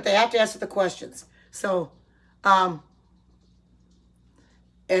them. But they have to answer the questions. So, and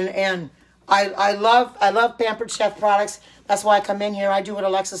I love Pampered Chef products. That's why I come in here. I do what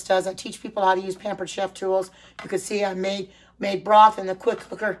Alexis does. I teach people how to use Pampered Chef tools. You can see I made broth in the quick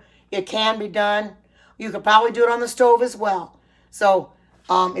cooker. It can be done. You could probably do it on the stove as well. So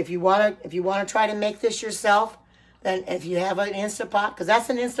if you want to try to make this yourself, then if you have an Instapot, because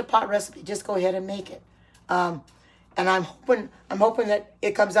that's an Instapot recipe, just go ahead and make it. And I'm hoping that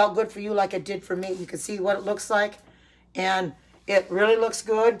it comes out good for you like it did for me. You can see what it looks like, and it really looks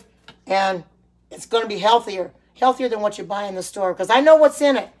good, and it's going to be healthier than what you buy in the store, because I know what's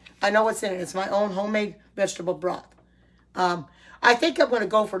in it. I know what's in it. It's my own homemade vegetable broth. I think I'm going to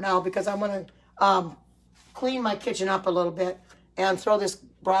go for now, because I'm going to clean my kitchen up a little bit and throw this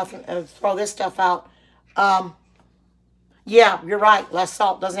broth, throw this stuff out. Yeah, you're right. Less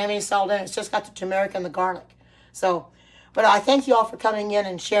salt. Doesn't have any salt in it. It's just got the turmeric and the garlic. So, but I thank you all for coming in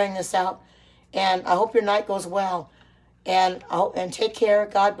and sharing this out. And I hope your night goes well. And take care.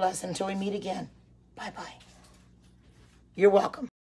 God bless. Until we meet again. Bye-bye. You're welcome.